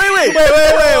 Whoa! But, Wait!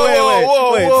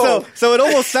 Whoa. So it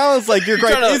almost sounds like your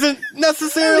gripe isn't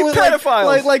necessarily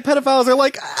pedophiles. Like pedophiles are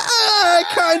like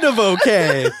kind of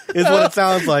okay. Is what it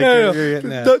sounds like. No. You're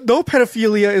getting at. No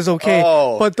pedophilia is okay,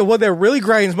 but the one that really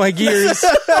grinds my gears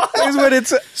is when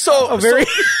it's so very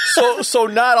so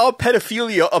not all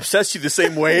pedophilia upsets you the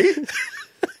same way.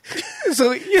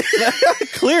 So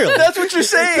clearly, that's what you're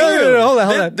saying. No, hold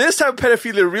on. This type of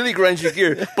pedophilia really grinds your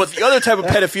gear, but the other type of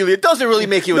pedophilia doesn't really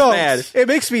make you as mad. It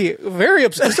makes me very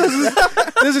upset.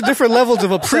 There's different levels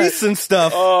of upset. Priests and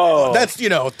stuff. Oh,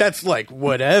 that's like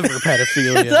whatever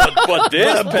pedophilia. but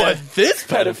this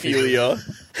pedophilia.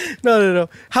 No.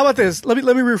 How about this? Let me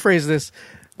rephrase this.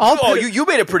 You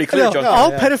made it pretty clear, Junkyard.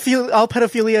 All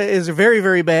pedophilia is very,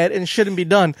 very bad and shouldn't be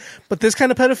done. But this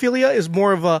kind of pedophilia is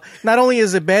more of a, not only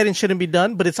is it bad and shouldn't be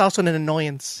done, but it's also an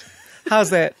annoyance.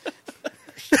 How's that?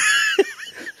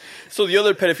 So the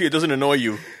other pedophilia doesn't annoy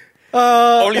you.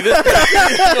 Only this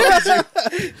pedophilia annoys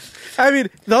you. I mean,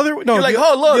 the other no. You're like,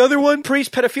 look, the other one,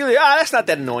 priest pedophilia. That's not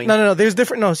that annoying. No. There's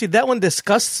different. No, see, that one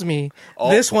disgusts me.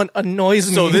 This one annoys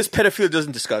me. So this pedophilia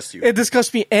doesn't disgust you. It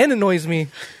disgusts me and annoys me.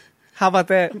 How about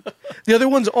that? The other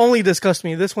ones only disgust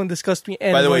me. This one disgusts me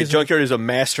and By the way, annoys me. Junkyard is a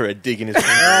master at digging his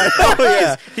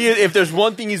fingers. If there's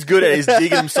one thing he's good at, is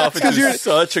digging himself into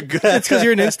such a good... It's because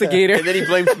you're an instigator. And then he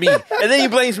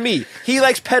blames me. He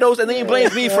likes pedos, and then he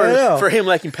blames me for him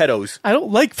liking pedos. I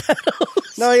don't like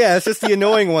pedos. No, yeah, it's just the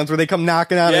annoying ones where they come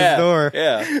knocking on his door.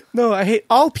 Yeah. No, I hate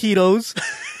all pedos.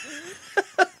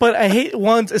 But I hate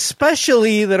ones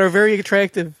especially that are very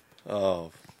attractive.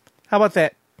 Oh. How about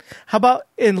that? How about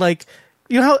in like,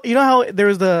 you know how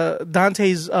there's the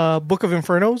Dante's Book of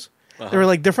Infernos? There were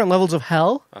like different levels of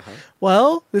hell.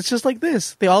 Well, it's just like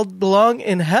this. They all belong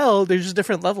in hell. They're just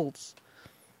different levels.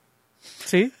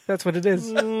 See, that's what it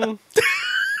is. Oh,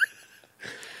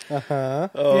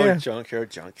 Yeah.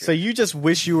 Junkyard. So you just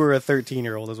wish you were a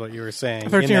 13-year-old, is what you were saying. A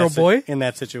 13-year-old boy in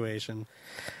that situation.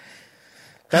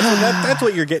 That's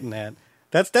what you're getting at.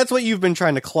 That's what you've been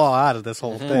trying to claw out of this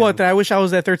whole thing. What, that I wish I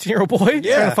was that 13-year-old boy trying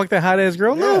to fuck that hot-ass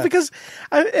girl? No, because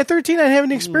at 13 I didn't have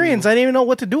any experience. I didn't even know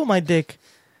what to do with my dick.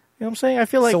 You know what I'm saying? I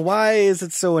feel like... So why is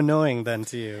it so annoying then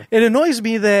to you? It annoys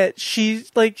me that she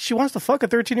wants to fuck a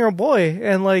 13-year-old boy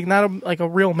and like not a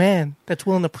real man that's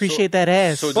willing to appreciate that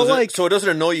ass. So it doesn't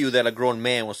annoy you that a grown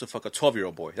man wants to fuck a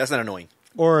 12-year-old boy. That's not annoying.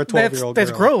 Or a 12-year-old That's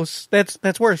girl. gross.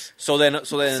 That's worse. So then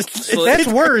That's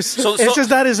worse. It's just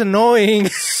not as annoying.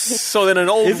 So then an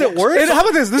old... Is it worse? How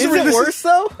about this? Is it worse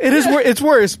though? It is. It's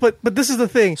worse. But this is the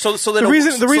thing. So then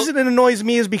the reason it annoys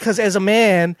me is because as a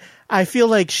man, I feel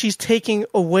like she's taking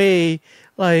away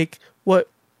like what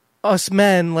us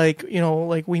men like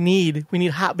we need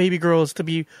hot baby girls to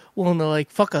be willing to like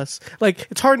fuck us. Like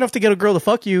it's hard enough to get a girl to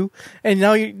fuck you, and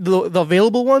now the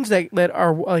available ones that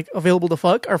are like available to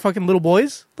fuck are fucking little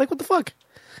boys. Like what the fuck?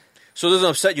 So it doesn't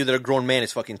upset you that a grown man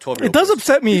is fucking 12-year-old? It does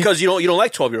upset me because you don't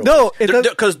like 12-year-olds. No, it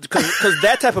does because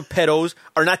that type of pedos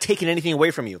are not taking anything away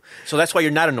from you. So that's why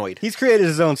you're not annoyed. He's created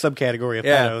his own subcategory of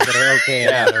pedos that are okay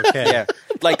and not okay. Yeah,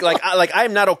 like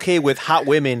I'm not okay with hot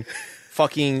women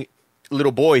fucking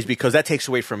little boys because that takes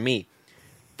away from me.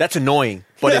 That's annoying.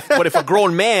 But if a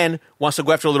grown man wants to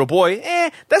go after a little boy,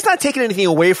 that's not taking anything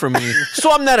away from me.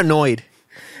 So I'm not annoyed.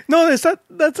 No, that's not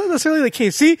necessarily the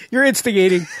case. See, you're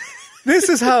instigating. This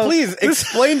is how. Please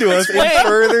explain to us in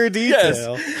further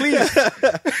detail. Yes, please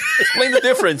explain the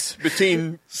difference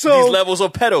between these levels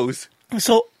of pedos.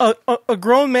 So a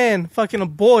grown man fucking a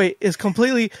boy is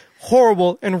completely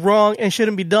horrible and wrong and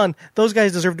shouldn't be done. Those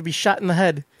guys deserve to be shot in the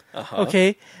head.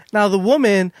 Okay? Now the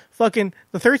woman, fucking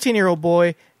the 13-year-old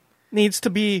boy, needs to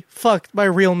be fucked by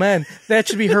real men. That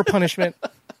should be her punishment.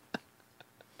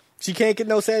 She can't get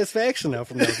no satisfaction now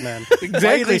from those men.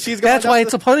 Exactly. That's why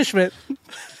it's a punishment.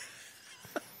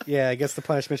 Yeah, I guess the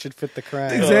punishment should fit the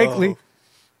crime. Exactly.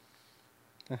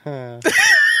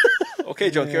 Okay,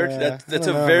 Junkyard. Yeah, that's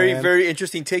a know, very, man. very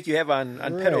interesting take you have on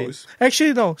pedos.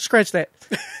 Actually, no. Scratch that.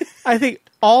 I think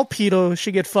all pedos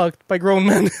should get fucked by grown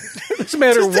men. Doesn't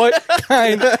matter what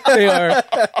kind they are.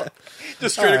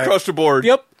 Just straight across the board.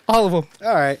 Yep. All of them.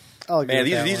 All right. I'll agree Man,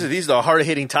 with these are the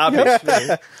hard-hitting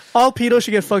topics. All pedos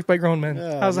should get fucked by grown men.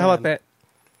 How about that?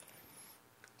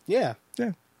 Yeah.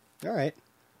 Yeah. All right.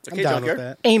 Okay, I'm down with Junkyard.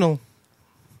 that. Anal.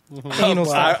 Anal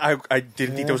stuff. I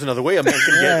didn't think there was another way a man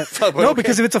could get fucked. No,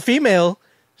 because if it's a female,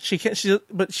 she can't.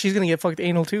 But she's gonna get fucked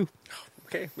anal too.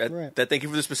 Okay, Right. thank you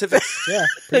for the specifics. Yeah,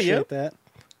 appreciate Yep. that.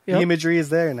 Yep. The imagery is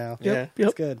there now. Yep.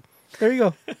 It's good. There you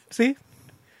go. See,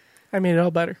 I made it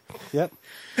all better. Yep.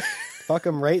 Fuck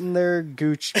them right in their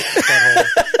gooch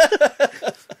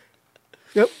butthole.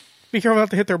 Yep. Be careful not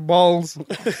to hit their balls.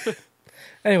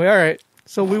 Anyway, all right.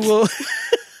 So we will.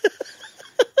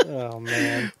 Oh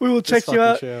man. We will check This you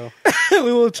out. fucking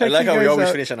We will check I like you how we guys always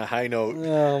out. finish on a high note.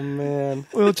 Oh man.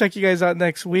 We will check you guys out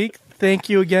next week. Thank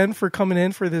you again for coming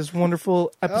in for this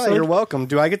wonderful episode. Oh, you're welcome.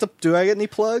 Do I get any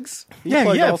plugs? You Yeah,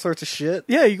 plug yeah. all sorts of shit.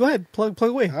 Yeah, you go ahead. Plug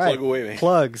away. All right. Plug away, man.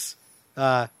 Plugs.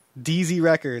 DZ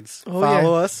Records. Oh,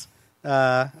 Follow yeah. us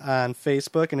on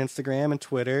Facebook and Instagram and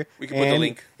Twitter. We can put the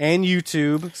link. And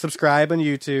YouTube. Subscribe on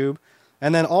YouTube.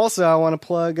 And then also I want to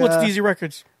plug... What's DZ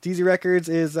Records? DZ Records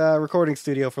is a recording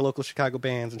studio for local Chicago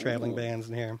bands and traveling bands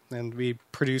in here. And we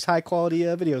produce high-quality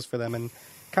videos for them and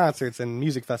concerts and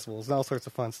music festivals and all sorts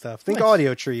of fun stuff. Think Nice.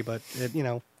 Audio Tree, but,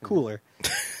 cooler.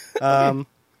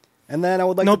 And then I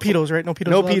would like No to... pedos, right? No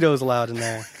pedos. No allowed? pedos allowed in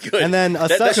there. Good. And then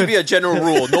that should be a general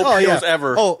rule. No Oh, pedos yeah.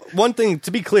 ever. Oh, one thing,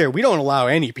 to be clear, we don't allow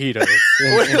any pedos.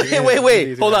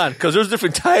 Wait. Hold on, because there's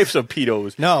different types of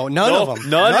pedos. No, none of them.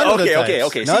 None? of the Okay.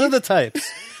 types. None See? of the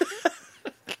types.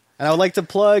 And I would like to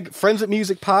plug Friends with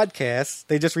Music podcast.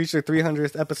 They just reached their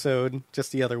 300th episode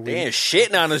just the other week. Damn,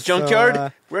 shitting on us, Junkyard.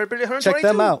 So, We're at 122. check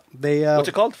them out. They What's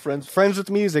it called? Friends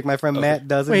with Music. My friend Matt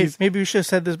does it. Wait, maybe we should have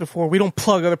said this before. We don't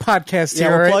plug other podcasts Yeah,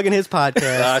 here, we're right? plugging his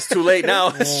podcast. It's too late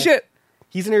now. Shit.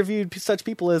 He's interviewed such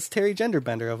people as Terry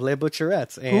Genderbender of Les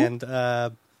Butcherettes and, I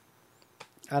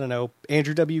don't know,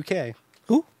 Andrew WK.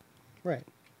 Who? Right.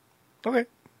 Okay.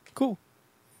 Cool.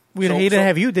 He So- didn't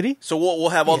have you, did he? So we'll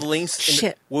have all the links.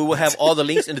 Shit. We will have all the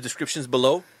links in the descriptions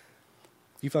below.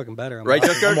 You fucking better. I'm Right,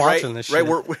 watching, Junkyard? I'm watching right, this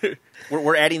right. shit.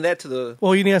 We're adding that to the.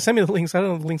 Well, you need to send me the links. I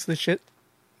don't know the links to this shit.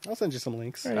 I'll send you some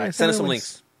links. All right, Send us me some the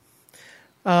links.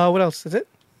 What else? Is it?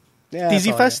 Yeah, that's DZ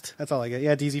all I Fest? get. That's all I get.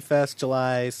 Yeah, DZ Fest,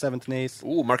 July 7th and 8th.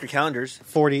 Ooh, mark your calendars.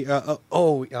 40.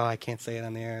 I can't say it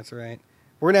on the air. That's right.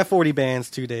 We're going to have 40 bands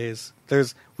 2 days.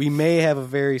 We may have a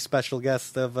very special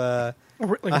guest of Like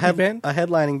a big band? a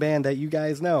headlining band that you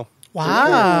guys know.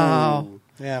 Wow.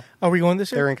 Yeah. Are we going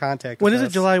this year? They're in contact When with is it?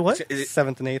 us. July what? Is it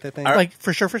 7th and 8th, I think. Like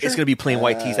for sure. It's going to be plain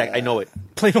white tees. I know it.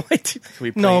 plain white.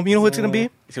 be No, plain- you know what it's going to be?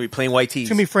 It's going to be plain white tees. It's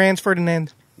going to be Franz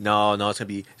Ferdinand. No, it's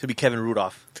going to be Kevin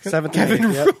Rudolph. 7th and Kevin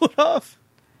 8th, yep. Rudolph.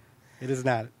 It is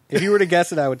not. If you were to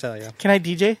guess it, I would tell you. Can I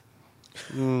DJ?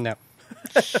 No.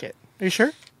 Shit. Are you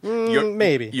sure?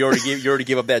 Maybe. You already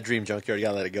gave up that dream, Junkyard. You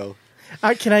got to let it go.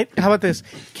 Can I? How about this?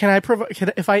 Can I provide?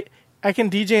 If I can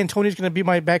DJ and Tony's going to be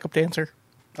my backup dancer.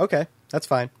 Okay, that's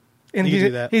fine. And You he's,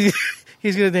 can do that.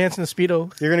 He's going to dance in the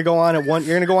Speedo. You're gonna go on at 1.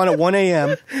 You're gonna go on at 1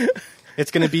 a.m. It's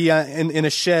gonna be in a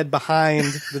shed behind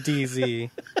the DZ.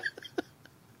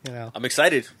 You know, I'm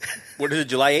excited. What is it,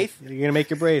 July 8th? you're gonna make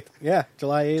your break. Yeah,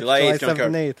 July 8th, July 8th, 7th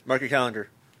Junkyard. and 8th. Mark your calendar.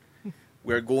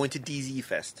 We're going to DZ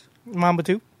Fest. Mamba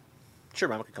too. Sure,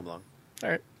 Mama can come along. All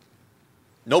right.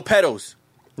 No pedos.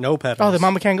 No pedals. Oh, the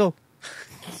Mamba can't go.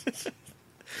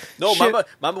 No, Shit.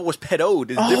 Mama was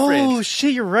pedoed. It's Oh different.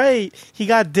 shit, you're right. He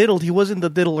got diddled. He wasn't the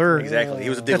diddler. Exactly. He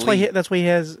was a That's why. diddly. That's why he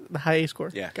has the high A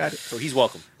score. Yeah. Got it. So he's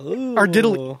welcome. Are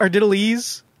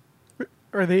diddlees?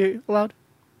 Are they allowed?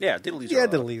 Yeah, diddlies. Yeah, are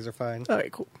diddlies are fine. All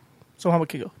right, cool. So Mamba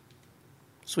can go.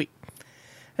 Sweet.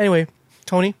 Anyway,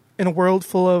 Tony, in a world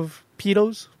full of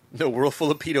pedos, No, world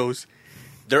full of pedos.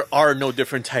 There are no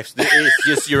different types. It's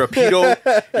just you're a pedo,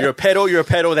 you're a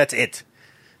pedo, that's it.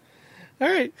 All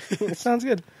right. Sounds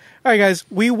good. All right, guys.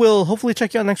 We will hopefully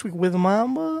check you out next week with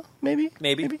Mamba, maybe,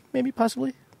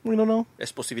 possibly. We don't know.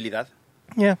 Es posibilidad.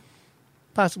 Yeah,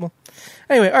 possible.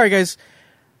 Anyway, all right, guys.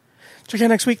 Check you out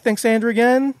next week. Thanks to Andrew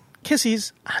again.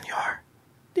 Kissies on your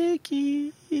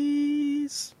dickies.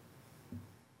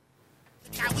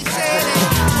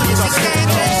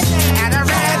 At a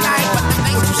red light, but the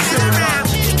things you sit around.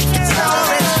 It's so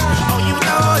rich. Oh, you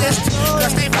know this.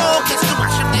 Just stay focused to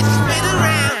watch them then spin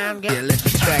around. Yeah, let the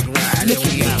track ride. Here we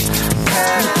go.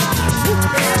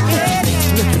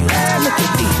 Look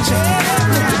at DJ.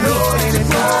 Look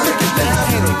it up.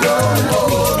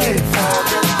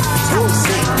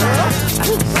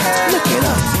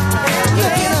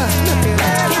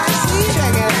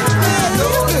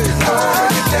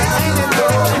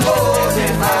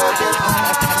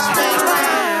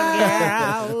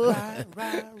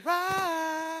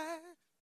 Right.